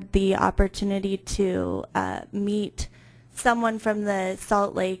had the opportunity to meet someone from the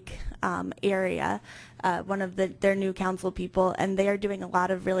Salt Lake area, one of their new council people, and they are doing a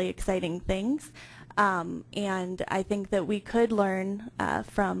lot of really exciting things. And I think that we could learn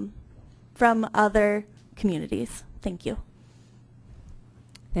from other communities. Thank you.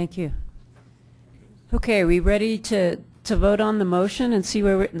 Thank you. Okay, are we ready to vote on the motion and see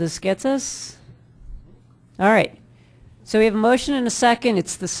where this gets us? All right. So we have a motion and a second.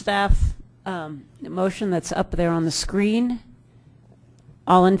 It's the staff motion that's up there on the screen.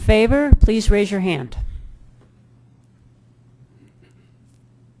 All in favor, please raise your hand.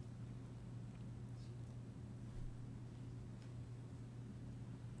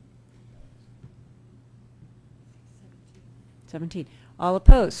 $17. All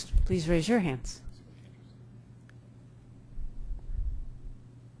opposed, please raise your hands.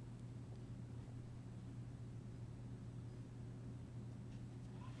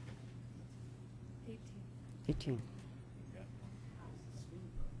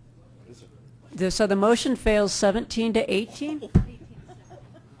 So the motion fails 17 to 18? 18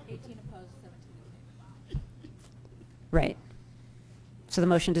 opposed, 17. Right. So the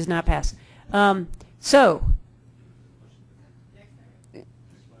motion does not pass. So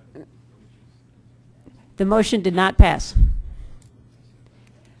the motion did not pass.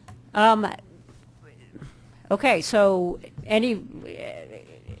 Okay, so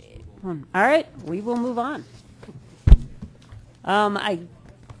all right, we will move on.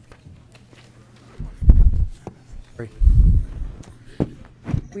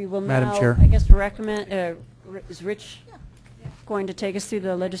 We will Madam now, Chair. I guess, recommend, is Rich going to take us through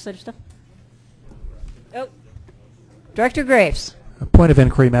the legislative stuff? Oh, Director Graves. A point of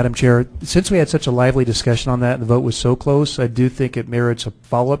inquiry, Madam Chair. Since we had such a lively discussion on that and the vote was so close, I do think it merits a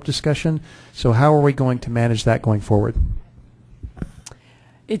follow-up discussion. So how are we going to manage that going forward?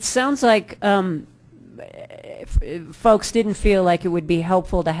 It sounds like folks didn't feel like it would be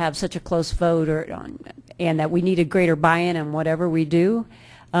helpful to have such a close vote and that we needed greater buy-in in whatever we do.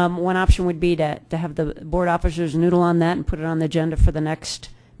 One option would be to have the board officers noodle on that and put it on the agenda for the next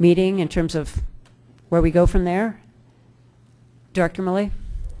meeting in terms of where we go from there. Director Millay?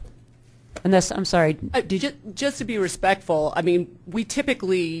 Unless, I'm sorry. Just to be respectful, I mean, we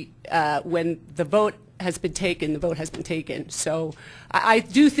typically, when the vote has been taken, the vote has been taken. So I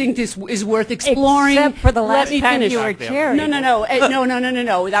do think this is worth exploring. Except for the last time finish. you were chair.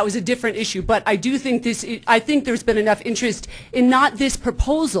 No. That was a different issue. But I do think I think there's been enough interest in not this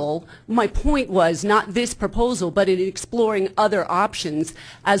proposal. My point was not this proposal, but in exploring other options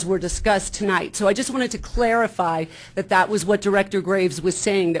as were discussed tonight. So I just wanted to clarify that was what Director Graves was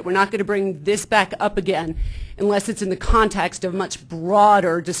saying, that we're not going to bring this back up again unless it's in the context of much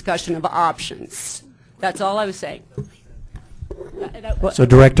broader discussion of options. That's all I was saying. So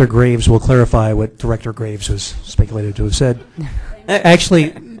Director Graves will clarify what Director Graves was speculated to have said. Actually,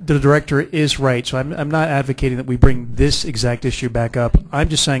 the director is right, so I'm not advocating that we bring this exact issue back up. I'm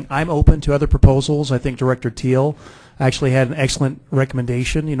just saying I'm open to other proposals. I think Director Teal actually had an excellent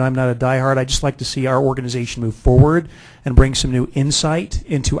recommendation. You know, I'm not a diehard. I just like to see our organization move forward and bring some new insight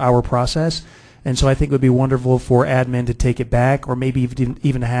into our process. And so I think it would be wonderful for admin to take it back, or maybe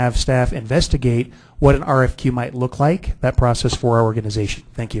even have staff investigate what an RFQ might look like, that process for our organization.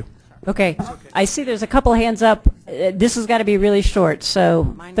 Thank you. Okay, I see there's a couple hands up. This has got to be really short,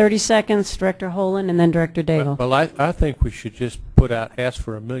 so 30 seconds, Director Holen, and then Director Daigle. Well, I think we should just ask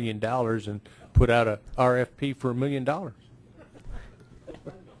for $1 million and put out a RFP for $1 million. All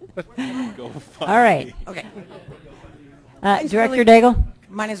right. Okay. Director Daigle?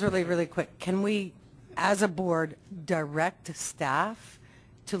 Mine is really, really quick. Can we, as a board, direct staff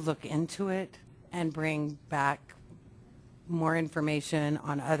to look into it and bring back more information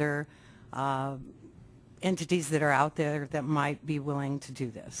on other entities that are out there that might be willing to do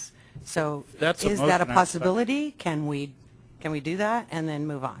this? So is that a possibility? Can we do that and then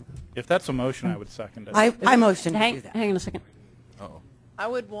move on? If that's a motion, I would second it. I motion to do that. Hang on a second. Uh-oh. I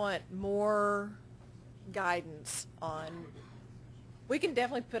would want more guidance on, we can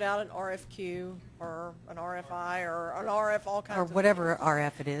definitely put out an RFQ or an RFI or an RF, all kinds Or of whatever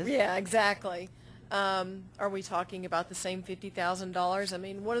RF it is. Yeah, exactly. Are we talking about the same $50,000? I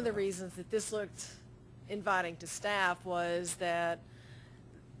mean, one of the reasons that this looked inviting to staff was that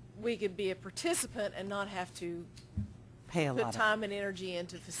we could be a participant and not have to Pay a lot put of time and energy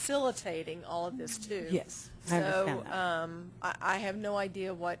into facilitating all of this too. Yes, I So understand I have no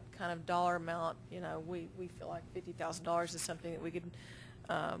idea what kind of dollar amount, we feel like $50,000 is something that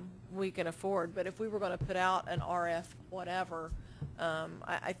we can afford. But if we were going to put out an RF whatever,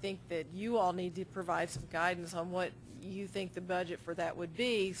 I think that you all need to provide some guidance on what you think the budget for that would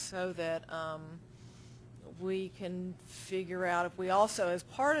be, so that we can figure out if we also, as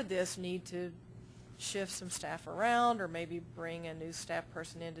part of this, need to shift some staff around or maybe bring a new staff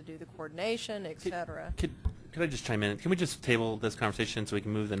person in to do the coordination, et cetera. Could I just chime in? Can we just table this conversation so we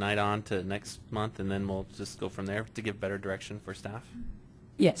can move the night on to next month, and then we'll just go from there to give better direction for staff?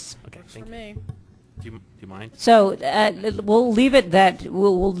 Yes. Okay, Works thank for you. me. Do you mind? So we'll leave it that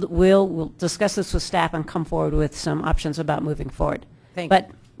we'll discuss this with staff and come forward with some options about moving forward. Thank you.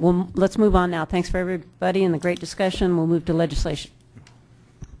 But let's move on now. Thanks for everybody and the great discussion. We'll move to legislation.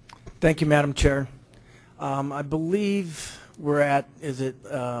 Thank you, Madam Chair. I believe we're at, is it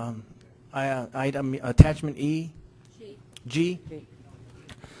item attachment E? G.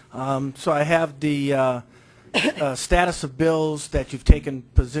 So I have the status of bills that you've taken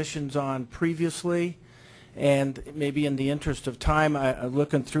positions on previously, and maybe in the interest of time,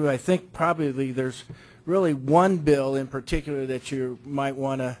 looking through, I think probably there's really one bill in particular that you might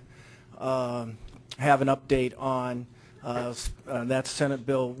want to have an update on. That's Senate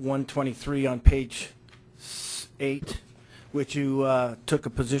Bill 123 on page 8, which you took a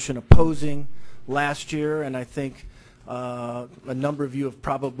position opposing last year, and I think a number of you have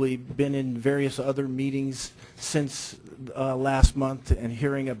probably been in various other meetings since last month and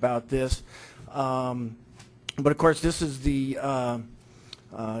hearing about this. But of course, this is the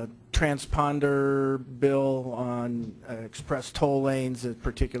transponder bill on express toll lanes,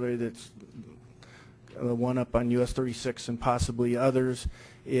 particularly that's the one up on US 36 and possibly others.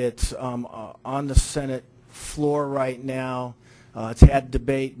 It's on the Senate floor right now. It's had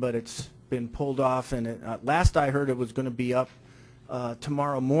debate, but it's been pulled off, and last I heard it was going to be up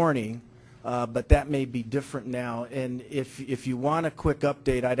tomorrow morning, but that may be different now. And if you want a quick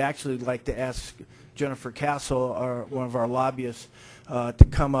update, I'd actually like to ask Jennifer Castle, one of our lobbyists, to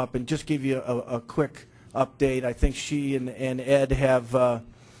come up and just give you a quick update. I think she and Ed have the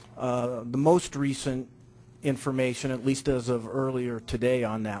most recent information, at least as of earlier today,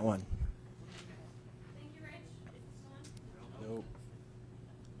 on that one.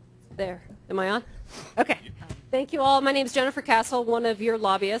 There. Am I on? Okay. Thank you all. My name is Jennifer Castle, one of your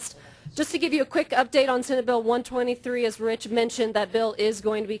lobbyists. Just to give you a quick update on Senate Bill 123, as Rich mentioned, that bill is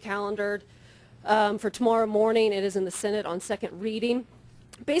going to be calendared for tomorrow morning. It is in the Senate on second reading.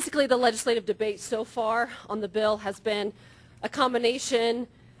 Basically, the legislative debate so far on the bill has been a combination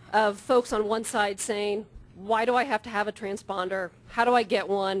of folks on one side saying, why do I have to have a transponder? How do I get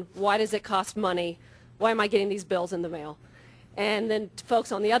one? Why does it cost money? Why am I getting these bills in the mail? And then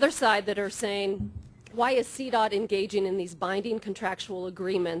folks on the other side that are saying, why is CDOT engaging in these binding contractual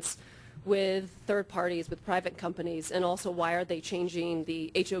agreements with third parties, with private companies, and also why are they changing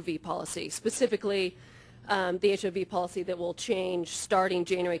the HOV policy, specifically the HOV policy that will change starting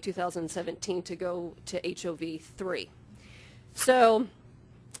January 2017 to go to HOV 3. So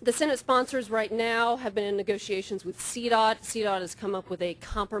the Senate sponsors right now have been in negotiations with CDOT. CDOT has come up with a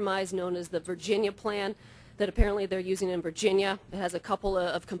compromise known as the Virginia plan that apparently they're using in Virginia. It has a couple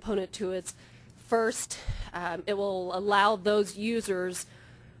of components to it. First, it will allow those users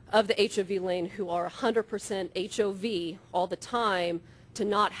of the HOV lane who are 100% HOV all the time to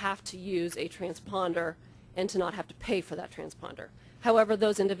not have to use a transponder and to not have to pay for that transponder. However,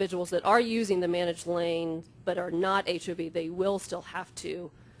 those individuals that are using the managed lane but are not HOV, they will still have to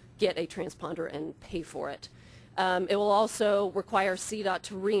get a transponder and pay for it. It will also require CDOT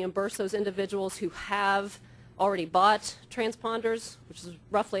to reimburse those individuals who have already bought transponders, which is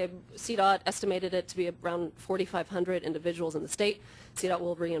roughly, CDOT estimated it to be around 4,500 individuals in the state. CDOT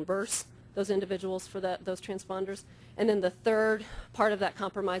will reimburse those individuals for those transponders. And then the third part of that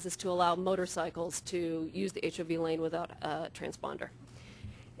compromise is to allow motorcycles to use the HOV lane without a transponder.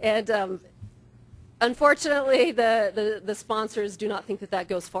 And unfortunately, the sponsors do not think that that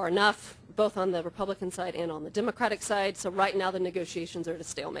goes far enough, both on the Republican side and on the Democratic side. So right now the negotiations are at a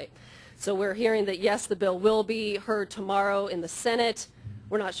stalemate. So we're hearing that yes, the bill will be heard tomorrow in the Senate.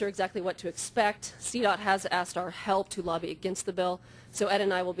 We're not sure exactly what to expect. CDOT has asked our help to lobby against the bill. So Ed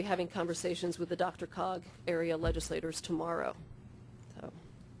and I will be having conversations with the DRCOG area legislators tomorrow.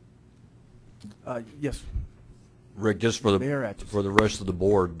 So. Yes. Rick, just for the rest of the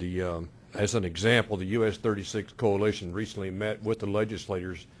board, as an example, the US 36 Coalition recently met with the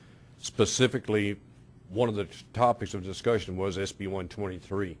legislators. Specifically, one of the topics of discussion was SB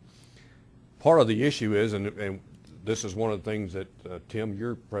 123. Part of the issue is, and this is one of the things that Tim,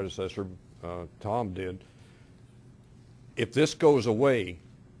 your predecessor, Tom, did. If this goes away,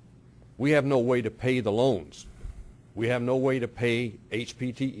 we have no way to pay the loans. We have no way to pay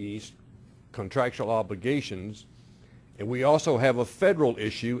HPTE's contractual obligations, and we also have a federal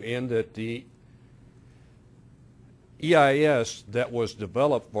issue in that the EIS that was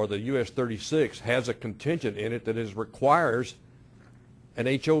developed for the US 36 has a contingent in it that requires an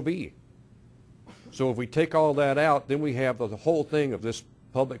HOV. So if we take all that out, then we have the whole thing of this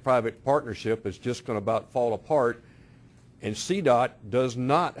public-private partnership is just going to about fall apart, and CDOT does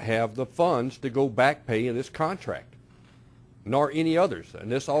not have the funds to go back pay in this contract, nor any others,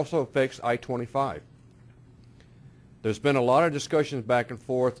 and this also affects I-25. There's been a lot of discussions back and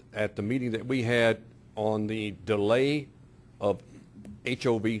forth at the meeting that we had on the delay of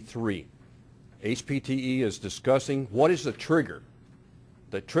HOV 3. HPTE is discussing what is the trigger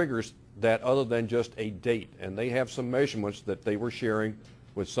that triggers that other than just a date, and they have some measurements that they were sharing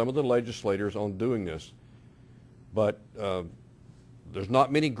with some of the legislators on doing this. But there's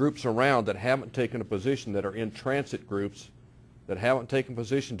not many groups around that haven't taken a position, that are in transit groups, that haven't taken a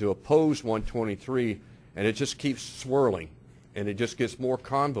position to oppose 123, and it just keeps swirling, and it just gets more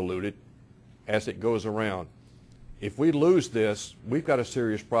convoluted as it goes around. If we lose this, we've got a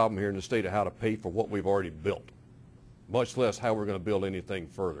serious problem here in the state of how to pay for what we've already built, much less how we're going to build anything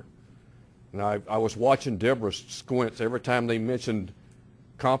further. And I was watching Deborah squints every time they mentioned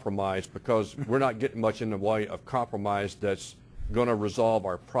compromise, because we're not getting much in the way of compromise that's going to resolve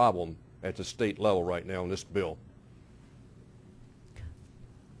our problem at the state level right now in this bill.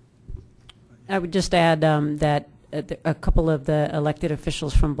 I would just add that a couple of the elected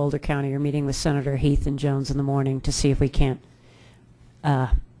officials from Boulder County are meeting with Senator Heath and Jones in the morning to see if we can't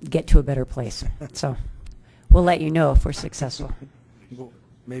get to a better place. So we'll let you know if we're successful.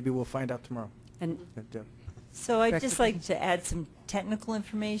 Maybe we'll find out tomorrow. And so I'd just like to add some technical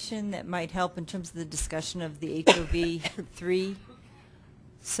information that might help in terms of the discussion of the HOV 3.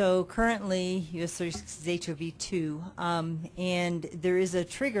 So currently, US 36 is HOV 2, and there is a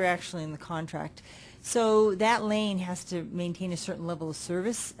trigger actually in the contract. So that lane has to maintain a certain level of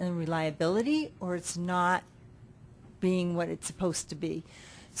service and reliability, or it's not being what it's supposed to be.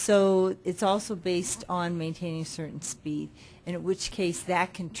 So it's also based on maintaining a certain speed, and in which case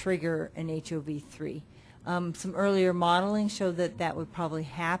that can trigger an HOV 3. Some earlier modeling showed that that would probably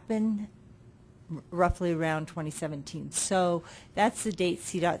happen roughly around 2017. So that's the date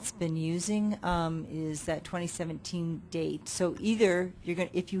CDOT's been using, is that 2017 date. So either you're going,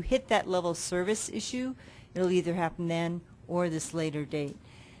 if you hit that level of service issue, it'll either happen then or this later date.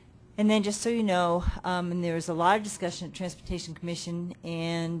 And then just so you know, and there was a lot of discussion at Transportation Commission,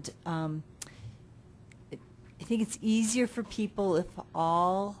 and I think it's easier for people if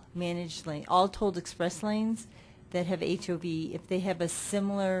all managed lane, all tolled express lanes that have HOV, if they have a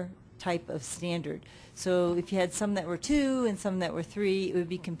similar type of standard. So if you had some that were 2 and some that were 3, it would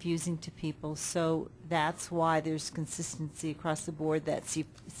be confusing to people. So that's why there's consistency across the board,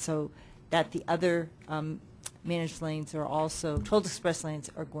 so that the other managed lanes are also, tolled express lanes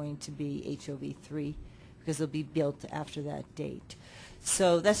are going to be HOV 3 because they'll be built after that date.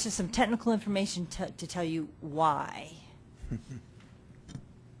 So that's just some technical information to tell you why.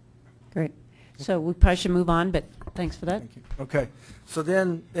 Great. So we probably should move on, but thanks for that. Thank you. Okay. So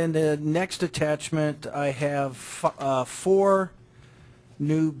then in the next attachment, I have 4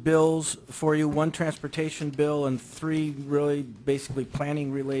 new bills for you, 1 transportation bill and 3 really basically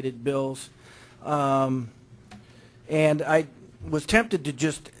planning related bills. And I was tempted to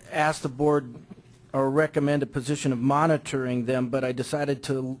just ask the board or recommend a position of monitoring them, but I decided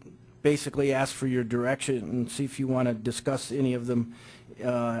to basically ask for your direction and see if you want to discuss any of them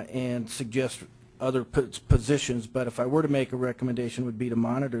and suggest other positions. But if I were to make a recommendation, it would be to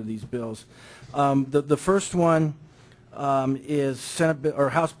monitor these bills. The first one is Senate Bill, or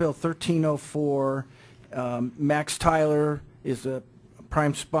House Bill 1304. Max Tyler is a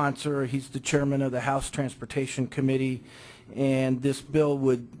prime sponsor. He's the chairman of the House Transportation Committee, and this bill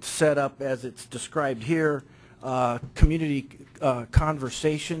would set up, as it's described here, community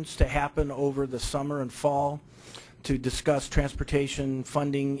conversations to happen over the summer and fall to discuss transportation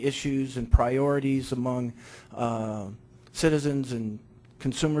funding issues and priorities among citizens and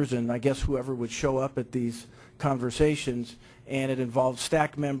consumers, and I guess whoever would show up at these conversations. And it involves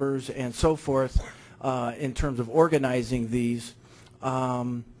staff members and so forth in terms of organizing these.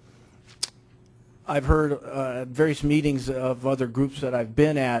 I've heard at various meetings of other groups that I've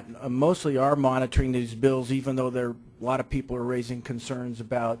been at, mostly are monitoring these bills, even though a lot of people are raising concerns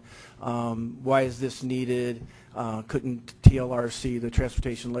about why is this needed, couldn't TLRC, the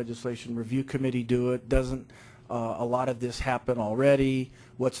Transportation Legislation Review Committee, do it, doesn't a lot of this happen already,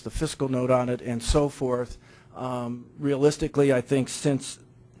 what's the fiscal note on it, and so forth. Realistically, I think since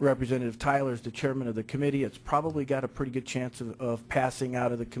Representative Tyler is the chairman of the committee, it's probably got a pretty good chance of passing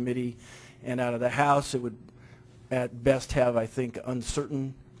out of the committee and out of the House. It would at best have, I think,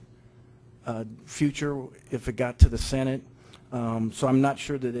 uncertain future if it got to the Senate. So I'm not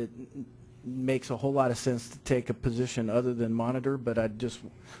sure that it makes a whole lot of sense to take a position other than monitor, but I just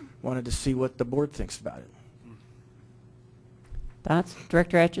wanted to see what the board thinks about it. Thoughts?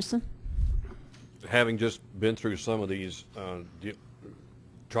 Director Atchison? Having just been through some of these,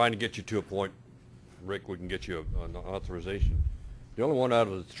 trying to get you to a point, Rick, we can get you an authorization. The only one out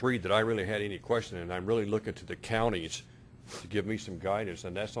of the three that I really had any question, and I'm really looking to the counties to give me some guidance,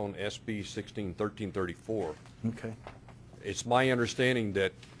 and that's on SB 161334. Okay. It's my understanding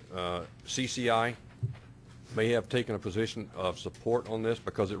that CCI may have taken a position of support on this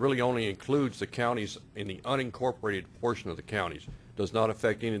because it really only includes the counties in the unincorporated portion of the counties. Does not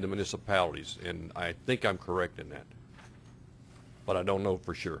affect any of the municipalities, and I think I'm correct in that, but I don't know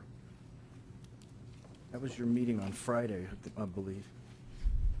for sure. That was your meeting on Friday, I believe.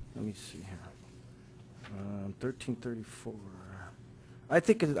 Let me see here. 1334. I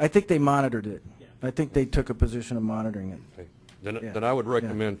think they monitored it. Yeah. I think they took a position of monitoring it. Okay. Then I would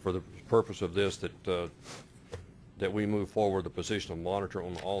recommend, for the purpose of this, that we move forward the position of monitor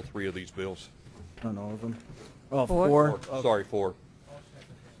on all three of these bills. On all of them? Oh, four? Sorry, four.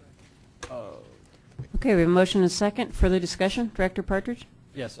 Okay, we have a motion and a second. Further discussion? Director Partridge?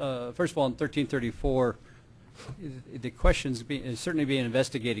 Yes. First of all, in 1334, the questions is certainly being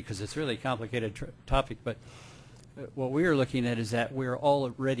investigated because it's really a complicated topic, but what we are looking at is that we're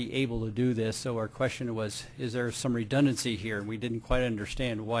already able to do this, so our question was, is there some redundancy here? And we didn't quite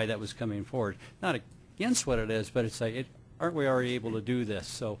understand why that was coming forward. Not against what it is, but it's like, aren't we already able to do this?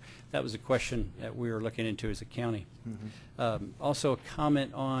 So that was a question that we were looking into as a county. Mm-hmm. Also a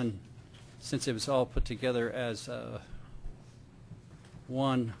comment on, since it was all put together as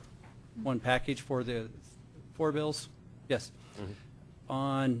one package for the four bills? Yes. Mm-hmm.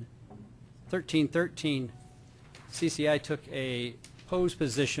 On 1313, CCI took a opposed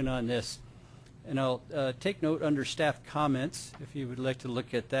position on this, and I'll take note under staff comments if you would like to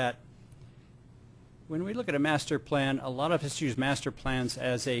look at that. When we look at a master plan, a lot of us use master plans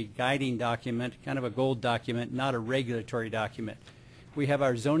as a guiding document, kind of a gold document, not a regulatory document. We have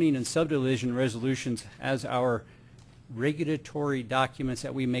our zoning and subdivision resolutions as our regulatory documents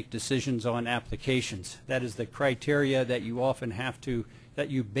that we make decisions on applications. That is the criteria that you often have to, that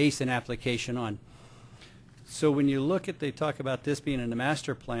you base an application on. So when you look at, they talk about this being in the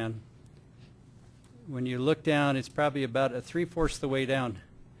master plan, when you look down, it's probably about 3/4 the way down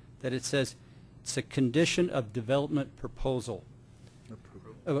that it says it's a condition of development proposal.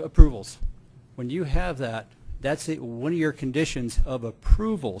 Approvals. When you have that, that's one of your conditions of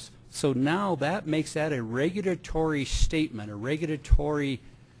approvals. So now that makes that a regulatory statement, a regulatory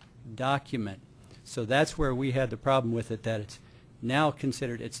document. So that's where we had the problem with it, that it's now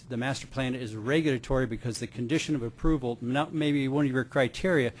considered, the master plan is regulatory because the condition of approval, not maybe one of your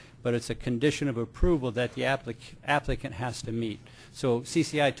criteria, but it's a condition of approval that the applicant has to meet. So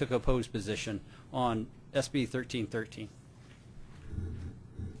CCI took a opposed position on SB 1313.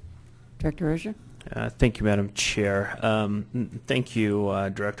 Director Rozier? Thank you, Madam Chair. Thank you,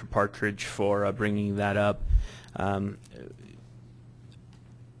 Director Partridge, for bringing that up.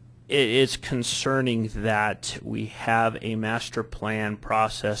 It is concerning that we have a master plan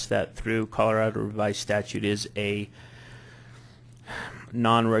process that through Colorado Revised Statute is a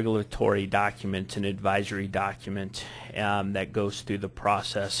non-regulatory document, an advisory document that goes through the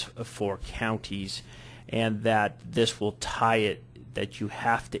process for counties, and that this will tie it, that you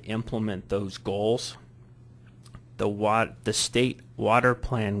have to implement those goals, the state water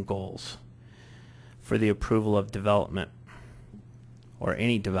plan goals for the approval of development or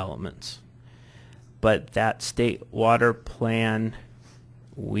any developments. But that state water plan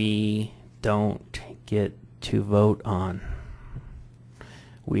we don't get to vote on.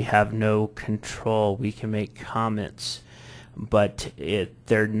 We have no control. We can make comments, but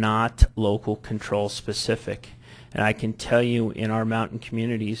they're not local control specific. And I can tell you, in our mountain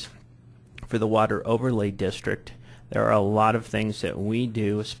communities, for the water overlay district, there are a lot of things that we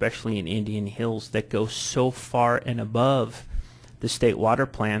do, especially in Indian Hills, that go so far and above the state water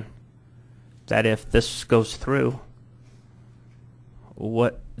plan that if this goes through,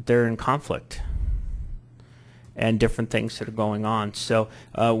 they're in conflict, and different things that are going on. So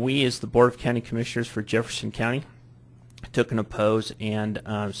we, as the Board of County Commissioners for Jefferson County, took an opposed, and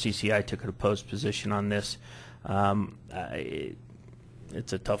CCI took an opposed position on this.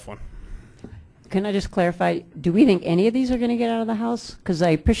 It's a tough one. Can I just clarify, do we think any of these are going to get out of the House? Because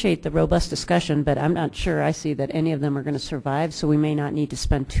I appreciate the robust discussion, but I'm not sure I see that any of them are going to survive, so we may not need to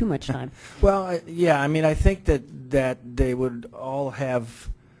spend too much time. Well, yeah, I mean, I think that they would all have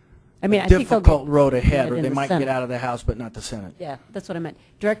I mean, a I think they'll difficult get road ahead, or in they the might Senate. get out of the House, but not the Senate. Yeah, that's what I meant.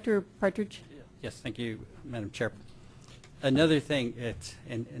 Director Partridge? Yes, thank you, Madam Chair. Another thing,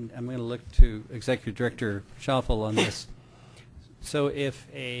 and I'm going to look to Executive Director Schaffel on this. So if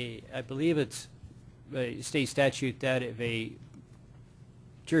I believe it's a state statute that if a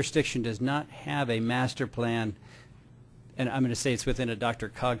jurisdiction does not have a master plan, and I'm going to say it's within a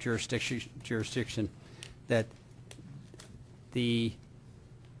DRCOG jurisdiction, that the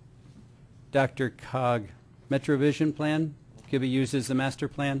DRCOG MetroVision plan could be used as the master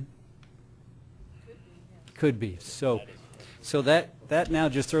plan? Could be. So that now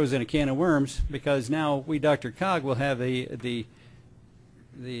just throws in a can of worms, because now we, DRCOG, will have the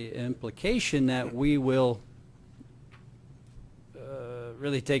implication that we will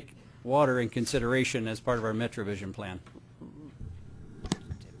really take water in consideration as part of our MetroVision plan.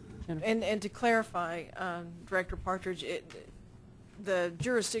 And to clarify, Director Partridge, the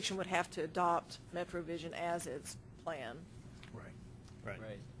jurisdiction would have to adopt MetroVision as its plan. Right.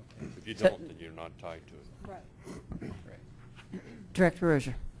 If you don't, then you're not tied to it. Right. Director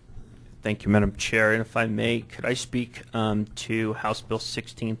Rozier. Thank you, Madam Chair. And if I may, could I speak to House Bill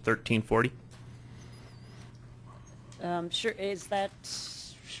 161340? Sure. Is that?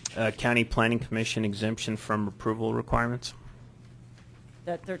 County Planning Commission exemption from approval requirements.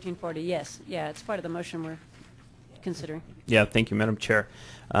 That 1340, yes. Yeah, it's part of the motion we're considering. Yeah, thank you, Madam Chair.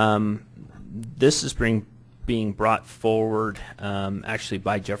 This is being brought forward actually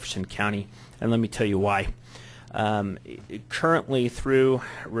by Jefferson County, and let me tell you why. Currently through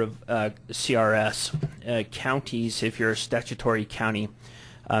CRS, counties, if you're a statutory county,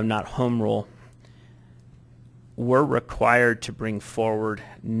 not home rule, we're required to bring forward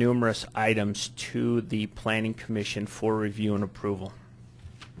numerous items to the Planning Commission for review and approval.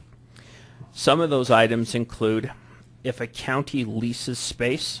 Some of those items include if a county leases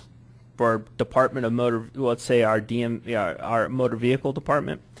space for our Department of Motor, let's say our our Motor Vehicle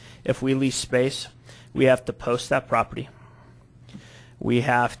Department, if we lease space, we have to post that property. We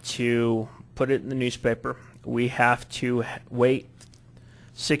have to put it in the newspaper. We have to wait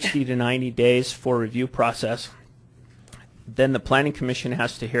 60 to 90 days for review process. Then the Planning Commission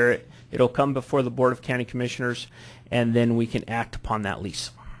has to hear it. It'll come before the Board of County Commissioners, and then we can act upon that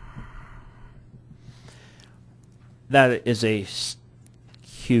lease. That is a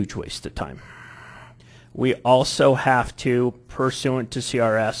huge waste of time. We also have to, pursuant to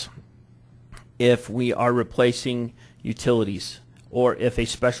CRS, if we are replacing utilities, or if a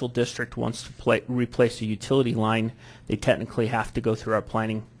special district wants to replace a utility line, they technically have to go through our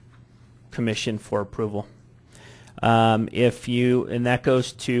Planning Commission for approval. And that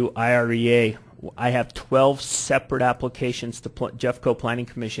goes to IREA. I have 12 separate applications to Jeffco Planning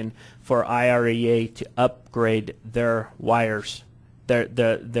Commission for IREA to upgrade their wires,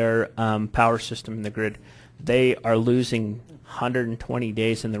 their power system in the grid. They are losing 120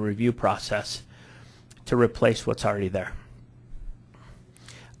 days in the review process to replace what's already there.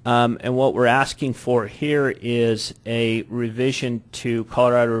 And what we're asking for here is a revision to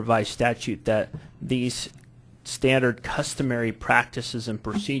Colorado Revised Statute that these standard customary practices and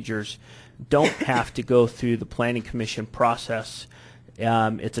procedures don't have to go through the Planning Commission process.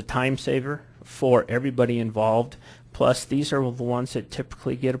 It's a time saver for everybody involved. Plus, these are the ones that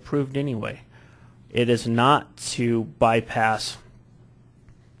typically get approved anyway. It is not to bypass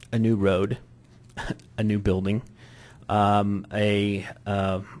a new road, a new building, a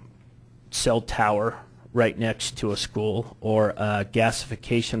cell tower right next to a school, or a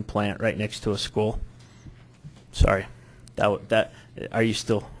gasification plant right next to a school. Sorry, that are you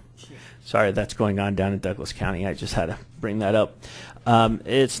still? Sorry, that's going on down in Douglas County. I just had to bring that up.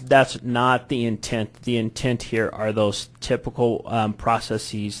 That's not the intent. The intent here are those typical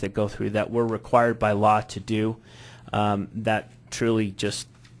processes that go through that we're required by law to do, that truly just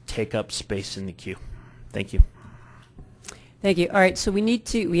take up space in the queue. Thank you. Thank you. All right, so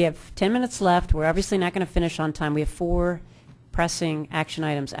we have 10 minutes left. We're obviously not going to finish on time. We have 4 pressing action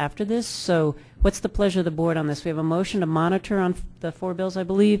items after this. So what's the pleasure of the board on this? We have a motion to monitor on the 4 bills, I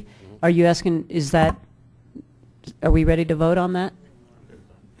believe. Are you asking, are we ready to vote on that?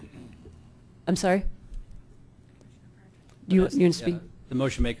 I'm sorry? You want to speak? The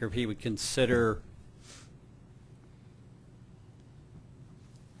motion maker, if he would consider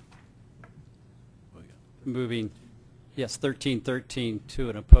moving, yes, 1313 to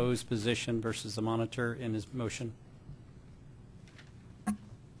an opposed position versus the monitor in his motion.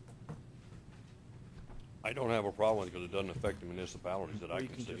 I don't have a problem with it because it doesn't affect the municipalities that I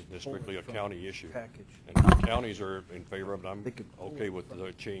can see. It's strictly a county issue. Package. And if the counties are in favor of it, I'm okay with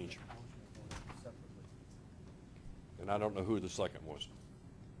the change. And I don't know who the second was.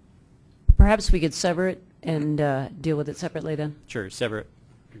 Perhaps we could sever it and deal with it separately then. Sure, sever it.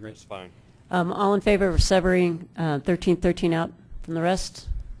 That's fine. All in favor of severing 1313 out from the rest?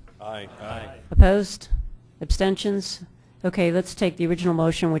 Aye. Aye. Opposed? Abstentions? Okay, let's take the original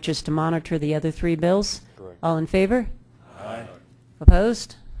motion, which is to monitor the other 3 bills. Correct. All in favor? Aye.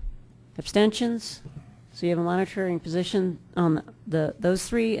 Opposed? Abstentions? So you have a monitoring position on those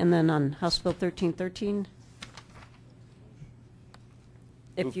 3, and then on House Bill 1313?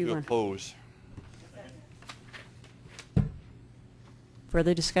 If you want. Oppose.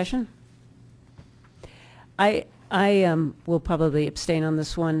 Further discussion? I will probably abstain on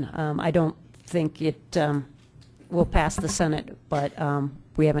this one. I don't think it will pass the Senate, but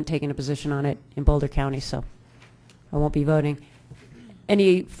we haven't taken a position on it in Boulder County, so I won't be voting.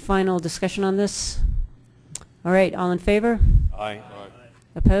 Any final discussion on this? All right, all in favor? Aye. Aye.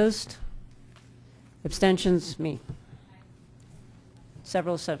 Opposed? Abstentions? Me.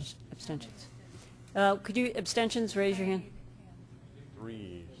 Several abstentions. Could you, abstentions, raise your hand?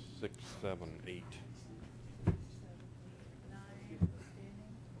 3, 6, 7, 8.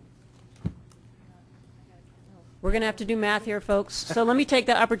 We're going to have to do math here, folks. So let me take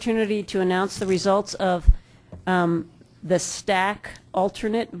the opportunity to announce the results of the stack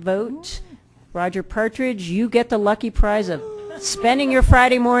alternate vote. Roger Partridge, you get the lucky prize of spending your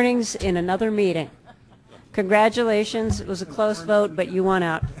Friday mornings in another meeting. Congratulations. It was a close vote, but you won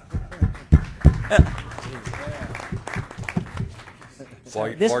out.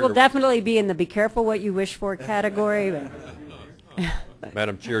 This will definitely be in the be careful what you wish for category.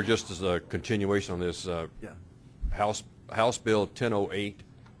 Madam Chair, just as a continuation on this, House Bill 1008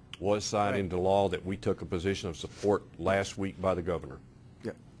 was signed into law that we took a position of support last week by the governor.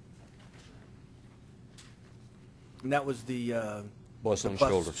 Yep. And that was the bus on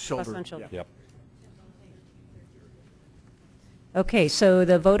shoulder. Bus on shoulder. Yep. Okay, so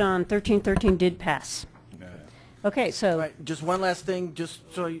the vote on 1313 did pass. Okay, so right, just one last thing, just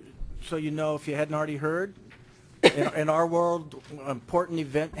so you know, if you hadn't already heard, in our world, an important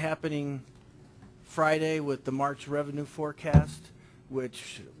event happening Friday with the March revenue forecast,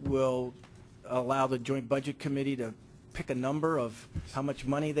 which will allow the Joint Budget Committee to pick a number of how much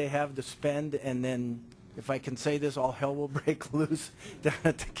money they have to spend, and then, if I can say this, all hell will break loose down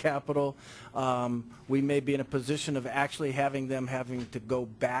at the Capitol. We may be in a position of actually having to go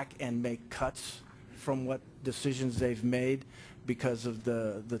back and make cuts from what decisions they've made because of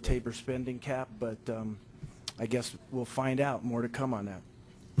the Tabor spending cap, but I guess we'll find out. More to come on that.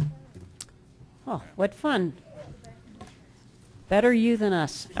 oh, what fun. Better you than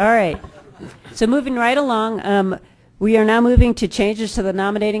us. All right. So moving right along, we are now moving to changes to the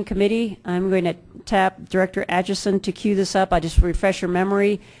nominating committee. I'm going to tap Director Atchison to cue this up. I just refresh your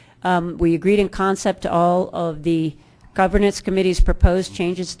memory. We agreed in concept to all of the governance committee's proposed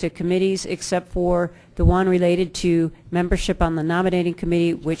changes to committees except for the one related to membership on the nominating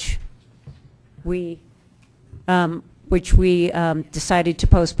committee, which we decided to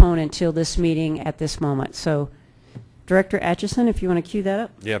postpone until this meeting at this moment. So Director Atchison, if you want to cue that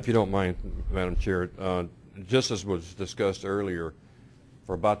up. Yeah, if you don't mind, Madam Chair. Just as was discussed earlier,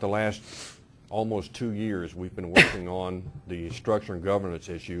 for about the last almost 2 years, we've been working on the structure and governance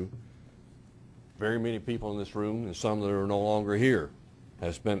issue. Very many people in this room, and some that are no longer here,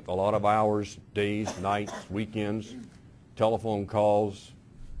 have spent a lot of hours, days, nights, weekends, telephone calls,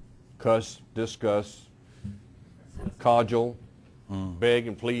 cuss, discuss, cudgel, beg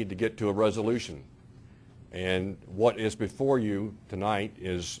and plead to get to a resolution. And what is before you tonight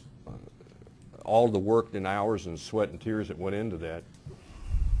is all the work and hours and sweat and tears that went into that.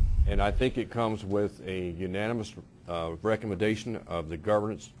 And I think it comes with a unanimous recommendation of the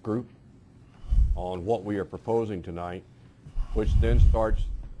governance group on what we are proposing tonight, which then starts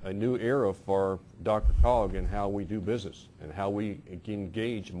a new era for DRCOG and how we do business and how we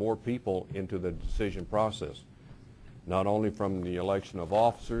engage more people into the decision process, not only from the election of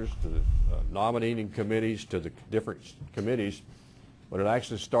officers to the nominating committees to the different committees, but it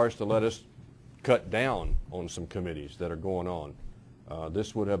actually starts to let us cut down on some committees that are going on.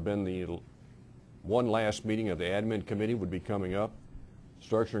 This would have been the one last meeting of the admin committee would be coming up.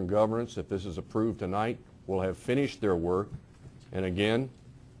 Structure and governance, if this is approved tonight, will have finished their work. And again,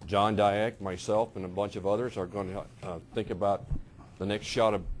 John Dyack, myself, and a bunch of others are going to think about the next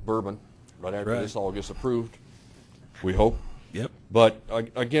shot of bourbon right after this all gets approved, we hope. Yep. But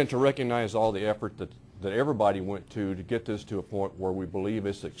again, to recognize all the effort that everybody went to get this to a point where we believe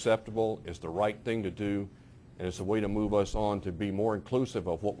it's acceptable, it's the right thing to do, and it's a way to move us on to be more inclusive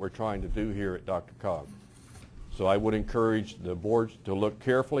of what we're trying to do here at DRCOG. So I would encourage the board to look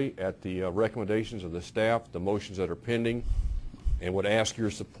carefully at the recommendations of the staff, the motions that are pending, and would ask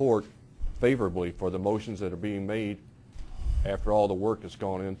your support favorably for the motions that are being made after all the work that's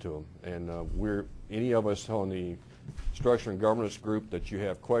gone into them. And any of us on the structure and governance group that you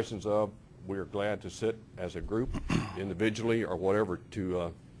have questions of, we're glad to sit as a group, individually or whatever,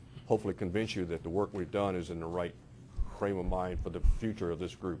 to hopefully convince you that the work we've done is in the right frame of mind for the future of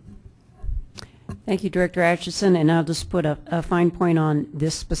this group. Thank you, Director Atchison, and I'll just put a fine point on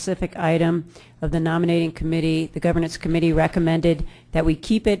this specific item of the nominating committee. The governance committee recommended that we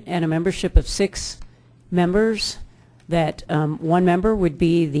keep it at a membership of 6 members, that 1 member would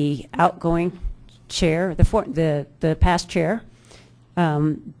be the outgoing chair, the past chair.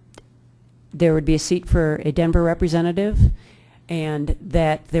 There would be a seat for a Denver representative, and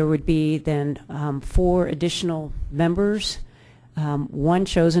that there would be then 4 additional members, 1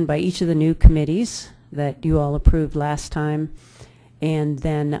 chosen by each of the new committees that you all approved last time, and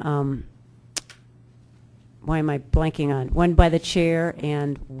then why am I blanking on? 1 by the chair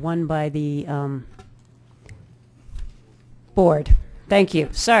and 1 by the board. Thank you.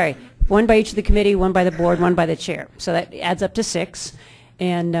 Sorry. 1 by each of the committee, 1 by the board, 1 by the chair. So that adds up to 6.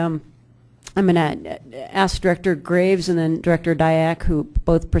 And I'm going to ask Director Graves and then Director Dyack, who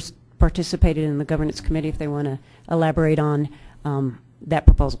both participated in the governance committee, if they want to elaborate on that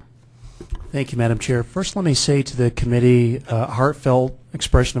proposal. Thank you, Madam Chair. First, let me say to the committee a heartfelt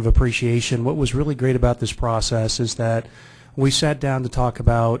expression of appreciation. What was really great about this process is that we sat down to talk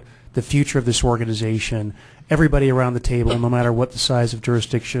about the future of this organization. Everybody around the table, no matter what the size of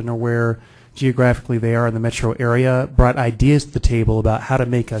jurisdiction or where geographically they are in the metro area, brought ideas to the table about how to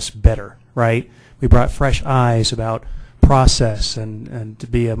make us better, right? We brought fresh eyes about process and to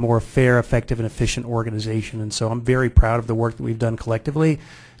be a more fair, effective, and efficient organization. And so I'm very proud of the work that we've done collectively.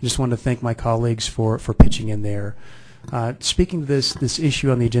 I just wanted to thank my colleagues for pitching in there. Speaking to this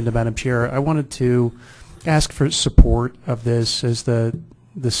issue on the agenda, Madam Chair, I wanted to ask for support of this. As the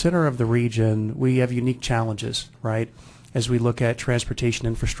center of the region, we have unique challenges, right? As we look at transportation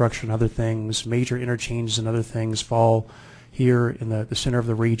infrastructure and other things, major interchanges and other things fall here in the center of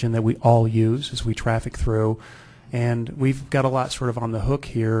the region that we all use as we traffic through. And we've got a lot sort of on the hook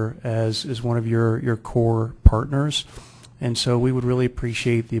here as one of your core partners. And so we would really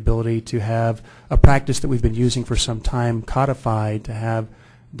appreciate the ability to have a practice that we've been using for some time codified, to have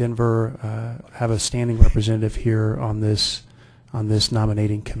Denver have a standing representative here on this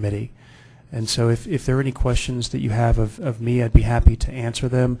nominating committee. And so if there are any questions that you have of me, I'd be happy to answer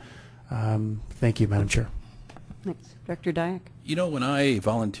them. Thank you, Madam Chair. Thanks. Director Dyack. You know, when I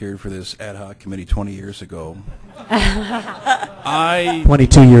volunteered for this ad hoc committee 20 years ago,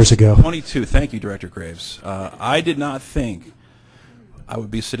 22 years ago. 22, thank you, Director Graves. I did not think I would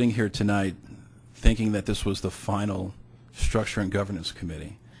be sitting here tonight thinking that this was the final Structure and Governance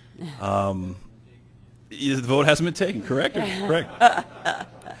Committee. The vote hasn't been taken, correct? Correct.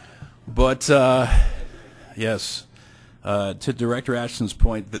 But, yes, to Director Ashton's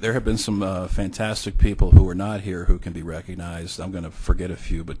point, that there have been some fantastic people who are not here who can be recognized. I'm going to forget a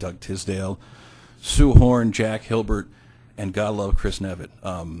few, but Doug Tisdale, Sue Horn, Jack Hilbert, and God love Chris Nevitt.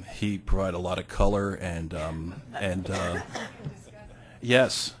 He provided a lot of color and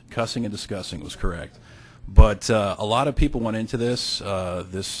yes, cussing and discussing was correct. But a lot of people went into this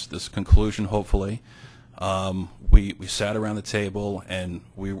this conclusion, hopefully. We sat around the table and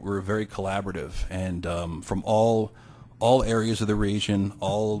we were very collaborative, and from all areas of the region,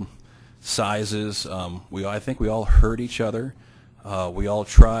 all sizes. I think we all heard each other. We all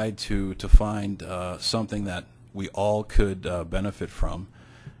tried to find something that we all could benefit from.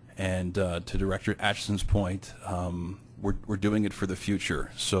 And to Director Atchison's point, we're doing it for the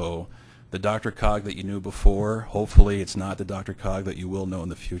future. So the DRCOG that you knew before, hopefully it's not the DRCOG that you will know in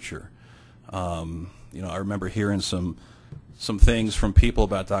the future. I remember hearing some things from people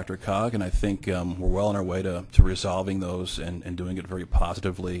about DRCOG, and I think we're well on our way to resolving those and doing it very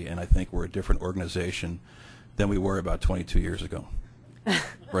positively, and I think we're a different organization than we were about 22 years ago.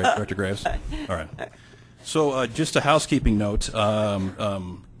 Right, Director Graves? All right. So just a housekeeping note.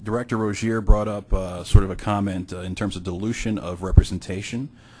 Director Rogier brought up sort of a comment in terms of dilution of representation.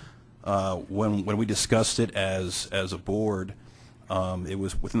 When we discussed it as a board, it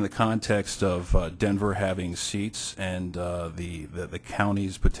was within the context of Denver having seats and the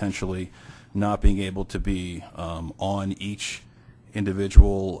counties potentially not being able to be on each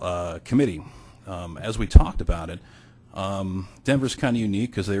individual committee. As we talked about it, Denver's kind of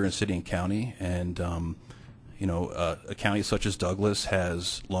unique because they're in city and county, and a county such as Douglas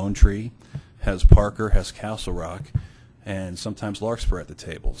has Lone Tree, has Parker, has Castle Rock, and sometimes Larkspur at the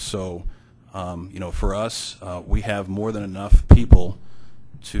table. So, for us, we have more than enough people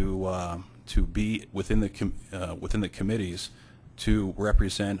to be within the committees to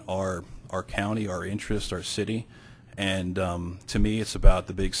represent our county, our interests, our city. And to me, it's about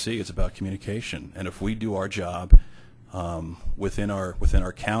the big C. It's about communication. And if we do our job within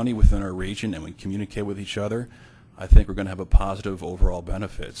our county, within our region, and we communicate with each other, I think we're going to have a positive overall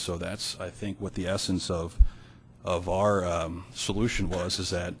benefit. So that's, I think, what the essence of our solution was, is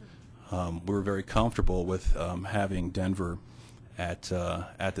that we were very comfortable with having Denver at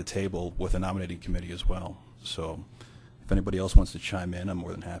the table with a nominating committee as well. So if anybody else wants to chime in, I'm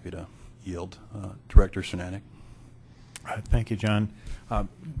more than happy to yield. Director Cernanek. Thank you, John.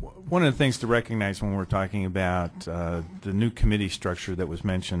 One of the things to recognize when we're talking about the new committee structure that was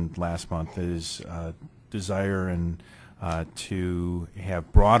mentioned last month is desire and to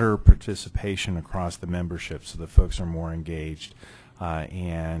have broader participation across the membership so the folks are more engaged.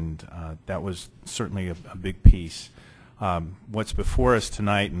 And that was certainly a big piece. What's before us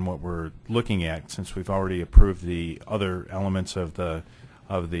tonight and what we're looking at, since we've already approved the other elements of the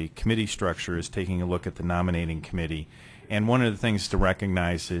committee structure, is taking a look at the nominating committee. And one of the things to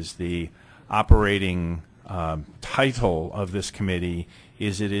recognize is the operating title of this committee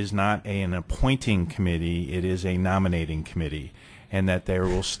is it is not an appointing committee, it is a nominating committee, and that there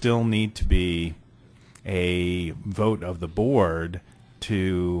will still need to be a vote of the board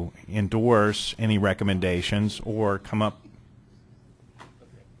to endorse any recommendations or come up.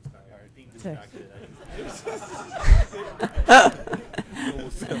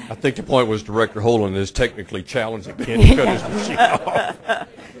 I think the point was Director Holland is technically challenging Ken to cut his machine off.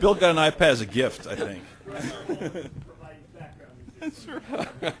 Bill got an iPad as a gift, I think.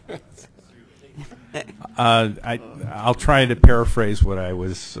 I'll try to paraphrase what I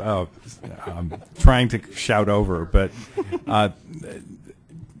was trying to shout over, but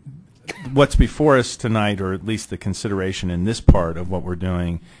what's before us tonight, or at least the consideration in this part of what we're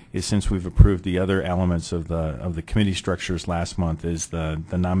doing, is since we've approved the other elements of the committee structures last month, is the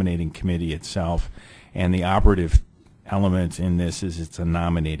nominating committee itself, and the operative element in this is it's a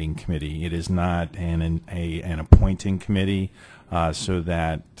nominating committee. It is not an appointing committee, so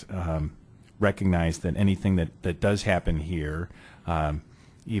that recognize that anything that does happen here,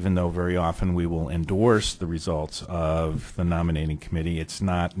 even though very often we will endorse the results of the nominating committee, it's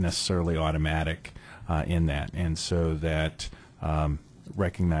not necessarily automatic in that. And so that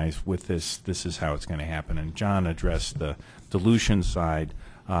recognize with this is how it's going to happen. And John addressed the dilution side.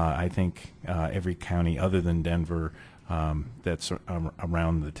 I think every county other than Denver that's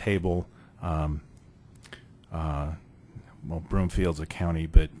around the table, well, Broomfield's a county,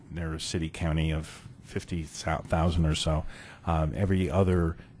 but they're a city county of 50,000 or so. Every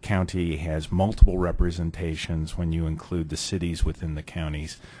other county has multiple representations when you include the cities within the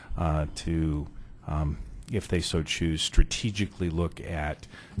counties to, if they so choose, strategically look at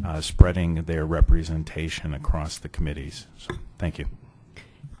spreading their representation across the committees. So, thank you.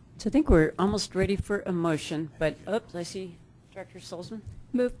 So I think we're almost ready for a motion, but oops, I see Director Solzman.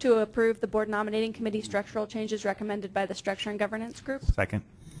 Move to approve the board nominating committee structural changes recommended by the Structure and Governance Group. Second.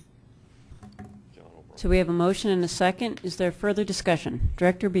 So we have a motion and a second. Is there further discussion?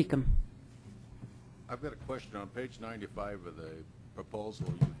 Director Beacom. I've got a question on page 95 of the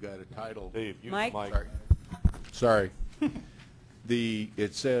proposal. You've got a title. Mike. Sorry.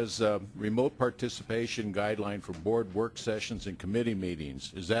 It says remote participation guideline for board work sessions and committee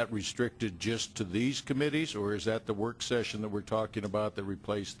meetings. Is that restricted just to these committees, or is that the work session that we're talking about that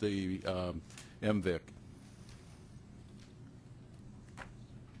replaced the MVIC?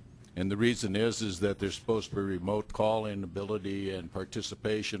 And the reason is that there's supposed to be remote call-in ability and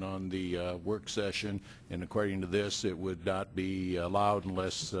participation on the work session, and according to this, it would not be allowed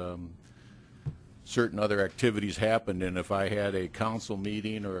unless certain other activities happened. And if I had a council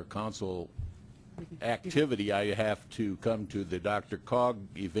meeting or a council activity, I have to come to the DRCOG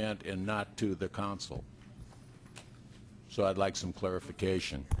event and not to the council. So I'd like some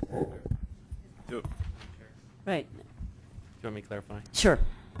clarification. Right. Do you want me to clarify? Sure.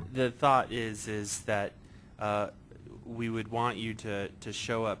 The thought is that we would want you to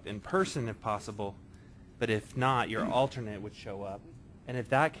show up in person if possible, but if not, your alternate would show up. And if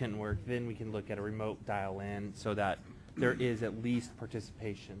that can work, then we can look at a remote dial-in so that there is at least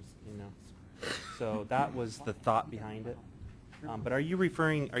participation, you know. So that was the thought behind it. But are you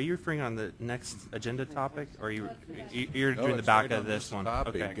referring on the next agenda topic, or you're doing the back of this one?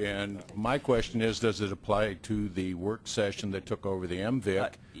 Topic. Okay. And my question is, does it apply to the work session that took over the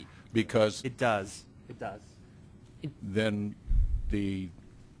MVIC? Because it does. It does. Then the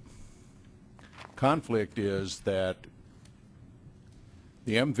conflict is that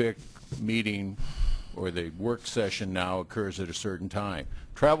the MVIC meeting or the work session now occurs at a certain time.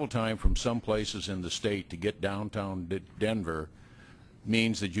 Travel time from some places in the state to get downtown Denver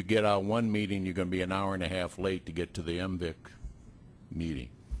means that you get out one meeting, you're going to be an hour and a half late to get to the MVIC meeting.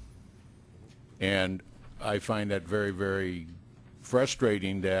 And I find that very, very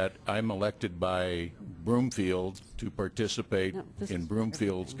frustrating that I'm elected by Broomfield to participate in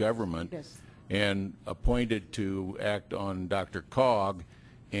Broomfield's government and appointed to act on DRCOG,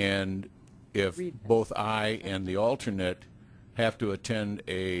 and if both I and the alternate have to attend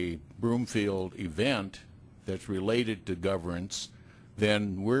a Broomfield event that's related to governance,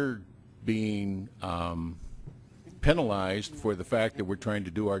 then we're being penalized for the fact that we're trying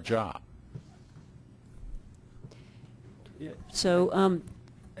to do our job. So,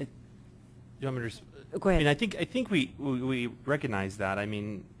 you want me to go ahead. I mean, I think we recognize that. I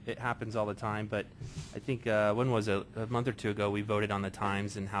mean, it happens all the time, but I think when was it, a month or two ago, we voted on the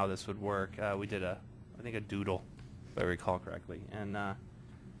times and how this would work. We did I think a doodle, if I recall correctly. And are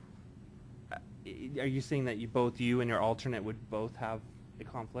you saying that both you and your alternate would both have a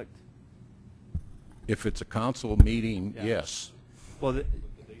conflict? If it's a council meeting, yes. Well,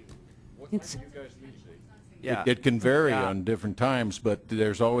 it can vary on different times, but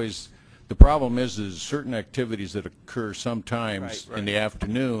there's always, the problem is certain activities that occur sometimes in the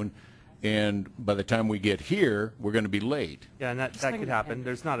afternoon, and by the time we get here, we're going to be late. Yeah, and that could happen.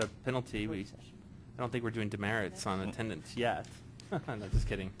 There's not a penalty. I don't think we're doing demerits on attendance yet. No, just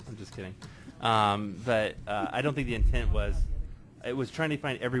kidding. I'm just kidding. But I don't think the intent was. It was trying to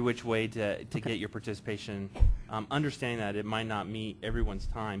find every which way to get your participation, understanding that it might not meet everyone's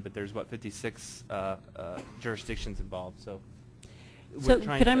time, but there's, 56 jurisdictions involved. So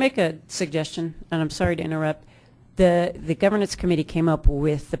could I make a suggestion? And I'm sorry to interrupt. The governance committee came up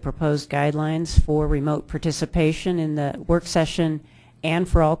with the proposed guidelines for remote participation in the work session and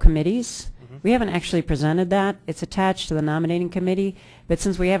for all committees. We haven't actually presented that. It's attached to the nominating committee, but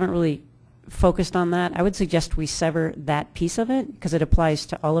since we haven't really focused on that, I would suggest we sever that piece of it because it applies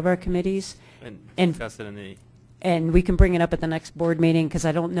to all of our committees. And discuss it in the... And we can bring it up at the next board meeting because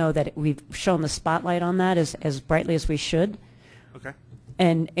I don't know that we've shown the spotlight on that as brightly as we should. Okay.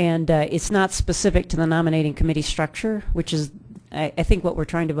 And it's not specific to the nominating committee structure, which is, I think, what we're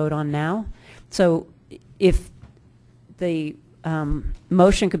trying to vote on now. So if the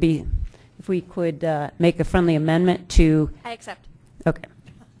motion could be, if we could make a friendly amendment to... I accept. Okay.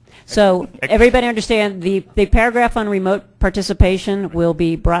 So everybody understand the paragraph on remote participation will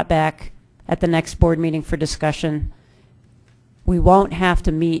be brought back at the next board meeting for discussion. We won't have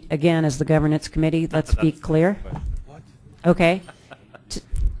to meet again as the governance committee. Let's be clear. Okay.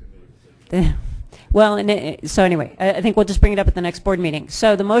 Well, so anyway, I think we'll just bring it up at the next board meeting.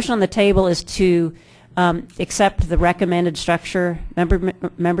 So the motion on the table is to accept the recommended structure,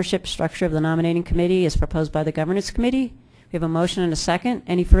 membership structure of the nominating committee as proposed by the governance committee. We have a motion and a second.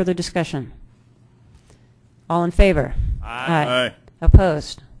 Any further discussion? All in favor? Aye.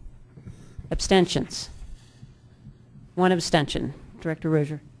 Opposed? Abstentions? One abstention. Director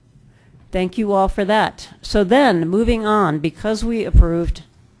Rozier. Thank you all for that. So then, moving on, because we approved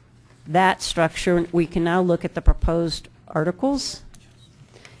that structure, we can now look at the proposed articles.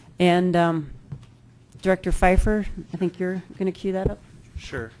 And Director Pfeiffer, I think you're going to cue that up.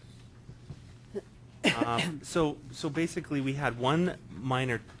 Sure. So basically, we had one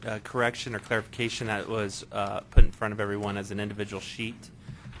minor correction or clarification that was put in front of everyone as an individual sheet.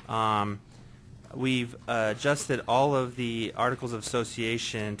 We've adjusted all of the articles of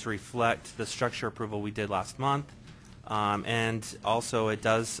association to reflect the structure approval we did last month, and also it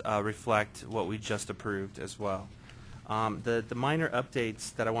does reflect what we just approved as well. The minor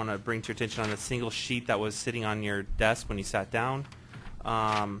updates that I want to bring to your attention on the single sheet that was sitting on your desk when you sat down,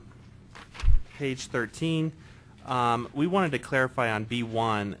 page 13, we wanted to clarify on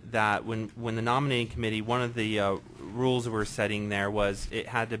B1 that when the nominating committee, one of the rules we were setting there was it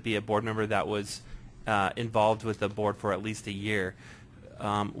had to be a board member that was involved with the board for at least a year.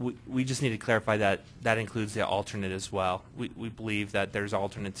 We just need to clarify that that includes the alternate as well. We believe that there's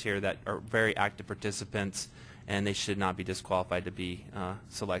alternates here that are very active participants, and they should not be disqualified to be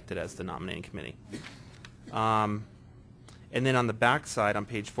selected as the nominating committee. And then on the back side, on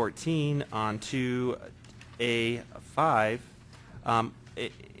page 14, on 2A5,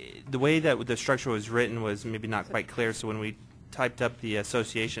 the way that the structure was written was maybe not quite clear, so when we typed up the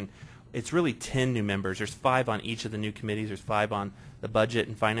association, it's really 10 new members. There's 5 on each of the new committees. There's 5 on the Budget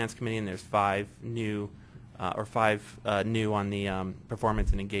and Finance Committee, and there's 5 new new on the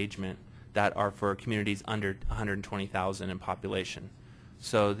Performance and Engagement that are for communities under 120,000 in population.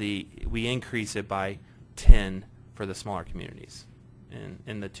 So we increase it by 10 for the smaller communities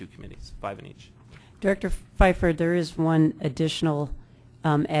in the 2 committees, 5 in each. Director Pfeiffer, there is one additional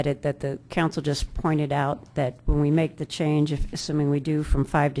edit that the council just pointed out, that when we make the change, assuming we do from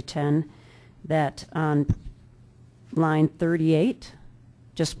 5 to 10, that on line 38,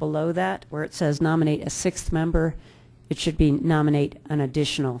 just below that, where it says nominate a 6th member, it should be nominate an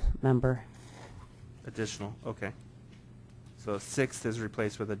additional member. Additional, okay. So 6th is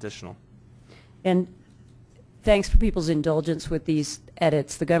replaced with additional. And thanks for people's indulgence with these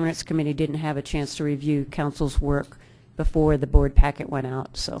edits. The Governance Committee didn't have a chance to review council's work before the board packet went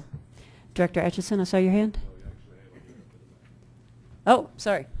out. So, Director Atchison, I saw your hand. Oh,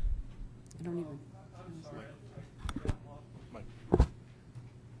 sorry. I don't even.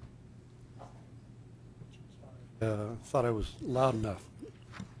 Thought I was loud enough.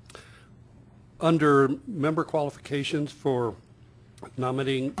 Under member qualifications for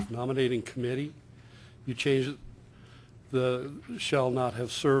nominating committee, you changed the shall not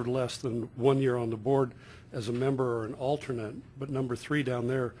have served less than 1 year on the board as a member or an alternate, but number 3 down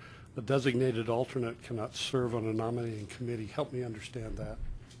there, the designated alternate cannot serve on a nominating committee. Help me understand that.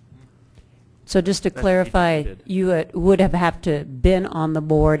 So just to clarify, you would have to been on the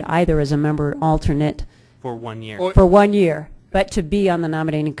board either as a member or alternate for 1 year. For 1 year, but to be on the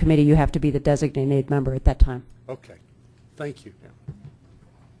nominating committee, you have to be the designated member at that time. Okay, thank you.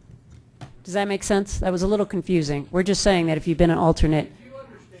 Does that make sense? That was a little confusing. We're just saying that if you've been an alternate.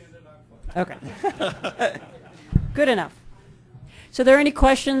 Okay. Good enough. So, are there any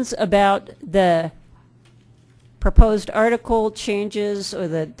questions about the proposed article changes or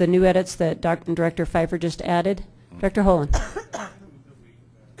the new edits that Director Pfeiffer just added? Director Holland.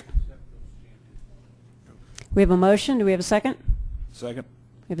 We have a motion. Do we have a second? Second.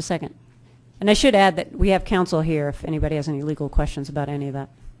 We have a second. And I should add that we have counsel here if anybody has any legal questions about any of that.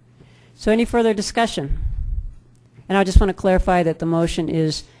 So any further discussion? And I just want to clarify that the motion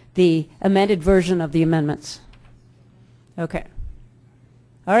is the amended version of the amendments. Okay.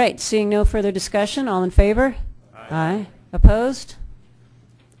 All right. Seeing no further discussion, all in favor? Aye. Opposed?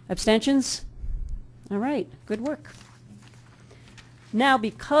 Abstentions? All right. Good work. Now,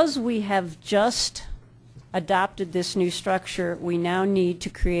 because we have just adopted this new structure, we now need to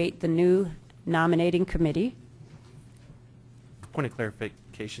create the new nominating committee. Point of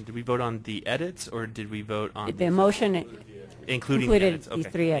clarification, did we vote on the edits or did we vote on the motion including the edits? the Okay,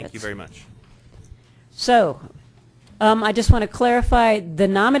 3 edits. thank you very much. So I just want to clarify, the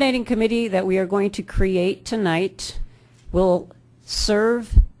nominating committee that we are going to create tonight will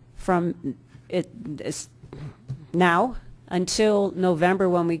serve from now until November,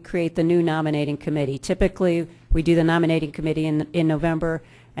 when we create the new nominating committee. Typically, we do the nominating committee in November,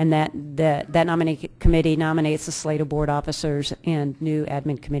 and that nominating committee nominates the slate of board officers and new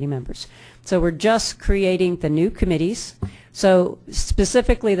admin committee members. So we're just creating the new committees. So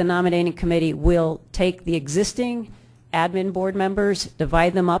specifically, the nominating committee will take the existing admin board members,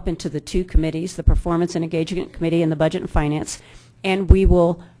 divide them up into the 2 committees, the Performance and Engagement Committee and the Budget and Finance, and we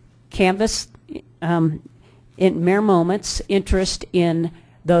will canvass in mere moments interest in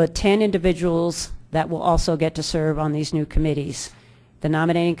the 10 individuals that will also get to serve on these new committees. The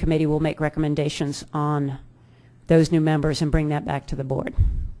nominating committee will make recommendations on those new members and bring that back to the board.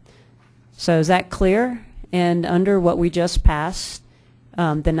 So is that clear? And under what we just passed,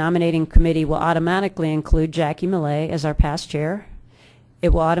 the nominating committee will automatically include Jackie Millay as our past chair. It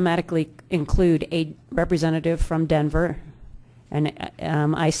will automatically include a representative from Denver. And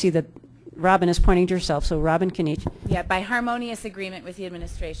I see that Robin is pointing to herself, so Robin can each. Yeah, by harmonious agreement with the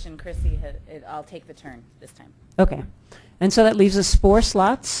administration, Chrissy, I'll take the turn this time. Okay. And so that leaves us 4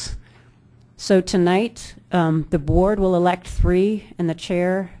 slots. So tonight, the board will elect 3, and the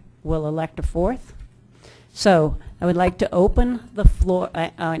chair will elect a 4th. So I would like to open the floor,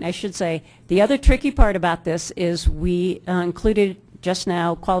 and I should say, the other tricky part about this is we included just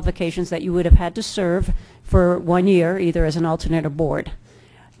now qualifications that you would have had to serve for 1 year, either as an alternate or board.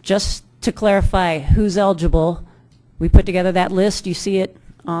 Just to clarify who's eligible, we put together that list. You see it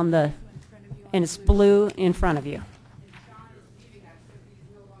on the, and it's blue in front of you.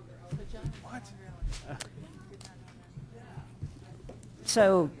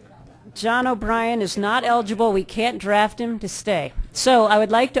 So John O'Brien is not eligible. We can't draft him to stay. So I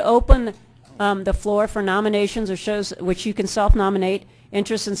would like to open the floor for nominations or shows which you can self-nominate,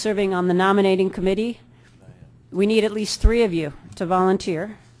 interest in serving on the nominating committee. We need at least 3 of you to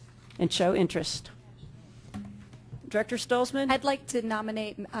volunteer and show interest. Director Stolzman? I'd like to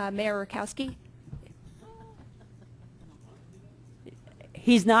nominate Mayor Rakowski.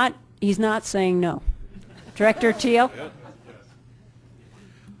 He's not saying no. Director Teal?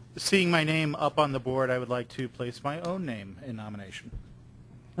 Seeing my name up on the board, I would like to place my own name in nomination.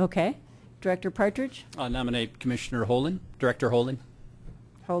 Okay. Director Partridge? I'll nominate Commissioner Holen, Director Holen.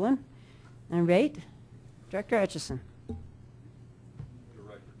 Holen? All right. Director Etchison?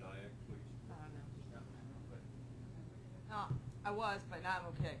 Director Dyack, please. I was, but now I'm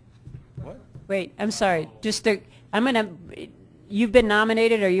okay. What? Wait, I'm sorry. Just to, I'm going to, you've been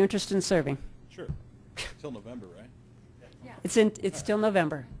nominated. Are you interested in serving? Sure. Till November, right? It's still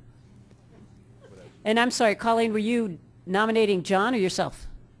November. And I'm sorry, Colleen, were you nominating John or yourself?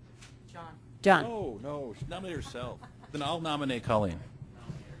 John. Oh, no, she nominated herself. Then I'll nominate Colleen.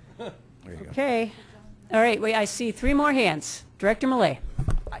 There you go. Okay. All right, wait, I see 3 more hands. Director Millay.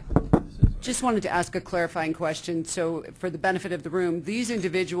 Just wanted to ask a clarifying question. So for the benefit of the room, these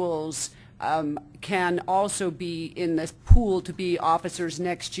individuals can also be in this pool to be officers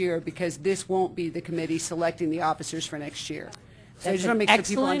next year, because this won't be the committee selecting the officers for next year. So I just want to make sure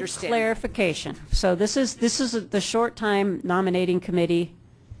people Excellent understand. clarification. So this is the short time nominating committee,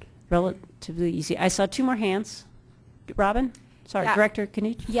 relatively easy. I saw 2 more hands. Robin? Sorry, Yeah. Director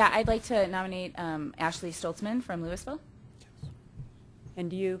Kinich? Yeah, I'd like to nominate Ashley Stoltzman from Louisville.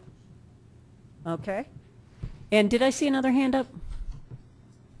 And you? Okay. And did I see another hand up?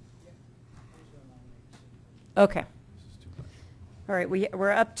 Okay. All right, we're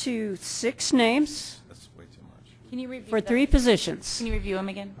up to 6 names That's way too much. Can you review for 3 positions. Can you review them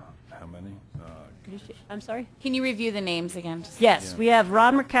again? How many? I'm sorry? Can you review the names again? Yes, we have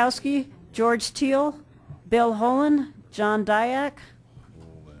Ron Murkowski, George Teal, Bill Holen, John Dyack,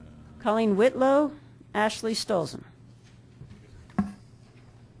 Colleen Whitlow, Ashley Stolzen.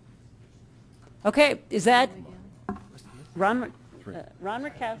 Okay, is that Ron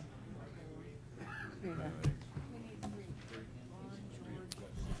Murkowski?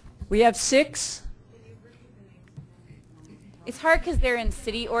 We have 6. It's hard because they're in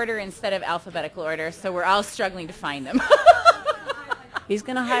city order instead of alphabetical order, so we're all struggling to find them. He's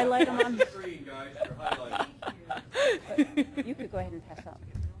going to highlight them on. You could go ahead and pass out.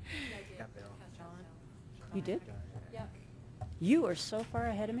 You did? Yeah. You are so far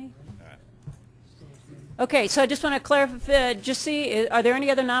ahead of me. Okay, so I just want to clarify, just see, are there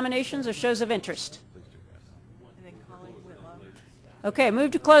any other nominations or shows of interest? Okay, move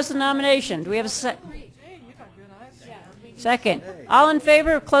to close the nomination. Do we have a second? All in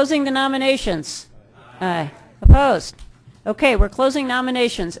favor of closing the nominations? Aye. Opposed? Okay, we're closing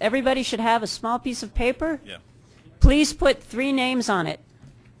nominations. Everybody should have a small piece of paper. Yeah. Please put 3 names on it.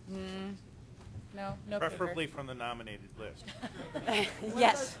 No Preferably from the nominated list.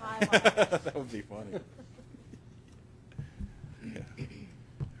 Yes. That would be funny. Yeah.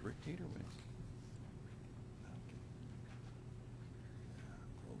 Rick Teeter wins.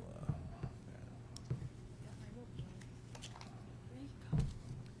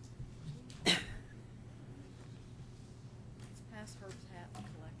 Pass Herb's hat and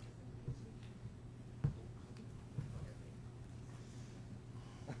collect it.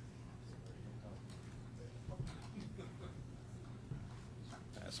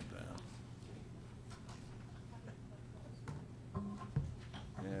 Pass him down.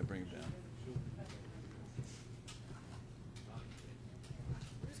 Yeah, bring him down.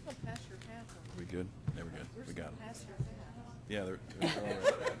 We're just going to pass your hat on. We good? There we go. We got him. Pass your hat. Yeah, they're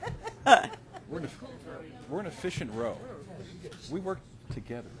all right. We're an efficient row. We worked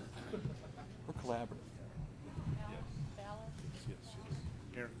together. We're collaborative.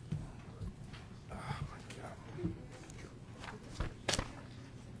 Here. Oh, my God.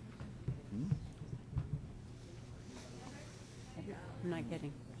 I'm not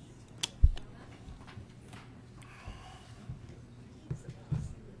getting.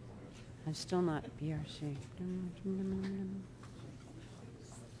 I'm still not BRC.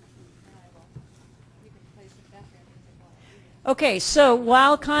 Okay, so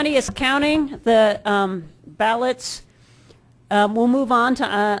while Connie is counting the ballots, we'll move on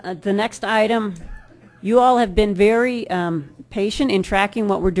to the next item. You all have been very patient in tracking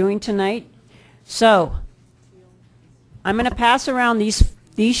what we're doing tonight. So I'm going to pass around these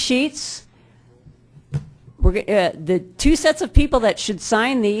sheets. The two sets of people that should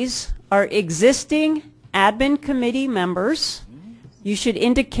sign these are existing admin committee members. You should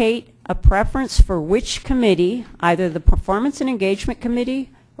indicate a preference for which committee, either the Performance and Engagement Committee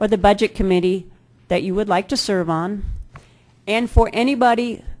or the Budget Committee, that you would like to serve on. And for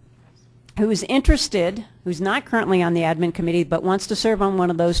anybody who is interested, who's not currently on the admin committee but wants to serve on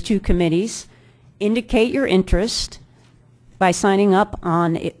one of those two committees, indicate your interest by signing up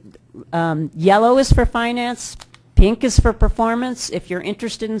on it. Yellow is for finance, pink is for performance. If you're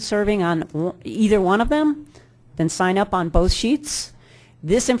interested in serving on either one of them, then sign up on both sheets.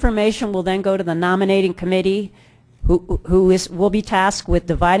 This information will then go to the nominating committee, will be tasked with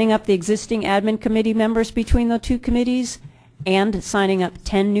dividing up the existing admin committee members between the two committees and signing up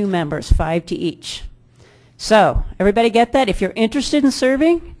 10 new members, 5 to each. So, everybody get that? If you're interested in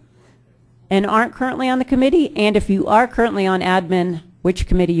serving and aren't currently on the committee, and if you are currently on admin, which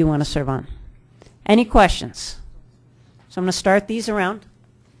committee you want to serve on. Any questions? So I'm going to start these around.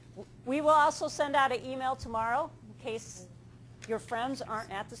 We will also send out an email tomorrow in case your friends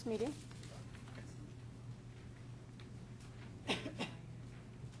aren't at this meeting.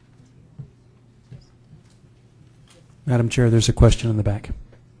 Madam Chair, there's a question in the back.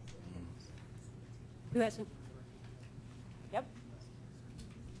 Who has it? Yep.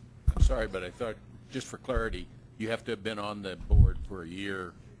 Sorry, but I thought, just for clarity, you have to have been on the board for a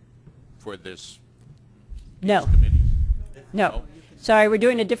year for this. No. No. Sorry, we're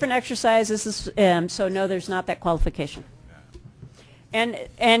doing a different exercise. This is so no, there's not that qualification.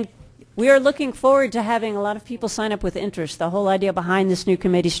 And we are looking forward to having a lot of people sign up with interest. The whole idea behind this new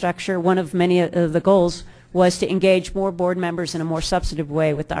committee structure, one of many of the goals, was to engage more board members in a more substantive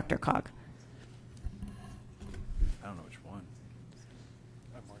way with DRCOG. I don't know which one.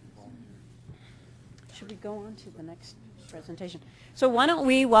 Should we go on to the next presentation? So why don't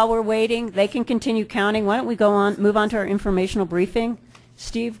we, while we're waiting, they can continue counting. Why don't we move on to our informational briefing?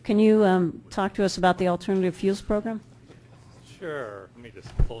 Steve, can you talk to us about the Alternative Fuels Program? Sure. Let me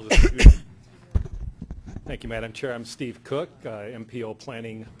just close it. Thank you, Madam Chair. I'm Steve Cook, MPO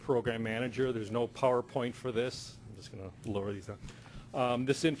Planning Program Manager. There's no PowerPoint for this. I'm just going to lower these down.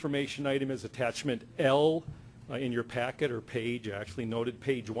 This information item is attachment L in your packet, or page, actually noted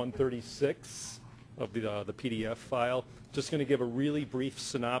page 136 of the PDF file. Just going to give a really brief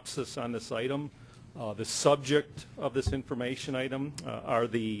synopsis on this item. The subject of this information item are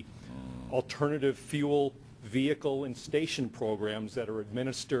the alternative fuel vehicle and station programs that are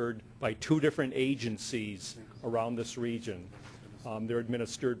administered by two different agencies around this region. They're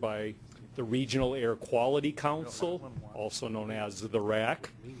administered by the Regional Air Quality Council, also known as the RAC,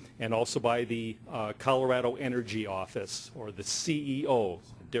 and also by the Colorado Energy Office, or the CEO,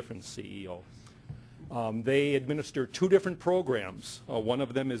 a different CEO. They administer two different programs. One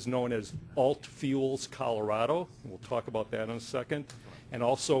of them is known as Alt Fuels Colorado. We'll talk about that in a second. And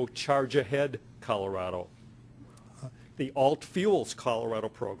also Charge Ahead Colorado. The Alt Fuels Colorado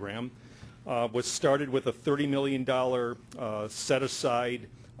program was started with a $30 million set aside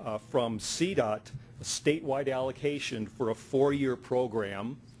from CDOT, a statewide allocation for a 4-year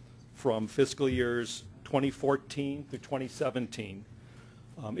program from fiscal years 2014 through 2017.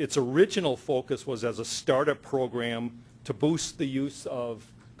 Its original focus was as a startup program to boost the use of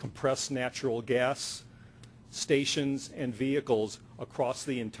compressed natural gas stations and vehicles across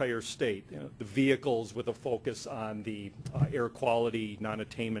the entire state. The vehicles with a focus on the air quality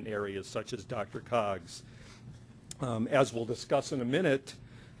non-attainment areas such as DRCOGs. As we'll discuss in a minute,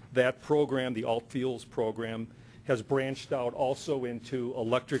 that program, the Alt Fuels program, has branched out also into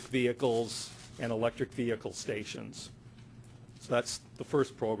electric vehicles and electric vehicle stations. So that's the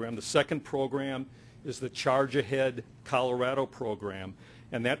first program. The second program is the Charge Ahead Colorado program,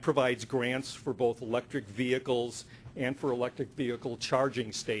 and that provides grants for both electric vehicles and for electric vehicle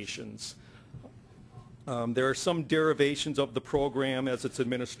charging stations. There are some derivations of the program as it's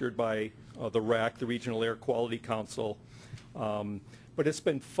administered by the RAC, the Regional Air Quality Council. but it's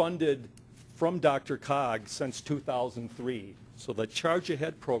been funded from DRCOG since 2003. So the Charge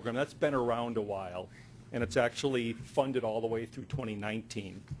Ahead program, that's been around a while, and it's actually funded all the way through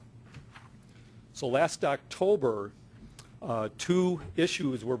 2019. So last October, 2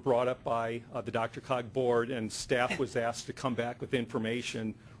 issues were brought up by the DRCOG board, and staff was asked to come back with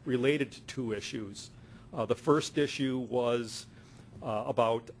information related to 2 issues. The first issue was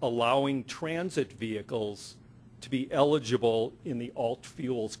about allowing transit vehicles to be eligible in the Alt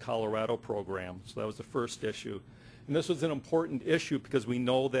Fuels Colorado program. So that was the first issue. And this was an important issue because we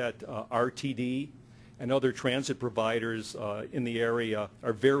know that RTD and other transit providers in the area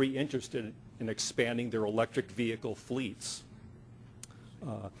are very interested in expanding their electric vehicle fleets.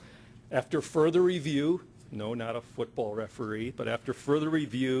 After further review, no, not a football referee, but after further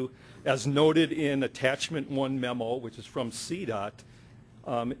review, as noted in Attachment 1 memo, which is from CDOT,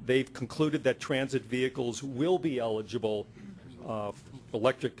 they've concluded that transit vehicles will be eligible,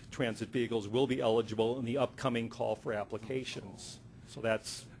 electric transit vehicles will be eligible in the upcoming call for applications. So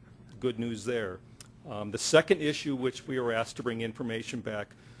that's good news there. The second issue which we were asked to bring information back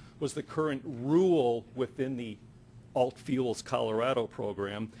was the current rule within the Alt Fuels Colorado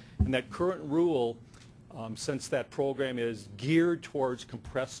program. And that current rule, since that program is geared towards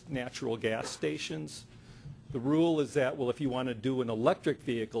compressed natural gas stations, the rule is that, well, if you want to do an electric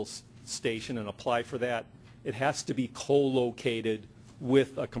vehicle station and apply for that, it has to be co-located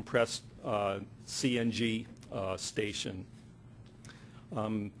with a compressed CNG station.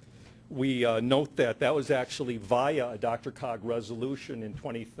 We note that that was actually via a DRCOG resolution in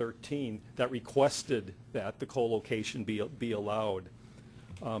 2013 that requested that the co-location be allowed.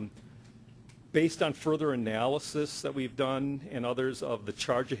 Based on further analysis that we've done and others of the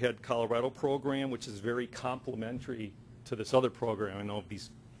Charge Ahead Colorado program, which is very complementary to this other program, I know these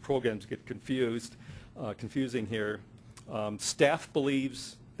programs get confusing here, staff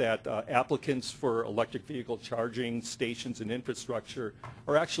believes that applicants for electric vehicle charging stations and infrastructure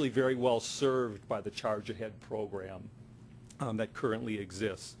are actually very well served by the Charge Ahead program that currently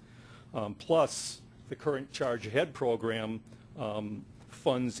exists. Plus, the current Charge Ahead program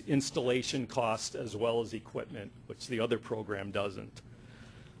funds installation costs as well as equipment, which the other program doesn't.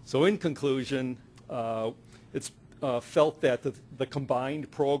 So in conclusion, it's felt that the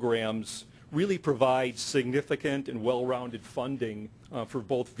combined programs really provide significant and well-rounded funding for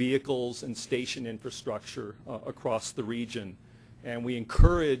both vehicles and station infrastructure across the region. And we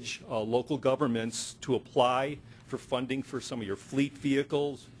encourage local governments to apply for funding for some of your fleet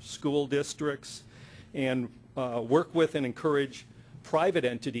vehicles, school districts, and work with and encourage private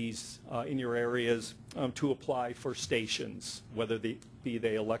entities in your areas to apply for stations, whether they be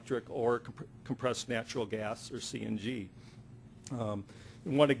electric or compressed natural gas or CNG.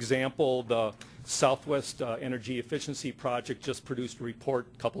 In one example, the Southwest Energy Efficiency Project just produced a report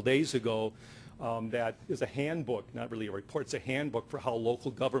a couple days ago that is a handbook, not really a report, it's a handbook for how local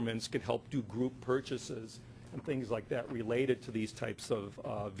governments can help do group purchases and things like that related to these types of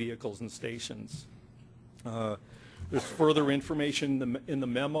vehicles and stations. There's further information in the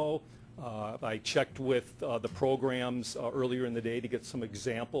memo. I checked with the programs earlier in the day to get some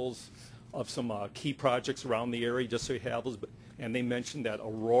examples of some key projects around the area, just so you have those. And they mentioned that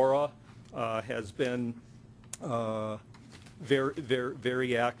Aurora has been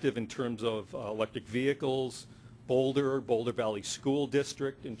very active in terms of electric vehicles. Boulder Valley School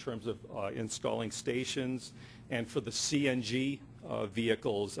District in terms of installing stations. And for the CNG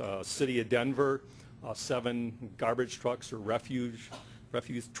vehicles, City of Denver, 7 garbage trucks or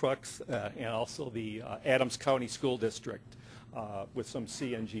refuse trucks, and also the Adams County School District with some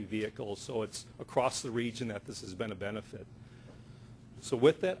CNG vehicles. So it's across the region that this has been a benefit. So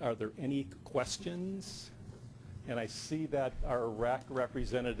with that, are there any questions? And I see that our RAC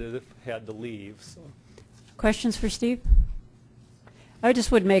representative had to leave. So. Questions for Steve? I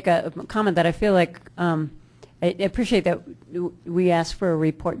just would make a comment that I feel like I appreciate that we asked for a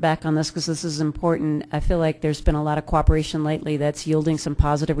report back on this because this is important. I feel like there's been a lot of cooperation lately that's yielding some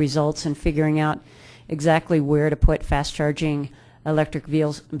positive results in figuring out exactly where to put fast charging electric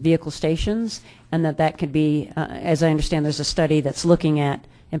vehicle stations, and that could be, as I understand, there's a study that's looking at,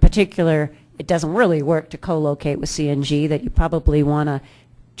 in particular, it doesn't really work to co-locate with CNG, that you probably want to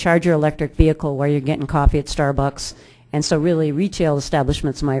charge your electric vehicle while you're getting coffee at Starbucks, and so really retail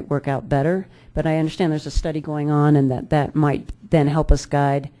establishments might work out better. But I understand there's a study going on, and that might then help us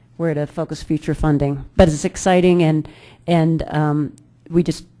guide where to focus future funding. But it's exciting, and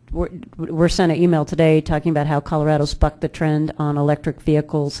we're sent an email today talking about how Colorado's bucked the trend on electric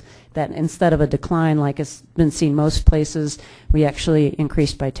vehicles, that instead of a decline like has been seen most places, we actually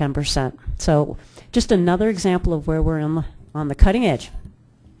increased by 10%. So just another example of where we're on the cutting edge.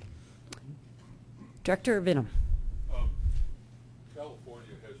 Director Vinham.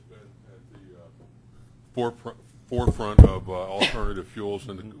 California has been at the forefront of alternative fuels,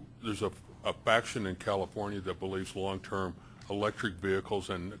 and there's a faction in California that believes long-term electric vehicles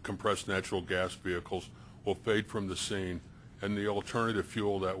and compressed natural gas vehicles will fade from the scene, and the alternative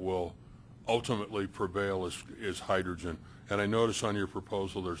fuel that will ultimately prevail is hydrogen. And I notice on your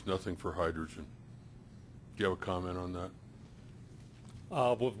proposal there's nothing for hydrogen. Do you have a comment on that?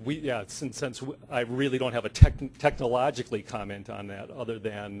 Well, since I really don't have a technologically comment on that, other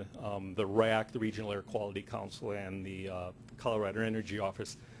than the RAC, the Regional Air Quality Council, and the Colorado Energy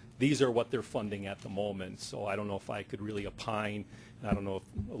Office, these are what they're funding at the moment. So I don't know if I could really opine. I don't know if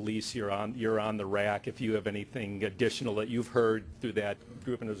Elise, you're on the RAC. If you have anything additional that you've heard through that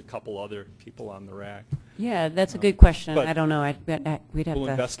group, and there's a couple other people on the RAC. Yeah, that's a good question. I don't know. We'd have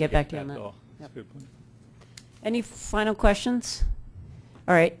We'll to get back to you on that. Though. Yep. Good point. Any final questions?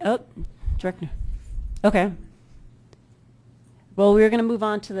 All right. Oh, Director. Okay. Well, we're going to move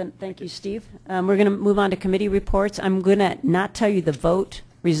on to the, thank you, Steve. We're going to move on to committee reports. I'm going to not tell you the vote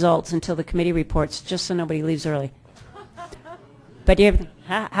results until the committee reports, just so nobody leaves early. But do you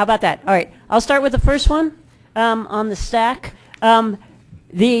have, how about that? All right. I'll start with the first one on the stack.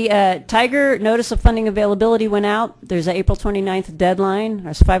 The Tiger notice of funding availability went out. There's an April 29th deadline.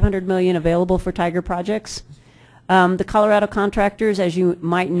 There's $500 million available for Tiger projects. The Colorado contractors, as you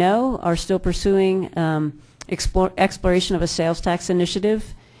might know, are still pursuing exploration of a sales tax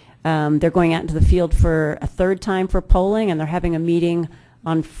initiative. They're going out into the field for a third time for polling, and they're having a meeting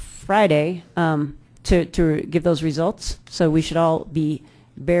on Friday to give those results. So we should all be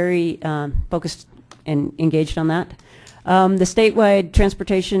very focused and engaged on that. The statewide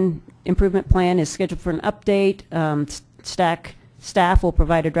transportation improvement plan is scheduled for an update. Staff will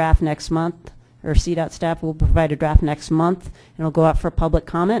provide a draft next month, or CDOT staff will provide a draft next month, and it'll go out for public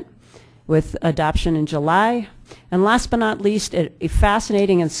comment with adoption in July. And last but not least, a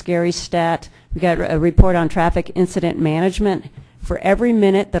fascinating and scary stat. We got a report on traffic incident management. For every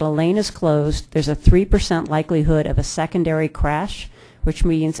minute that a lane is closed, there's a 3% likelihood of a secondary crash, which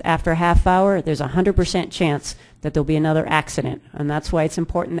means after a half hour, there's a 100% chance that there'll be another accident. And that's why it's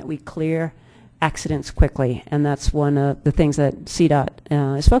important that we clear accidents quickly. And that's one of the things that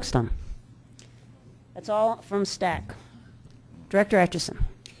CDOT is focused on. That's all from STAC. Director Atchison.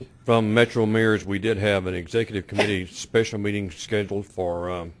 From Metro Mayors, we did have an executive committee special meeting scheduled for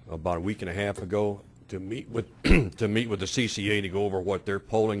about a week and a half ago to meet with to meet with the CCA to go over what their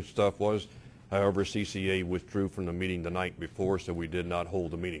polling stuff was. However, CCA withdrew from the meeting the night before, so we did not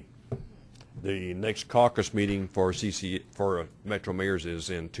hold the meeting. The next caucus meeting for Metro Mayors is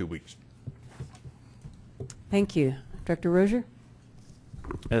in 2 weeks. Thank you. Director Rozier?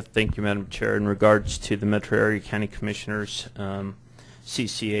 Thank you, Madam Chair. In regards to the Metro Area County Commissioners,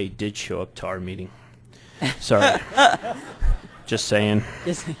 CCA did show up to our meeting. Sorry. Just saying.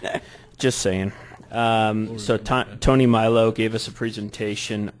 Just saying. So Tony Milo gave us a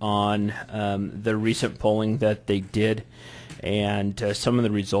presentation on the recent polling that they did and some of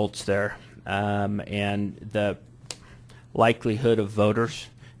the results there and the likelihood of voters,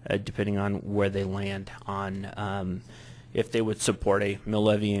 depending on where they land on if they would support a mill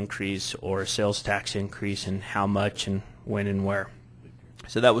levy increase or a sales tax increase and how much and when and where.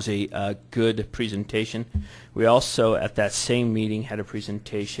 So that was a good presentation. We also, at that same meeting, had a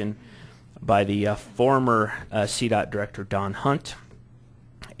presentation by the former CDOT Director, Don Hunt,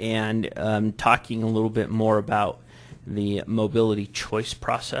 and talking a little bit more about the mobility choice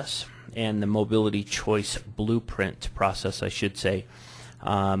process and the mobility choice blueprint process, I should say,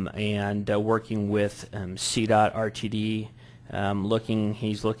 and working with CDOT, RTD,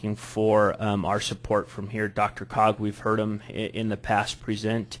 he's looking for our support from here. DRCOG, we've heard him in the past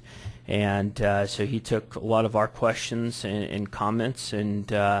present, and so he took a lot of our questions and comments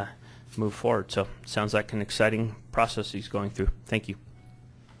and move forward. So sounds like an exciting process he's going through. Thank you.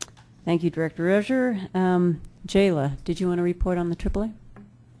 Thank you, Director Rozier. Jayla, did you want to report on the AAA?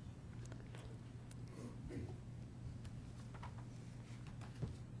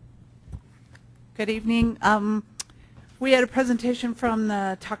 Good evening. We had a presentation from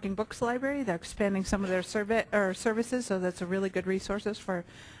the Talking Books Library. They're expanding some of their services, so that's a really good resources for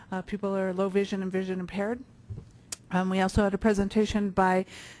people who are low vision and vision impaired. We also had a presentation by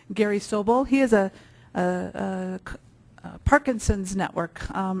Gary Sobel. He is a Parkinson's network,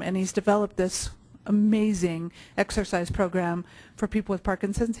 and he's developed this amazing exercise program for people with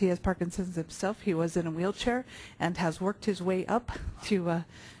Parkinson's. He has Parkinson's himself. He was in a wheelchair and has worked his way up to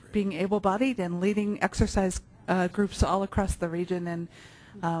being able-bodied and leading exercise groups all across the region,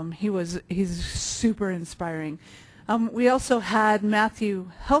 and he's super inspiring. We also had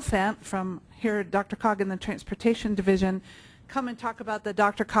Matthew Helfant from here at DRCOG in the Transportation Division come and talk about the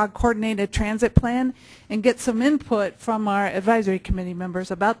DRCOG Coordinated Transit Plan and get some input from our advisory committee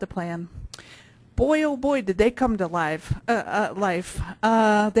members about the plan. Boy, oh boy, did they come to life. They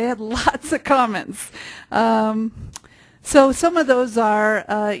had lots of comments. So some of those are,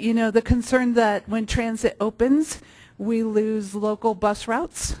 the concern that when transit opens, we lose local bus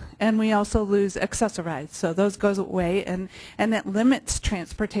routes, and we also lose accessorides. So those goes away, and it limits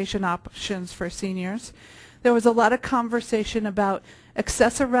transportation options for seniors. There was a lot of conversation about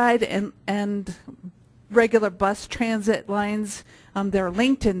accessoride and regular bus transit lines. They're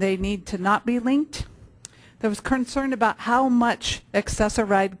linked, and they need to not be linked. There was concern about how much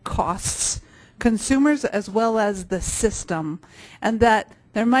accessoride costs consumers as well as the system, and that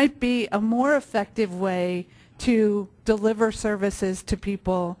there might be a more effective way to deliver services to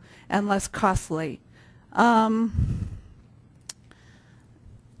people and less costly.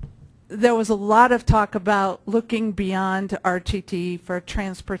 There was a lot of talk about looking beyond RTT for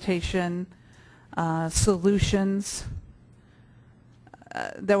transportation solutions.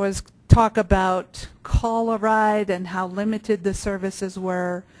 There was talk about call-a-ride and how limited the services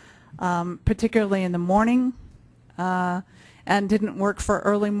were, particularly in the morning, and didn't work for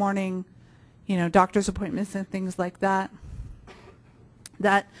early morning, doctor's appointments and things like that.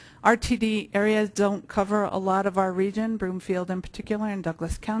 That RTD areas don't cover a lot of our region, Broomfield in particular, and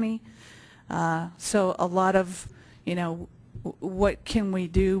Douglas County. So a lot of, what can we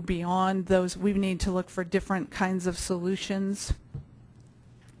do beyond those? We need to look for different kinds of solutions.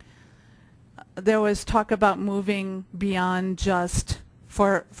 There was talk about moving beyond just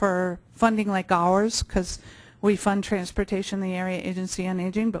for funding like ours, because we fund transportation, the Area Agency on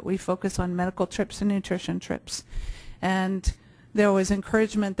Aging, but we focus on medical trips and nutrition trips. And there was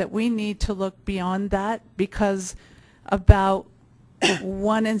encouragement that we need to look beyond that, because about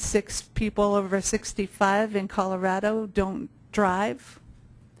 1 in 6 people over 65 in Colorado don't drive.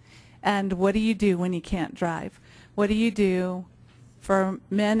 And what do you do when you can't drive? What do you do for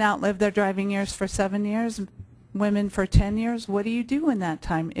men outlive their driving years for 7 years, women for 10 years? What do you do in that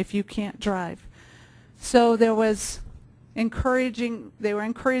time if you can't drive? So there was they were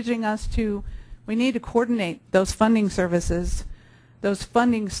encouraging us to, we need to coordinate those funding services, those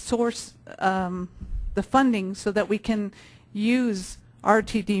funding source, the funding, so that we can use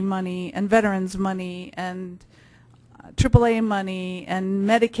RTD money and veterans money and AAA money and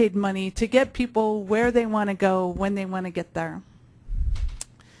Medicaid money to get people where they want to go when they want to get there.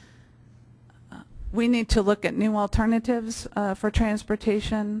 We need to look at new alternatives for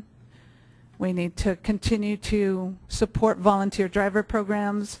transportation. We need to continue to support volunteer driver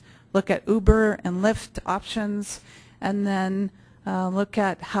programs, look at Uber and Lyft options, and then look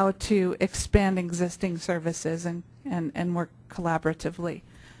at how to expand existing services and work collaboratively.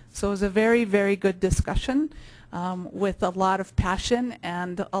 So it was a very, very good discussion with a lot of passion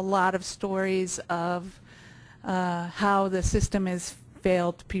and a lot of stories of how the system has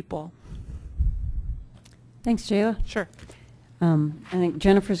failed people. Thanks, Jayla. Sure. I think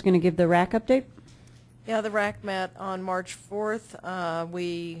Jennifer's going to give the RAC update. Yeah, the RAC met on March 4th.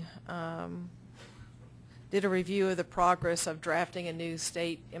 We did a review of the progress of drafting a new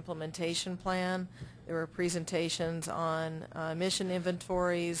state implementation plan. There were presentations on emission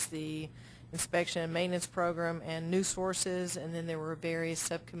inventories, the inspection and maintenance program, and new sources, and then there were various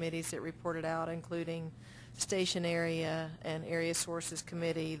subcommittees that reported out, including Station Area and Area Sources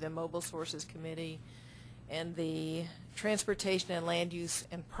Committee, the Mobile Sources Committee, and the Transportation and Land Use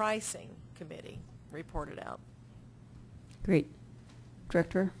and Pricing Committee reported out. Great.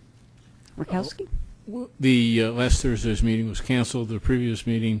 Director Murkowski? The last Thursday's meeting was canceled. The previous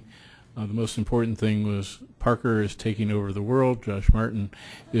meeting, the most important thing was Parker is taking over the world. Josh Martin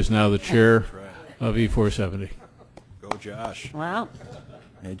is now the chair of E470. Go Josh. Wow.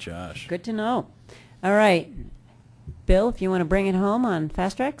 Hey Josh. Good to know. All right. Bill, if you want to bring it home on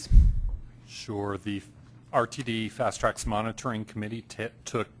Fast Tracks. Sure. The RTD Fast Tracks Monitoring Committee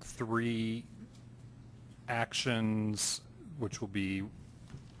took 3 actions which will be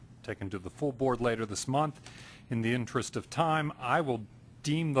taken to the full board later this month. In the interest of time, I will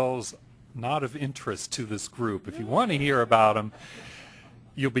deem those not of interest to this group. If you want to hear about them,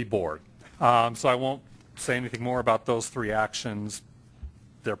 you'll be bored. So I won't say anything more about those 3 actions.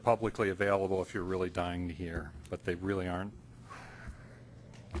 They're publicly available if you're really dying to hear, but they really aren't.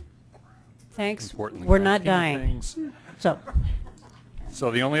 Thanks. We're not dying.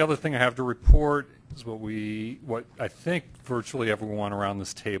 So the only other thing I have to report is what I think virtually everyone around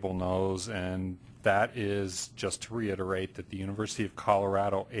this table knows, and that is just to reiterate that the University of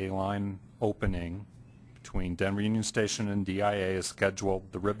Colorado A-line opening between Denver Union Station and DIA is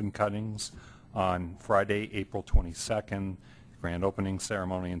scheduled. The ribbon cuttings on Friday, April 22nd. Grand opening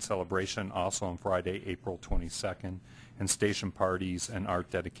ceremony and celebration also on Friday, April 22nd. And station parties and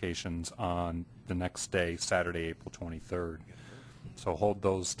art dedications on the next day, Saturday, April 23rd. So hold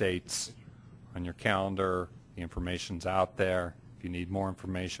those dates on your calendar. The information's out there. If you need more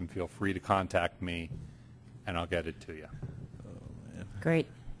information, feel free to contact me, and I'll get it to you. Great.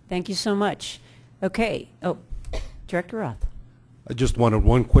 Thank you so much. Okay. Oh, Director Roth. I just wanted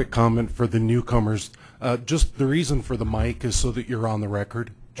one quick comment for the newcomers. Just the reason for the mic is so that you're on the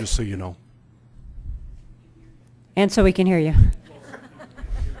record, just so you know. And so we can hear you.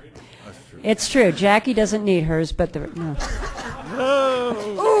 It's true. Jackie doesn't need hers, but the no.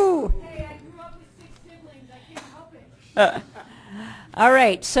 Ooh. All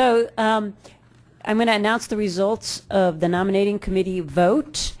right. So I'm going to announce the results of the nominating committee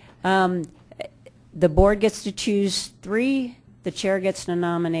vote. The board gets to choose 3. The chair gets to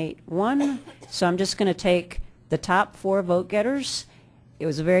nominate 1. So I'm just going to take the top 4 vote getters. It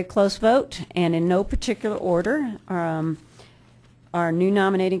was a very close vote, and in no particular order. Our new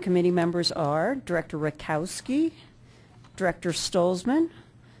nominating committee members are Director Rakowski, Director Stolzman,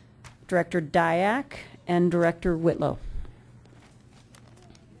 Director Dyack, and Director Whitlow.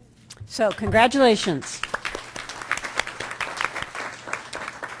 So congratulations.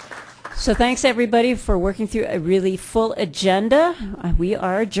 So thanks everybody for working through a really full agenda. We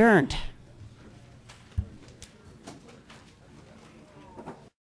are adjourned.